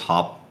be a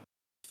top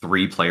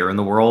 3 player in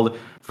the world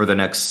for the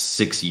next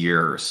 6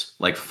 years,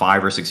 like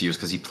 5 or 6 years,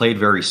 because he played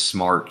very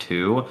smart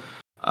too,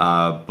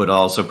 but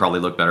also probably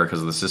looked better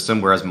because of the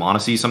system. Whereas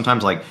m0NESY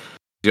sometimes like,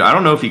 dude, I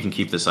don't know if he can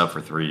keep this up for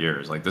 3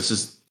 years. Like this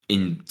is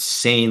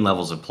insane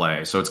levels of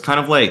play. So it's kind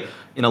of like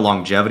in a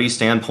longevity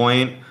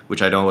standpoint,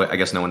 which I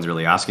guess no one's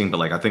really asking, but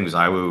like I think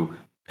ZywOo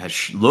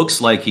looks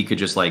like he could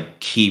just like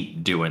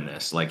keep doing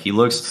this. Like he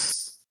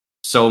looks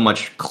so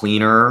much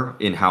cleaner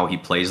in how he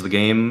plays the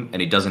game,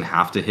 and he doesn't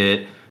have to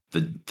hit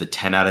the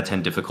 10 out of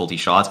 10 difficulty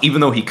shots, even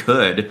though he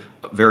could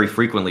very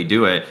frequently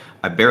do it.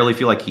 I barely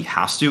feel like he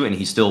has to, and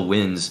he still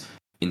wins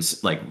in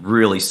like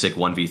really sick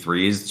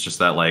 1v3s. It's just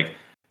that like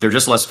they're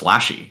just less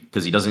flashy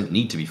because he doesn't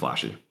need to be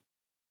flashy.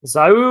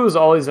 ZywOo was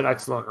always an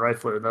excellent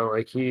rifler though.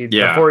 Like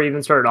before he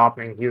even started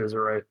opping, he was a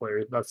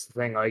rifler. That's the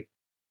thing. Like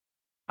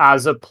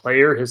as a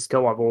player, his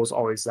skill level was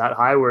always that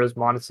high, whereas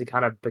m0NESY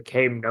kind of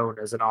became known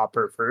as an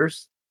opper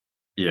first.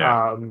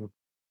 Yeah.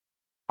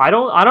 I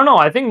don't know.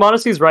 I think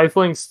m0NESY's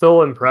rifling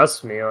still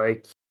impressed me.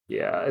 Like,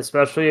 yeah,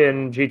 especially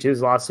in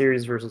G2's last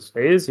series versus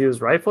FaZe, he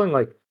was rifling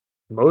like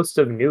most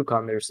of Nuke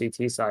on their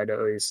CT side at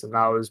least, and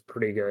that was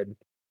pretty good.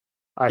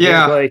 I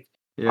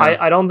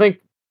don't think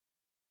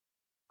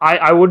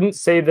I wouldn't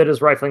say that his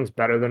rifling's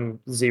better than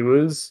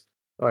ZywOo's.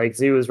 Like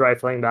ZywOo's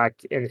rifling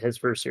back in his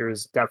first year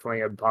is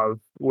definitely above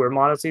where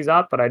m0NESY's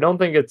at, but I don't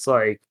think it's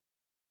like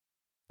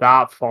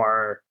that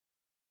far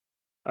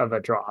of a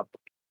drop.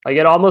 Like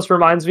it almost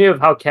reminds me of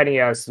how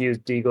kennyS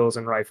used deagles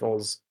and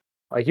rifles.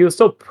 Like he was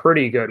still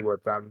pretty good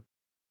with them,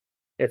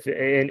 if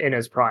in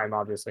his prime,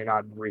 obviously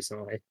not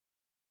recently.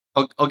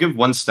 I'll give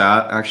one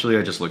stat. Actually,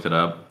 I just looked it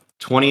up.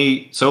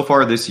 So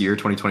far this year,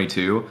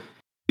 2022,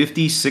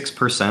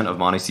 56% of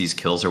m0NESY's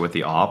kills are with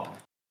the op,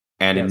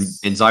 and in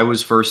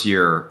ZywOo's first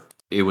year,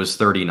 it was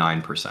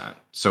 39%.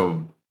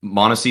 So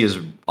m0NESY is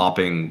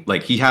opping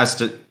like he has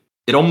to.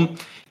 It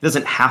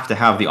doesn't have to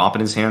have the op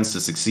in his hands to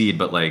succeed,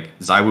 but like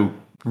ZywOo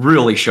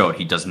really showed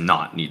he does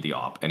not need the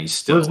op, and he's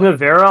still. Was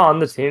Navera on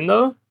the team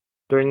though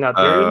during that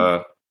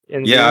period?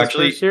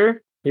 Actually, first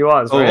year he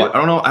was. Oh, right?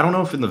 I don't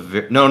know if in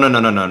the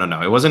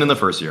no. It wasn't in the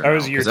first year. That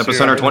was year 2.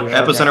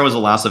 Epicenter was the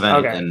last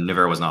event, and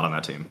Navera was not on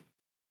that team.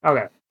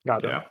 Okay,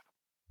 got it. Yeah,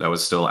 that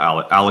was still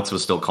Alex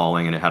was still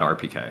calling, and it had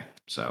RPK.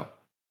 So,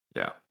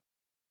 yeah,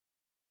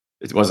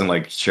 it wasn't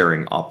like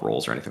sharing op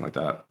roles or anything like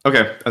that.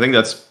 Okay, I think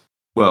that's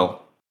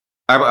well.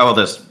 How about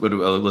this?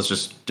 Let's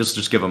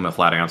just give him a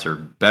flat answer.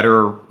 Better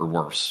or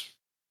worse?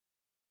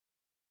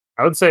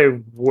 I would say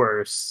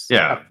worse.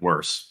 Yeah,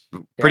 worse.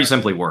 Pretty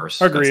simply worse.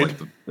 Agreed.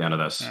 That's like the end of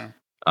this.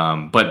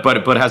 Yeah.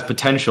 But has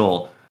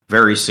potential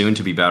very soon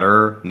to be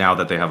better now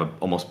that they have an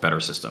almost better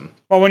system.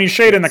 Well, when you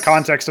shade in the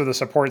context of the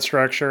support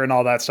structure and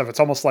all that stuff, it's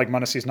almost like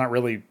m0NESY's not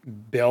really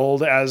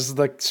billed as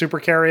the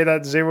super carry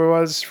that ZywOo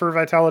was for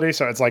Vitality.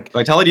 So it's like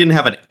Vitality didn't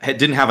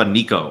have a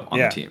Nico on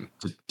the team.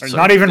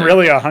 Not even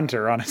really a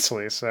Hunter,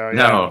 honestly. So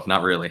no,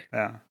 not really.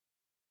 Yeah.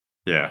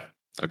 Yeah.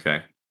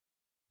 Okay.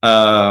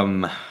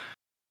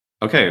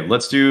 Okay,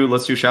 let's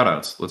do shout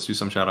outs. Let's do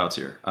some shout outs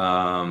here.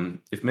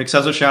 If Mix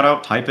has a shout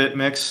out, type it,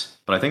 Mix.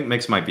 But I think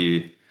Mix might be.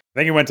 I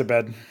think he went to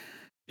bed.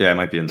 Yeah, it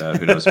might be in bed.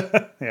 Who knows?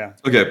 Yeah.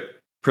 Okay,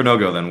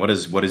 Pronogo. Then what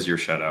is your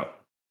shout out?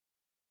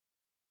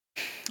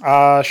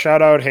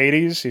 Shout out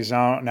Hades. He's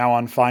now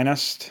on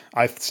Finest.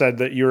 I said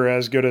that you were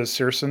as good as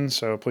Searson,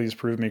 so please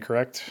prove me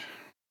correct.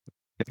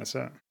 That's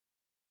it.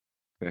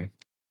 Okay.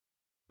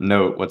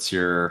 Note, what's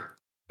your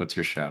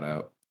shout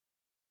out?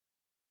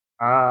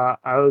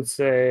 I would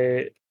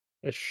say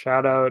a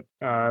shout out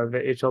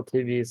the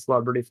HLTV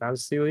Celebrity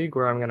Fantasy League,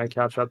 where I'm going to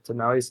catch up to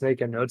Maui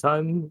Snake in no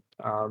time.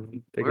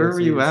 Where are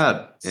you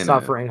at?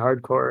 Suffering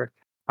hardcore.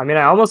 I mean,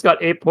 I almost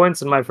got 8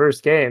 points in my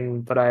first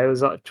game, but I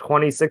was top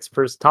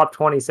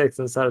 26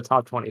 instead of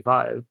top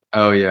 25.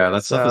 Oh yeah,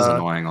 that stuff is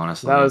annoying,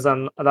 honestly. That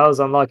was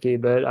unlucky,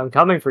 but I'm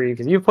coming for you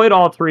because you've played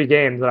all 3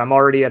 games, and I'm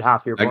already at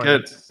half your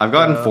points. I've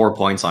gotten 4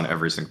 points on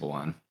every single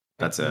one.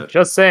 That's it.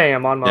 Just saying,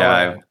 I'm on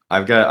my way.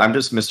 I'm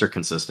just Mr.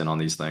 Consistent on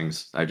these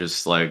things. I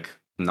just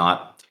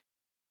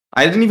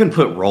I didn't even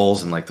put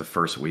rolls in like the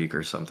first week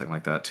or something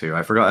like that too.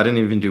 I forgot I didn't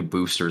even do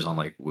boosters on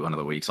like one of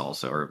the weeks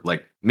also, or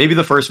like maybe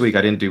the first week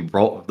I didn't do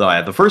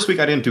the first week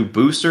I didn't do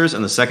boosters,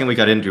 and the second week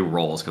I didn't do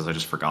rolls because I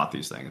just forgot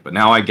these things. But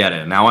now I get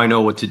it. Now I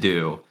know what to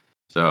do,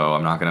 so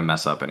I'm not gonna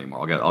mess up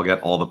anymore. I'll get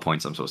all the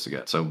points I'm supposed to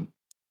get. So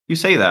you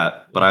say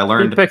that, but I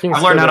learned how to play.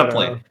 I've learned how to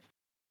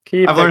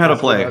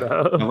play.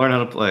 I've learned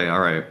how to play.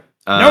 All right.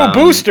 No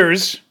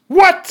boosters.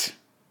 What?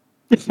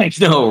 I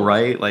know,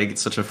 right? Like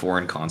it's such a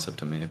foreign concept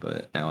to me,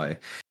 but now I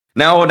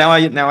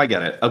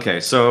get it. Okay,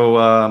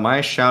 so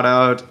my shout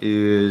out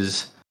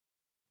is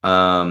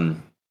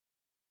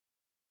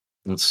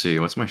let's see,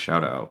 what's my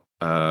shout out?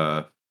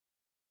 I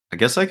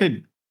guess I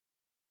could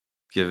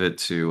give it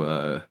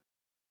to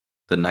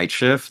the night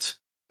shift.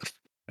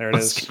 There it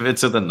is. Let's give it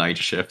to the night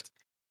shift.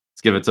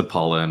 Let's give it to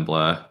Paula and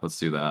blah. Let's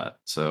do that.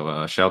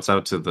 So shouts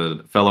out to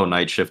the fellow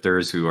night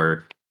shifters who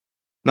are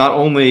not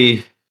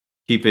only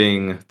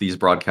keeping these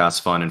broadcasts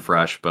fun and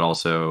fresh, but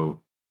also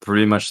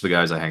pretty much the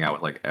guys I hang out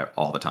with like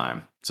all the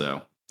time.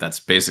 So that's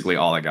basically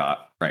all I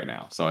got right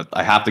now. So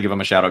I have to give them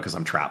a shout out because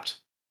I'm trapped.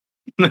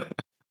 I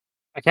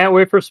can't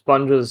wait for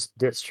Sponge's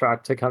diss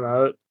track to come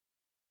out.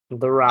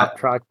 The rap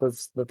track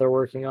that they're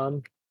working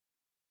on.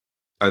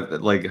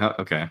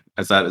 Okay,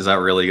 is that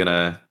really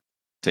gonna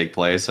take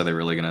place? Are they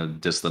really gonna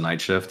diss the night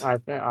shift? I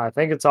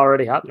think it's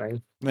already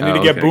happening. They need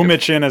to get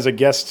Boomich in as a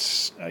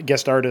guest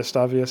artist,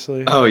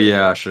 obviously. Oh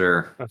yeah,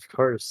 sure. Of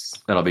course.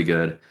 That'll be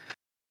good.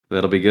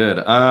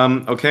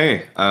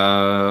 Okay.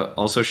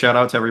 Also shout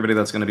out to everybody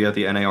that's going to be at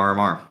the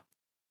NARMR.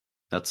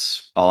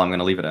 That's all I'm going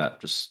to leave it at.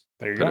 Just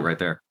put it right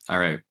there. All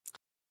right.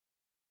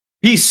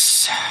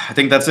 Peace. I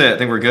think that's it. I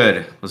think we're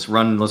good. Let's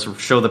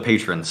show the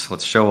patrons.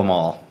 Let's show them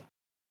all.